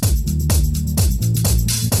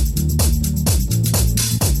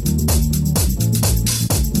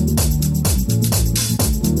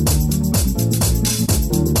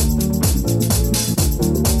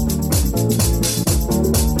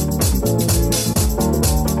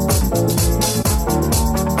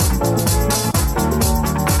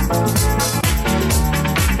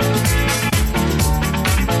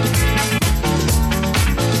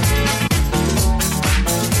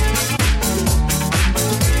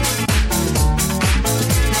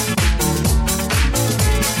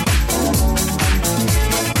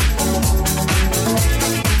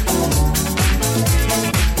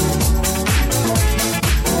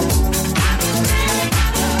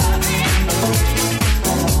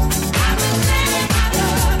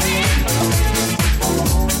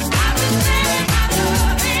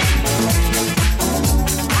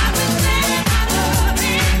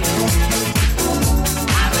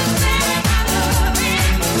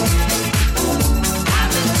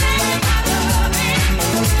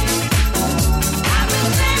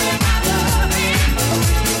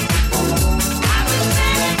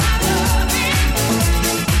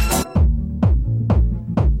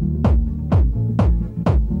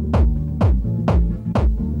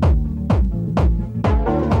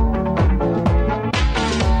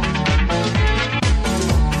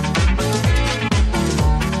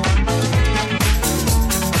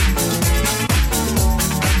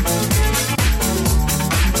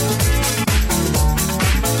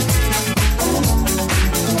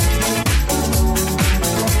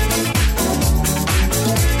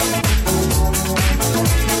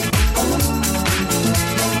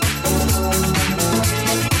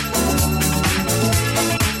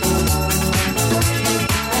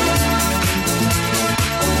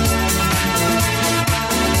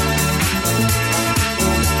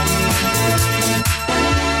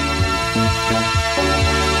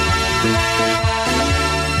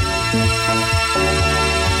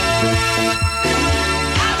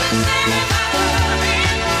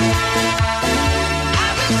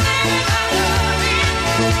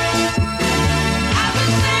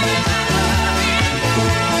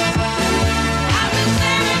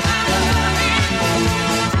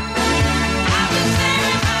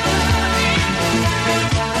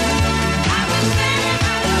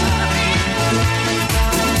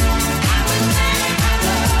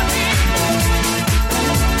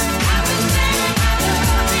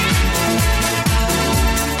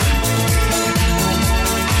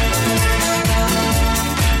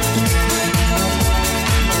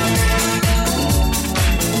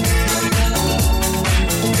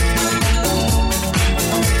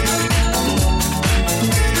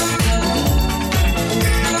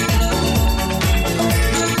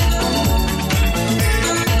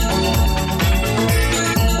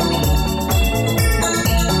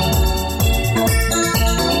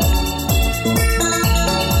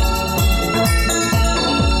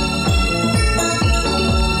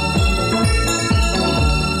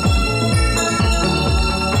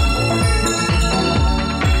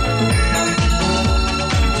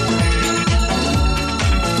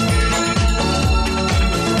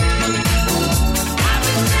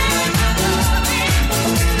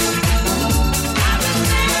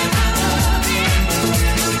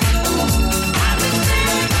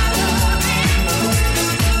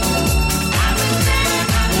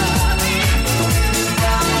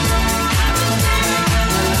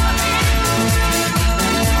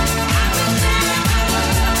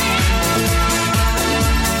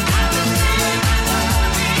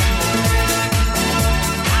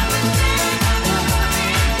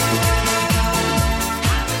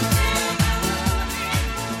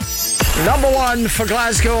 Number one for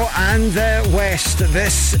Glasgow and the West.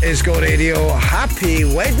 This is Go Radio. Happy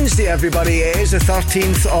Wednesday, everybody. It is the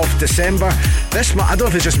 13th of December. This month, I don't know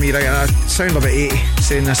if it's just me, right? I sound a bit 80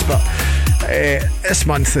 saying this, but This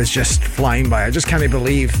month is just flying by. I just can't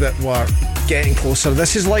believe that we're getting closer.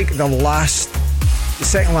 This is like the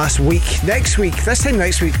second last week. This time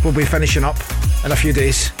next week, we'll be finishing up in a few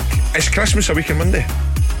days. It's Christmas a week on Monday.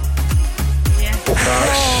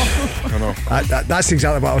 I know. That's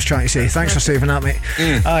exactly what I was trying to say. Thanks for saving that, mate.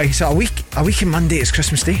 Aye, so a week on Monday is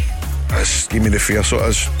Christmas Day. That's give me the fear, so it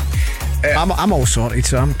is. I'm all sorted,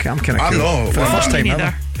 so I'm kind of cool. I'm not. For the Well, first time me ever.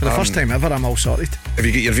 neither. For the first time ever, I'm all sorted. Have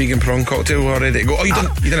you got your vegan prawn cocktail already to go? Oh, you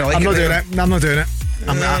didn't like it? I'm not doing there? it. I'm not doing it.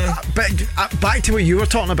 But back to what you were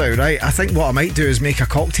talking about, right? I think what I might do is make a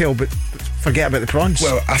cocktail, but forget about the prawns.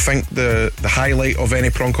 Well, I think the highlight of any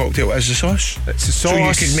prawn cocktail is the sauce. It's the sauce. So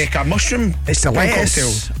you could make a mushroom It's the prawn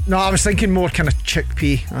lettuce. cocktail. No, I was thinking more kind of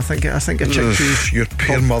chickpea. I think a chickpea. Your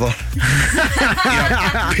poor mother. Your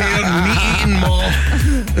poor meat-eating mom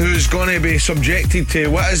who's going to be subjected to,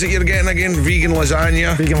 what is it you're getting again? Vegan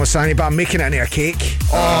lasagna. Vegan lasagna, but I'm making it into a cake.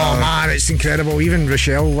 Oh man, it's incredible. Even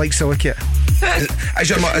Rochelle likes to lick it.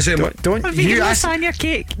 Don't A you vegan ask? lasagna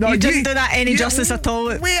cake. No, you you- didn't do that any you- justice at all.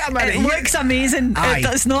 Wait a minute, It you- looks amazing. Aye.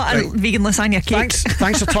 It's not a Right. vegan lasagna cake.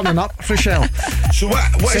 Thanks for turning up, Rochelle. So what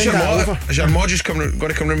is Send your that mod? over. Is your mod just going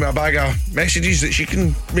to come round with a bag of messages that she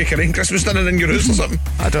can make her own Christmas dinner in your house or something?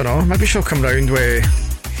 I don't know. Maybe she'll come round with,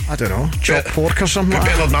 I don't know, chopped pork or something like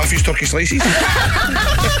Better that. than Matthew's turkey slices.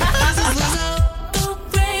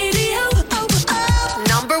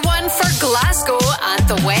 Number 1 for Glasgow and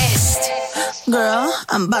the West. Girl,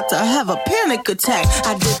 I'm about to have a panic attack.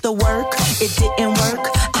 I did the work, it didn't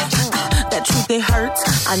work. That truth, it hurts.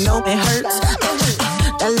 I know it hurts.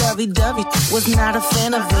 That lovey-dovey was not a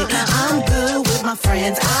fan of it. I'm good with my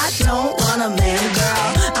friends. I don't want a man,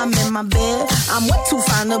 girl. I'm in my bed. I'm way too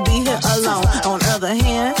fine to be here alone. On other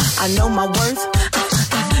hand, I know my worth.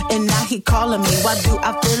 And now he calling me. Why do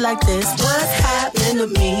I feel like this? What's happening to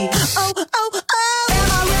me? Oh, oh, oh.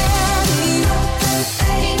 Am I ready?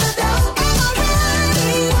 Ain't no doubt. Am I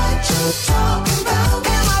ready? What you talking about?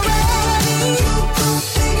 Am I ready? You can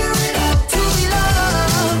figure it out. To be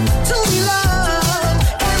loved. To be loved.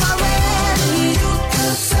 Am I ready? You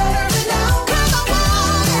can serve it now. 'Cause I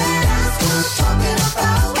want it. That's what I'm talking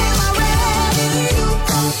about. Am I ready? You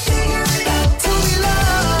can figure it out. To be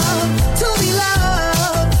loved. To be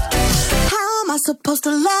loved. How am I supposed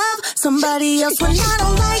to love somebody else when I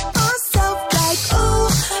don't like myself? Like, ooh,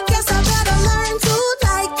 guess I better learn to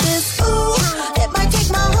like this. Ooh, it might take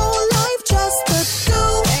my whole life just to do.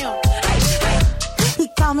 He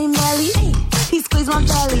called me Melly, he squeezed my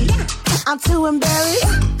belly. I'm too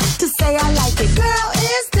embarrassed to say I like it. Girl,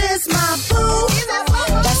 is this my boo?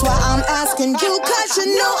 That's why I'm asking you, 'cause you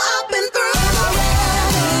know I've been through. Am I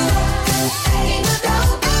ready? Ain't no doubt.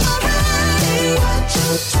 Am I ready? What you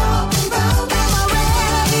talking about? Am I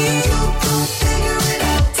ready? You can figure it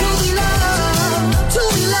out. To be loved. To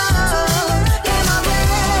be loved. Am I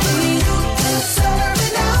ready? You can serve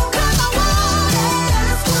it now. 'Cause I want it.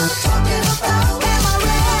 That's what I'm talking about. Am I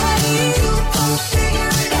ready? You can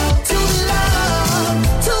figure it out. To be loved.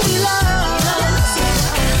 To be loved.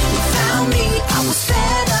 You found me. I was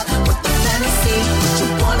fed up with the fantasy. What you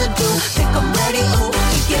wanna do? Think I'm ready? Ooh,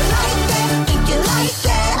 think you like that? Think you like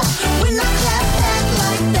that? When I clap back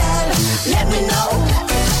like that, let me know.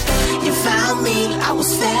 You found me. I was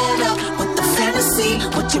fed up with the fantasy.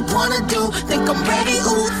 What you wanna do? Think I'm ready?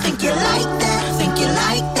 Ooh, think you like that? Think you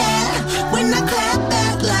like that? When I clap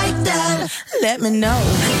back like that, let me know.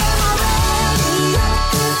 Am I ready?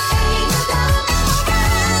 Ain't no doubt. Am I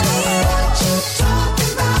ready? What you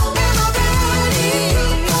talking about? Am I ready?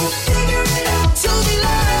 Don't figure it out. To be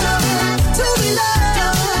loved. To be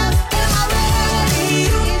loved. Am I ready?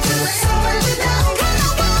 You can serve it now. 'Cause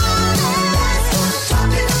I want it. That's what I'm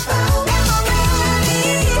talking about. Am I ready?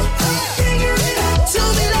 Don't figure it out. To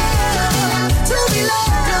be loved. To be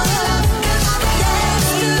loved. Am I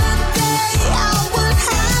ready? Yesterday I would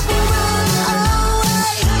have run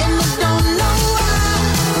away, and I don't know why.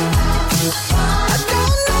 I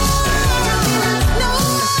don't know why. No.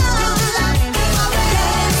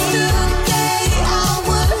 Yesterday I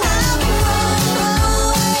would have run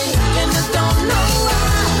away, and I don't know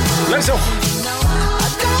why. Lizzo.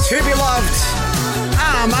 To be loved.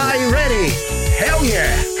 Am I ready? Hell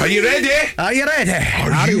yeah. Are you ready? Are you ready?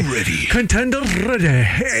 Are you ready? Contender ready.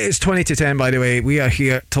 It's 20 to 10, by the way. We are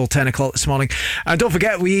here till 10 o'clock this morning. And don't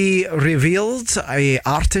forget, we revealed a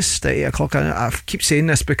artist at 8 o'clock. I keep saying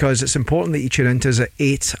this because it's important that you tune into us at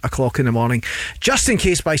 8 o'clock in the morning, just in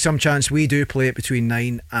case by some chance we do play it between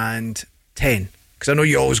 9 and 10. Because I know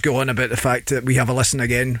you always go on about the fact that we have a listen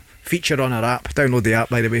again feature on our app. Download the app,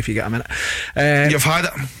 by the way, if you get a minute. You've had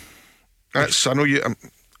it. That's, I know you.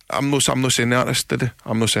 I'm not saying the artist, did I?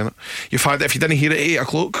 I'm not saying it. You've had it. If you didn't hear it at 8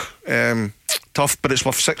 o'clock, tough, but it's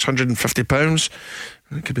worth £650.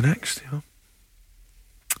 And it could be next, you know.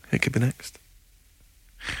 It could be next.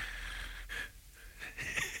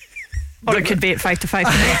 Or it could be at 5 to 5.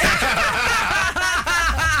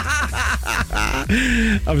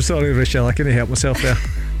 I'm sorry, Rochelle, I couldn't help myself there.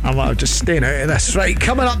 I'm just staying out of this. Right,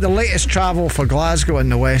 coming up, the latest travel for Glasgow in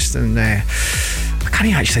the West, and I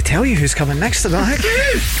can't actually tell you who's coming next, I don't think.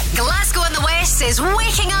 Glasgow in the West is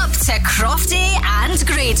waking up to Crofty and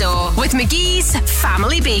Grado with McGee's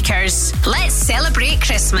Family Bakers. Let's celebrate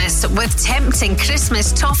Christmas with tempting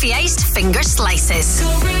Christmas toffee iced finger slices.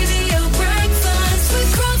 Go radio breakfast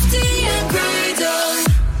with Crofty and Grado.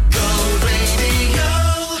 Go radio.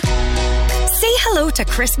 Say hello to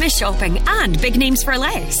Christmas shopping and big names for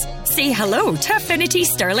less. Say hello to Affinity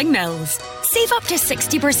Sterling Mills. Save up to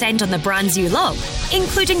 60% on the brands you love,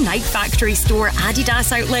 including Nike Factory Store,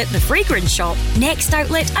 Adidas Outlet, The Fragrance Shop, Next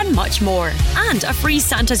Outlet, and much more. And a free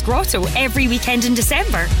Santa's Grotto every weekend in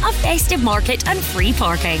December, a festive market, and free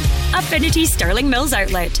parking. Affinity Sterling Mills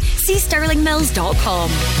Outlet. See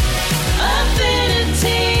sterlingmills.com.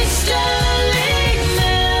 Affinity Sterling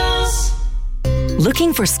Mills.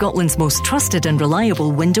 Looking for Scotland's most trusted and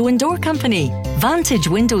reliable window and door company? Vantage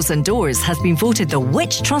Windows and Doors has been voted the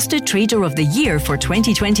Which Trusted Trader of the Year for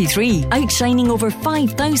 2023, outshining over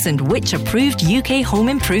 5,000 Which-approved UK home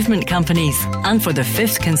improvement companies. And for the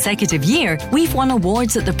 5th consecutive year, we've won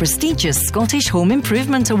awards at the prestigious Scottish Home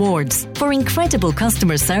Improvement Awards. For incredible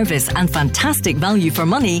customer service and fantastic value for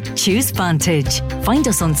money, choose Vantage. Find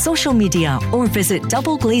us on social media or visit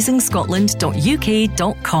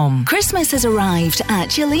doubleglazing.uk.com. Christmas has arrived at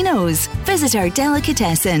Chilino's. Visit our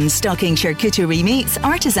delicatessen stocking charcuterie meats,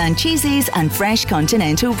 artisan cheeses and fresh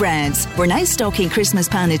continental breads. We're now stocking Christmas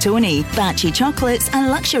panettone, batchy chocolates and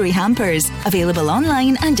luxury hampers. Available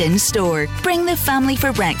online and in store. Bring the family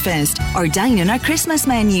for breakfast or dine on our Christmas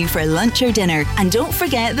menu for lunch or dinner. And don't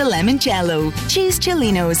forget the limoncello. Choose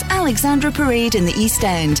Chilino's, Alexandra Parade in the East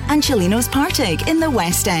End and Chilino's Partick in the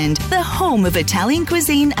West End, the home of Italian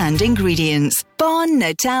cuisine and ingredients. Buon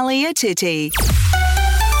Natale a tutti.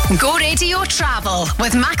 Go Radio Travel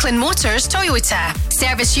with Macklin Motors Toyota.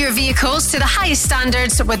 Service your vehicles to the highest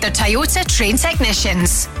standards with their Toyota trained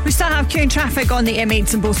technicians. We still have queuing traffic on the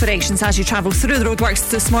M8s in both directions as you travel through the roadworks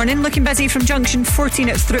this morning. Looking busy from junction 14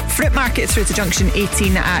 at Fruit Market through to junction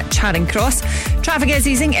 18 at Charing Cross. Traffic is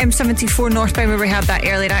easing M74 northbound where we had that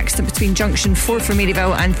earlier accident between junction 4 for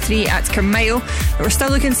Maryville and 3 at Carmyle. But we're still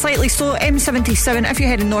looking slightly slow. M77 if you're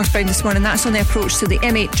heading northbound this morning, that's on the approach to the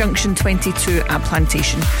M8 junction 22 at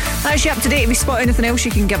Plantation. That's you up to date. If you spot anything else, you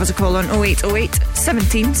can give us a call on 0808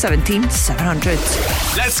 17 17 700.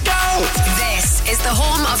 Let's go! This is the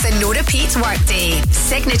home of the no repeat workday.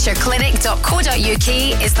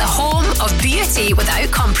 Signatureclinic.co.uk is the home of beauty without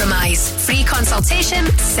compromise. Free consultation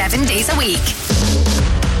 7 days a week.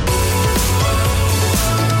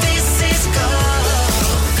 This is Go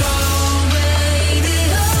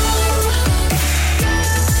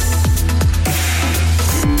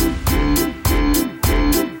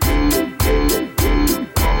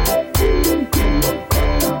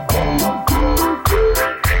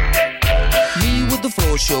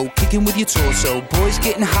Show, kicking with your torso. Boys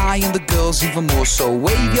getting high and the girls even more so.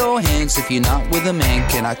 Wave your hands if you're not with a man.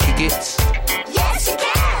 Can I kick it? Yes, you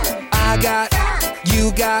can. I got,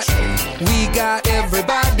 you got, we got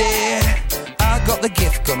everybody. I got the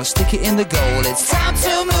gift, gonna stick it in the goal. It's time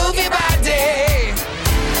to move your body.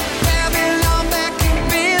 Babylon back in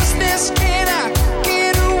business. Can I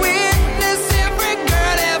get a witness? Every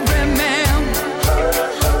girl, every man.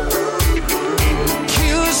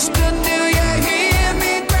 Houston, do you hear?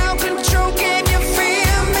 Can you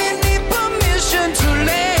feel me? Need permission to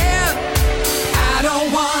land. I don't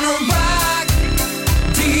wanna rock,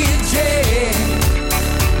 DJ,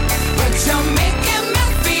 but you're making me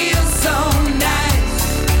feel so nice.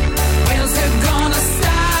 When's it gonna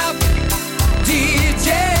stop, DJ?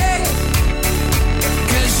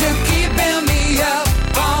 'Cause you're keeping me up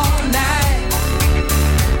all night.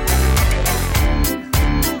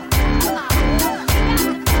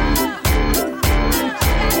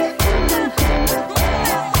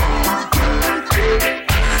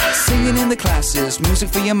 Singing in the classes, music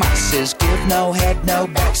for your masses. Give no head, no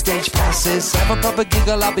backstage passes. Have a proper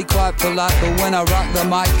giggle, I'll be quite polite. But when I rock the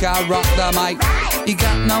mic, I rock the mic. You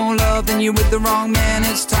got no love, then you're with the wrong man.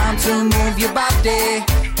 It's time to move your body.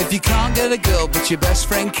 If you can't get a girl, but your best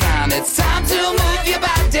friend can, it's time to move your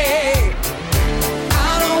body. I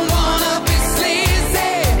don't wanna be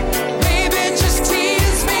sleazy. Baby, just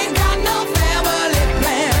tease me. Got no family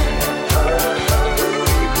plan.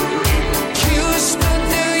 Houston,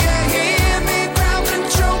 do you hear me? Ground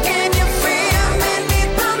control, can you feel me? Need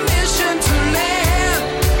permission to land.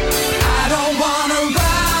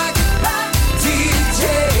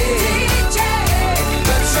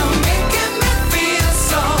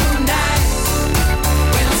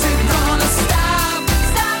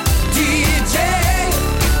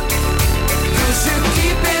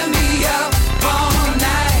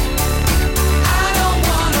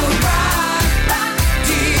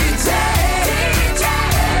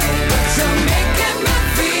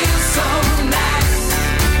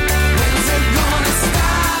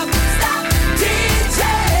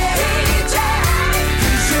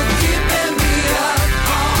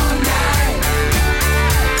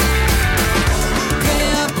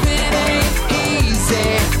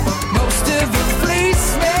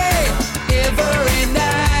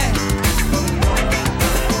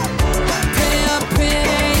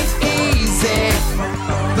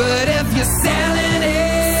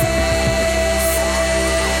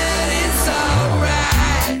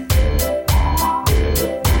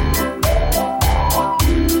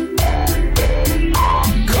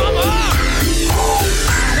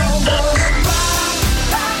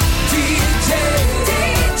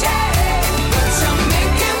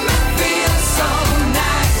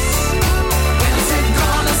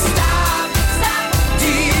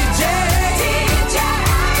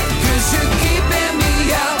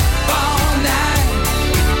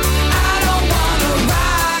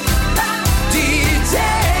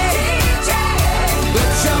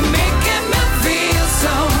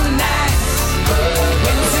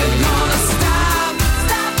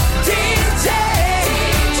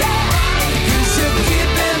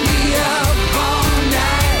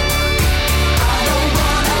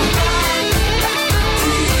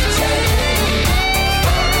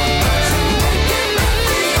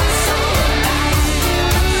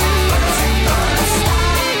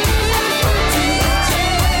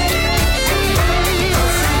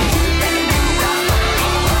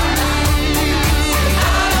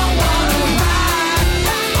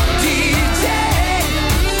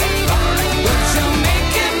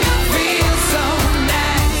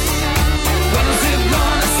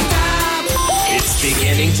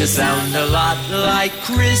 to sound a lot like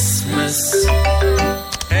Christmas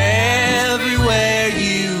everywhere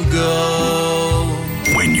you go.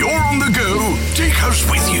 When you're on the go, take us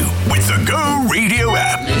with you with the Go Radio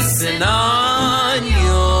app. Listen on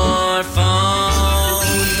your phone.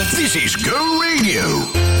 This is Go Radio.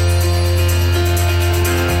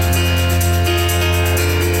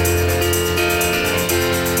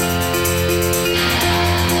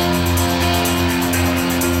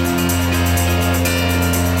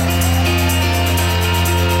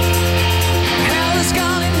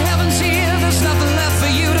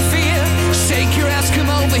 Come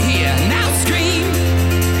over here, now scream.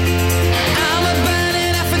 I'm a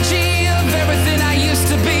burning effigy of everything I used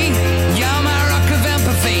to be. You're my rock of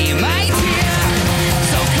empathy, my dear.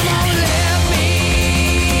 So come on, let me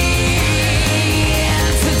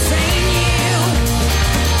entertain you.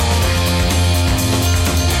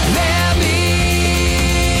 Let me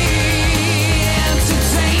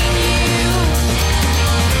entertain you.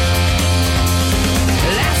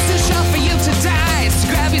 Life's too short for you to die, so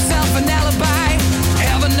grab yourself an alibi.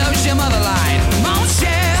 Knows your mother line, won't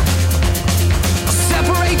share.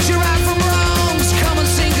 Separate your right from wrongs. Come and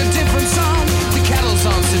sing a different song. The cattle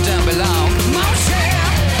songs that don't belong, won't share.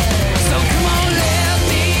 So come on, let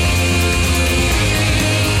me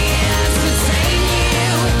entertain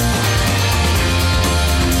you.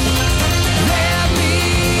 Let me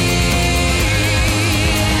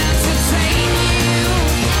entertain you.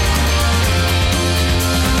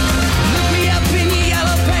 Look me up in your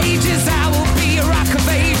yellow pages. I will be a rock of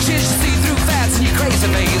ages. See through fats and your crazy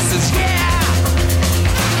faces, yeah.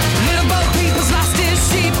 Little Bo Peep's lost his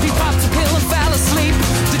sheep. He popped a pill and fell asleep.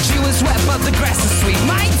 The Jew is wet but the grass is sweet,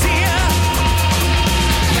 my dear.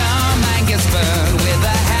 Your mind gets burned with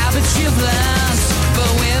the habits you've learned, but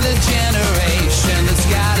with a generation that's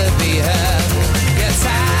gotta be heard. Get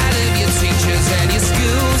tired of your teachers and your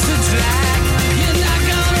schools to drag. You're not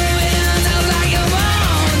gonna win, not like your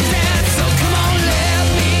mom and dad. So come on, let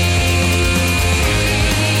me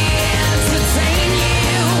entertain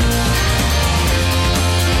you.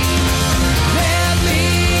 Let me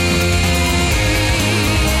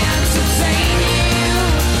entertain you.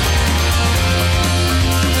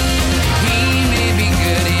 He may be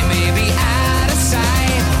good, he may be out of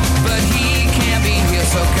sight, but he can't be here,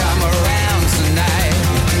 so come around tonight.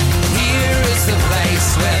 Here is the place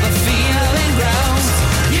where the feeling grows.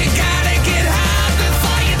 You gotta get high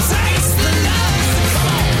before you taste the love. Come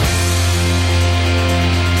on.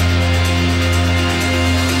 Let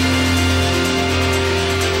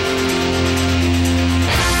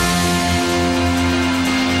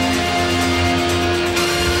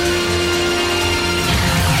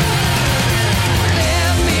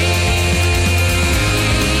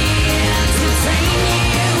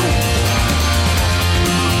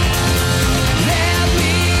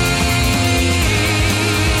me entertain you. Let me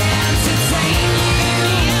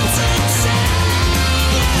entertain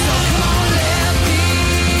you. So come on, let me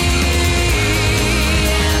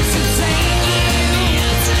entertain you.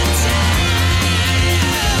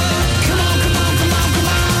 Come on, come on, come on, come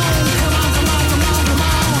on. Come on, come on, come on, come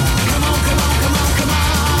on. Come on, come on, come on, come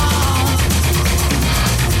on.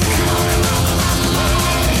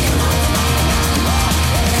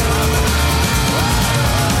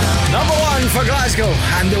 Number one for Glasgow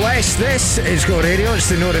and the West. This is Go Radio. It's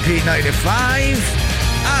the No Repeat 95.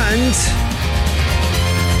 And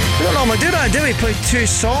we don't normally do that, do we? Play two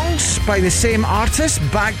songs by the same artist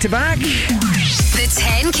back to back. The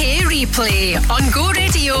 10K replay on Go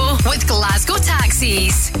Radio with Glasgow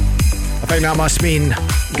Taxis. I think that must mean,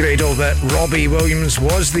 Grado, that Robbie Williams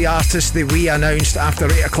was the artist that we announced after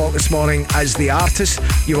 8 o'clock this morning as the artist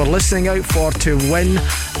you were listening out for to win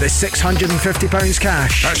the £650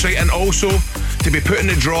 cash. That's right, and also to be put in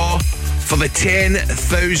the draw for the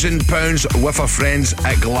 £10,000 with our friends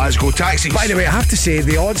at Glasgow Taxis. By the way, I have to say,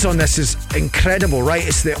 the odds on this is incredible, right?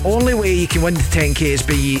 It's the only way you can win the 10K is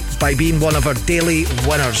by being one of our daily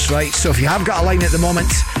winners, right? So if you have got a line at the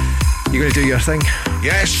moment, you're going to do your thing.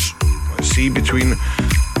 Yes. Let's see between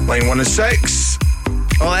line 1 and 6.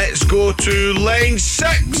 Let's go to line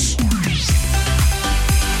 6.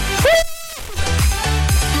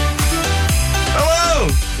 Hello.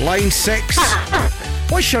 Line 6.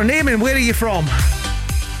 What's your name and where are you from?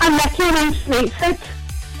 I'm Nikki and I'm Nicewood.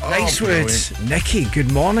 Nicewood. Nikki,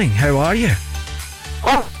 good morning. How are you?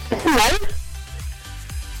 Oh, hello.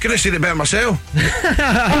 Could I say it better myself?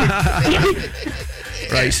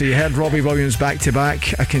 Right, so you heard Robbie Williams back to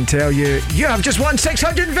back. I can tell you, you have just won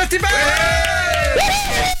 £650.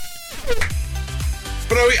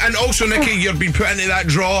 Brilliant. And also, Nikki, you've been put into that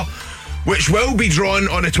draw which will be drawn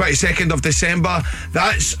on the 22nd of December.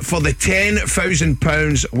 That's for the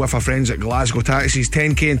 £10,000 with our friends at Glasgow Taxis.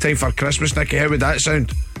 10k in time for Christmas, Nicky. How would that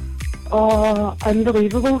sound? Oh,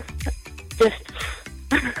 unbelievable. Just...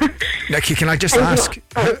 Nicky, can I just ask,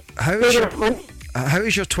 how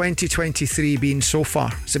is your 2023 been so far?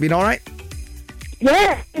 Has it been alright?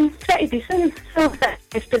 Yeah, it's pretty decent. So that's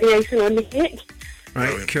just the icing on the cake.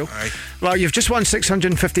 Right, cool. Well, you've just won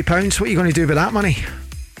 £650. What are you going to do with that money?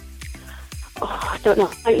 Oh, I don't know.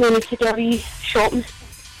 I think we need to get a wee shopping.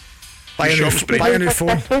 Buy a new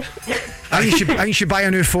phone. I think you should buy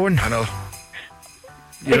a new phone. I know.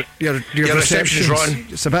 Your reception's wrong.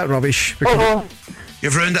 It's a bit rubbish.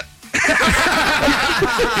 You've ruined it.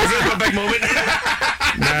 You've ruined my big moment.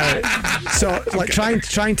 So, like, try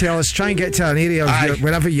and tell us. Try and get to an area of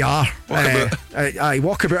wherever you are.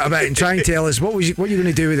 Walk about a bit and try and tell us what you're going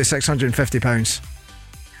to do with the £650.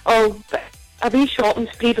 Oh, but a wee shopping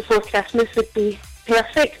spree before Christmas would be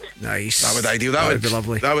perfect. Nice. That would ideal. That would be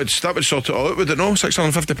lovely. That would sort it all out, would it no?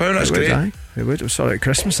 £650. That's great. It would. It would sort out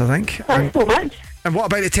Christmas, I think. Thanks so much. And what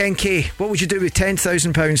about the 10k? What would you do with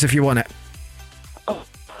 £10,000 if you won it?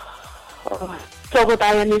 Probably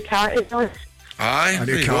buy a new car, to be honest. Aye, A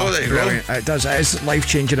there new you car. go, there you Brilliant. go. It does. It is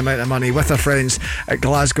life-changing amount of money with our friends at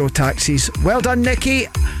Glasgow Taxis. Well done, Nikki.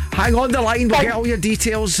 Hang on the line. We'll get all your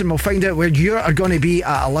details and we'll find out where you are going to be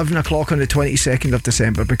at 11 o'clock on the 22nd of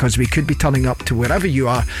December, because we could be turning up to wherever you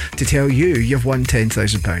are to tell you you've won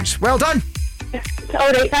 £10,000. Well done.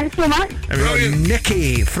 Alright, thanks so much. And we've got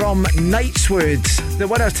Nikki from Knightswood, the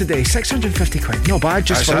winner today. £650. Not bad,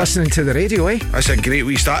 just for listening to the radio, eh? That's a great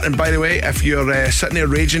wee start. And by the way, if you're sitting there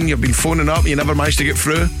raging, you've been phoning up, you never managed to get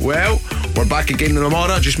through, well, we're back again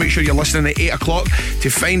tomorrow. Just make sure you're listening at 8 o'clock to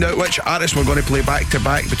find out which artists we're going to play back to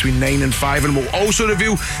back between 9 and 5, and we'll also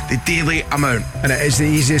reveal the daily amount. And it is the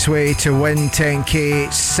easiest way to win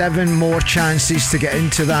 10k. 7 more chances to get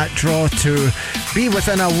into that draw to be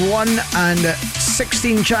within a 1 and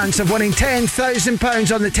 16 chance of winning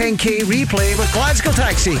 £10,000 on the 10k replay with Glasgow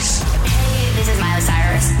Taxis. Hey, this is Miley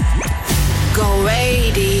Cyrus. Go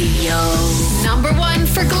Radio. Number 1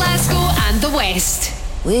 for Glasgow and the West.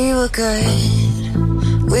 We were good,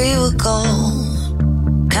 we were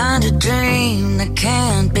gold, kind of dream that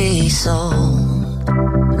can't be sold.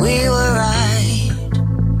 We were right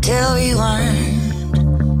till we weren't,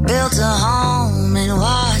 built a home and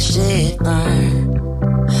watched it burn.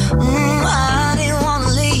 I didn't want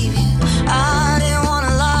to leave you, I didn't want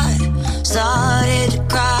to lie. Started to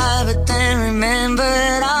cry, but then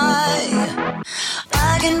remembered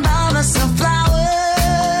I can buy myself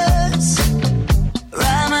flowers,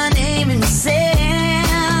 write my name in the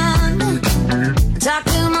sand, talk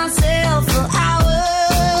to myself for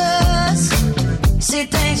hours, see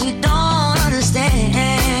things you don't understand.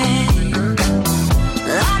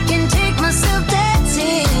 I can take myself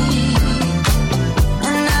dancing,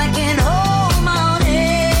 and I can hold my own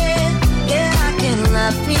head. Yeah, I can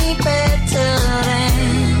love me better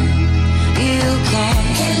than you can.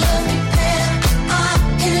 Can love me better,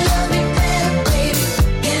 can love me better, baby.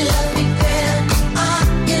 Can love me better,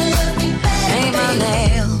 can love me better. Paint my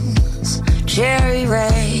nails cherry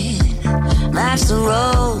red, match the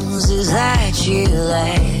roses that you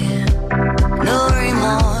laid. No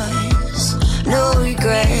remorse, no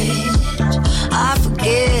regret, I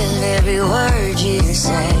forgive every word you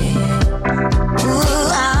say. Ooh,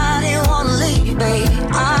 I didn't want to leave you, baby,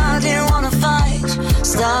 I didn't want to fight.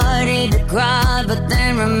 Started to cry, but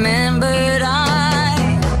then remembered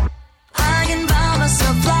I can buy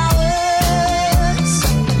myself flowers,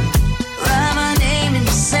 write my name in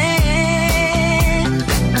the sand,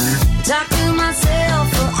 talk to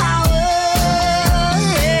myself for hours,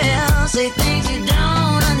 yeah, say things you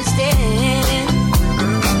don't understand.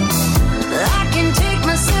 I can take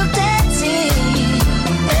myself dancing,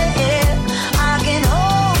 yeah, I can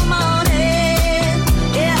hold my own head,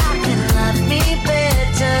 yeah, I can love me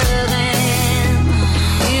better than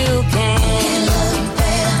you can. Can love me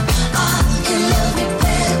better, can love me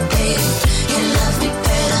better, baby. Can love me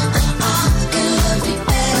better, can love me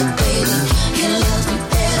better, baby. Can love me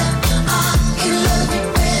better, can love me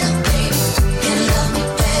better, baby. Can love me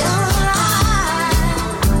better.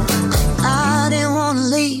 I didn't want to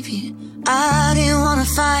leave you, I didn't want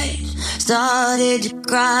to fight. Started to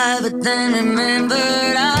cry, but then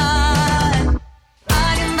remembered I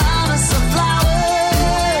can buy myself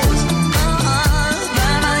flowers,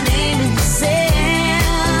 write my name in the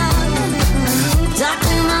sand, talk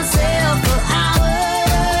to myself for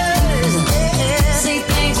hours, yeah, say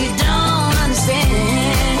things you don't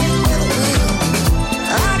understand.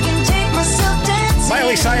 I can take myself dancing.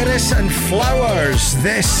 Miley Cyrus and Flowers.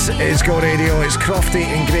 This is Go Radio. It's Crofty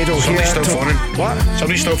and Grado Somebody's here. still phoning. What?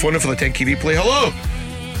 Somebody's still phoning for the 10k replay. Hello?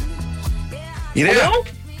 You there? Hello?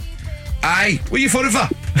 Aye. What are you phoning for?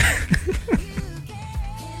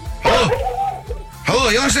 Hello? Hello,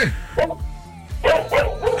 you listening?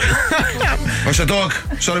 What's a dog?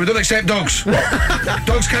 Sorry, we don't accept dogs.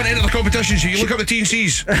 Dogs can't enter the competition, so you look up the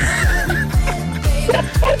T&Cs.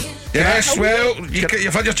 Yes, well,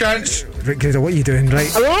 you've had your chance. Right, Grado, what are you doing? Right.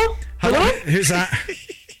 Hello? Hello? Who's that?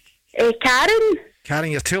 Karen? Karen,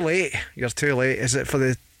 you're too late. You're too late. Is it for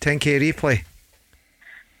the 10k replay?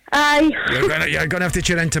 Aye. You're gonna have to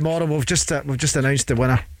tune in tomorrow. We've just announced the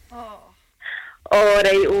winner. Alright,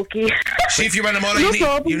 okay. See if you win tomorrow, No you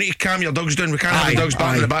problem. need to calm your dogs down. We can't have the dogs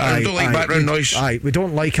back in the background. We don't like background noise. Aye, we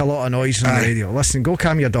don't like a lot of noise on the radio. Listen, go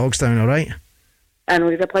calm your dogs down, alright? I know,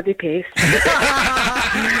 he's a bloody pace.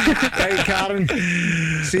 Right, Karen.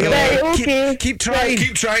 See you Right, later. okay. Keep trying.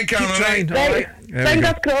 Keep trying, Karen. Keep trying. Right. Alright. There we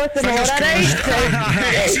Fingers go. crossed tomorrow,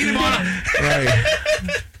 right? See you tomorrow. Right.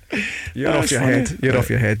 You're off your head. You're off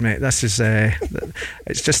your head, mate. This is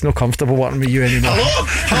it's just no comfortable working with you anymore.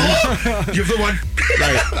 Hello? You've the one.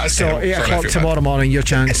 Right. That's So terrible. 8 Sorry, I o'clock feel tomorrow morning, your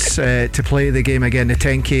chance to play the game again, the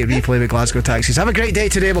 10k replay with Glasgow Taxis. Have a great day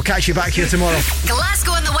today. We'll catch you back here tomorrow.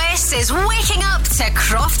 Glasgow in the West is waking up to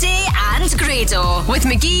Crofty and Grado with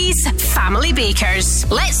McGee's Family Bakers.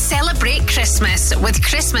 Let's celebrate Christmas with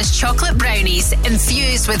Christmas chocolate brownies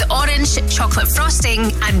infused with orange chocolate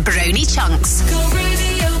frosting and brownie chunks. Go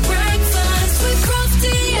Radio Breakfast with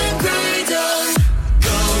Crofty and Grado.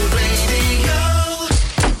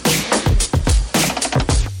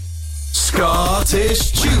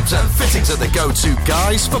 Scottish Tubes and Fittings are the go-to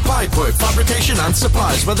guys for pipework, fabrication and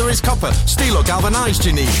supplies. Whether it's copper, steel or galvanised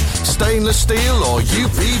you need, stainless steel or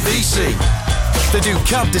UPVC. They do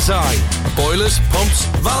cab design, boilers, pumps,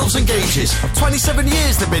 valves and gauges. 27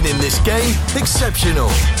 years they've been in this game, exceptional,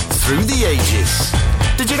 through the ages.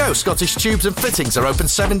 Did you know Scottish Tubes and Fittings are open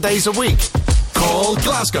 7 days a week? Call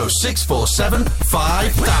Glasgow 647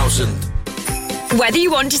 5000. Whether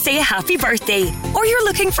you want to say a happy birthday or you're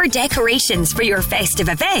looking for decorations for your festive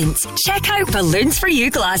events, check out Balloons for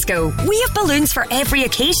You Glasgow. We have balloons for every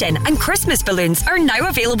occasion and Christmas balloons are now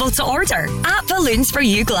available to order. At Balloons for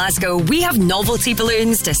You Glasgow, we have novelty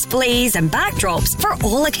balloons, displays and backdrops for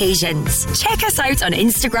all occasions. Check us out on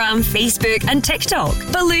Instagram, Facebook and TikTok.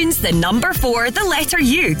 Balloons the number 4, the letter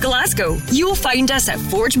U, Glasgow. You'll find us at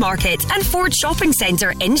Forge Market and Forge Shopping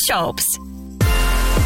Centre in shops.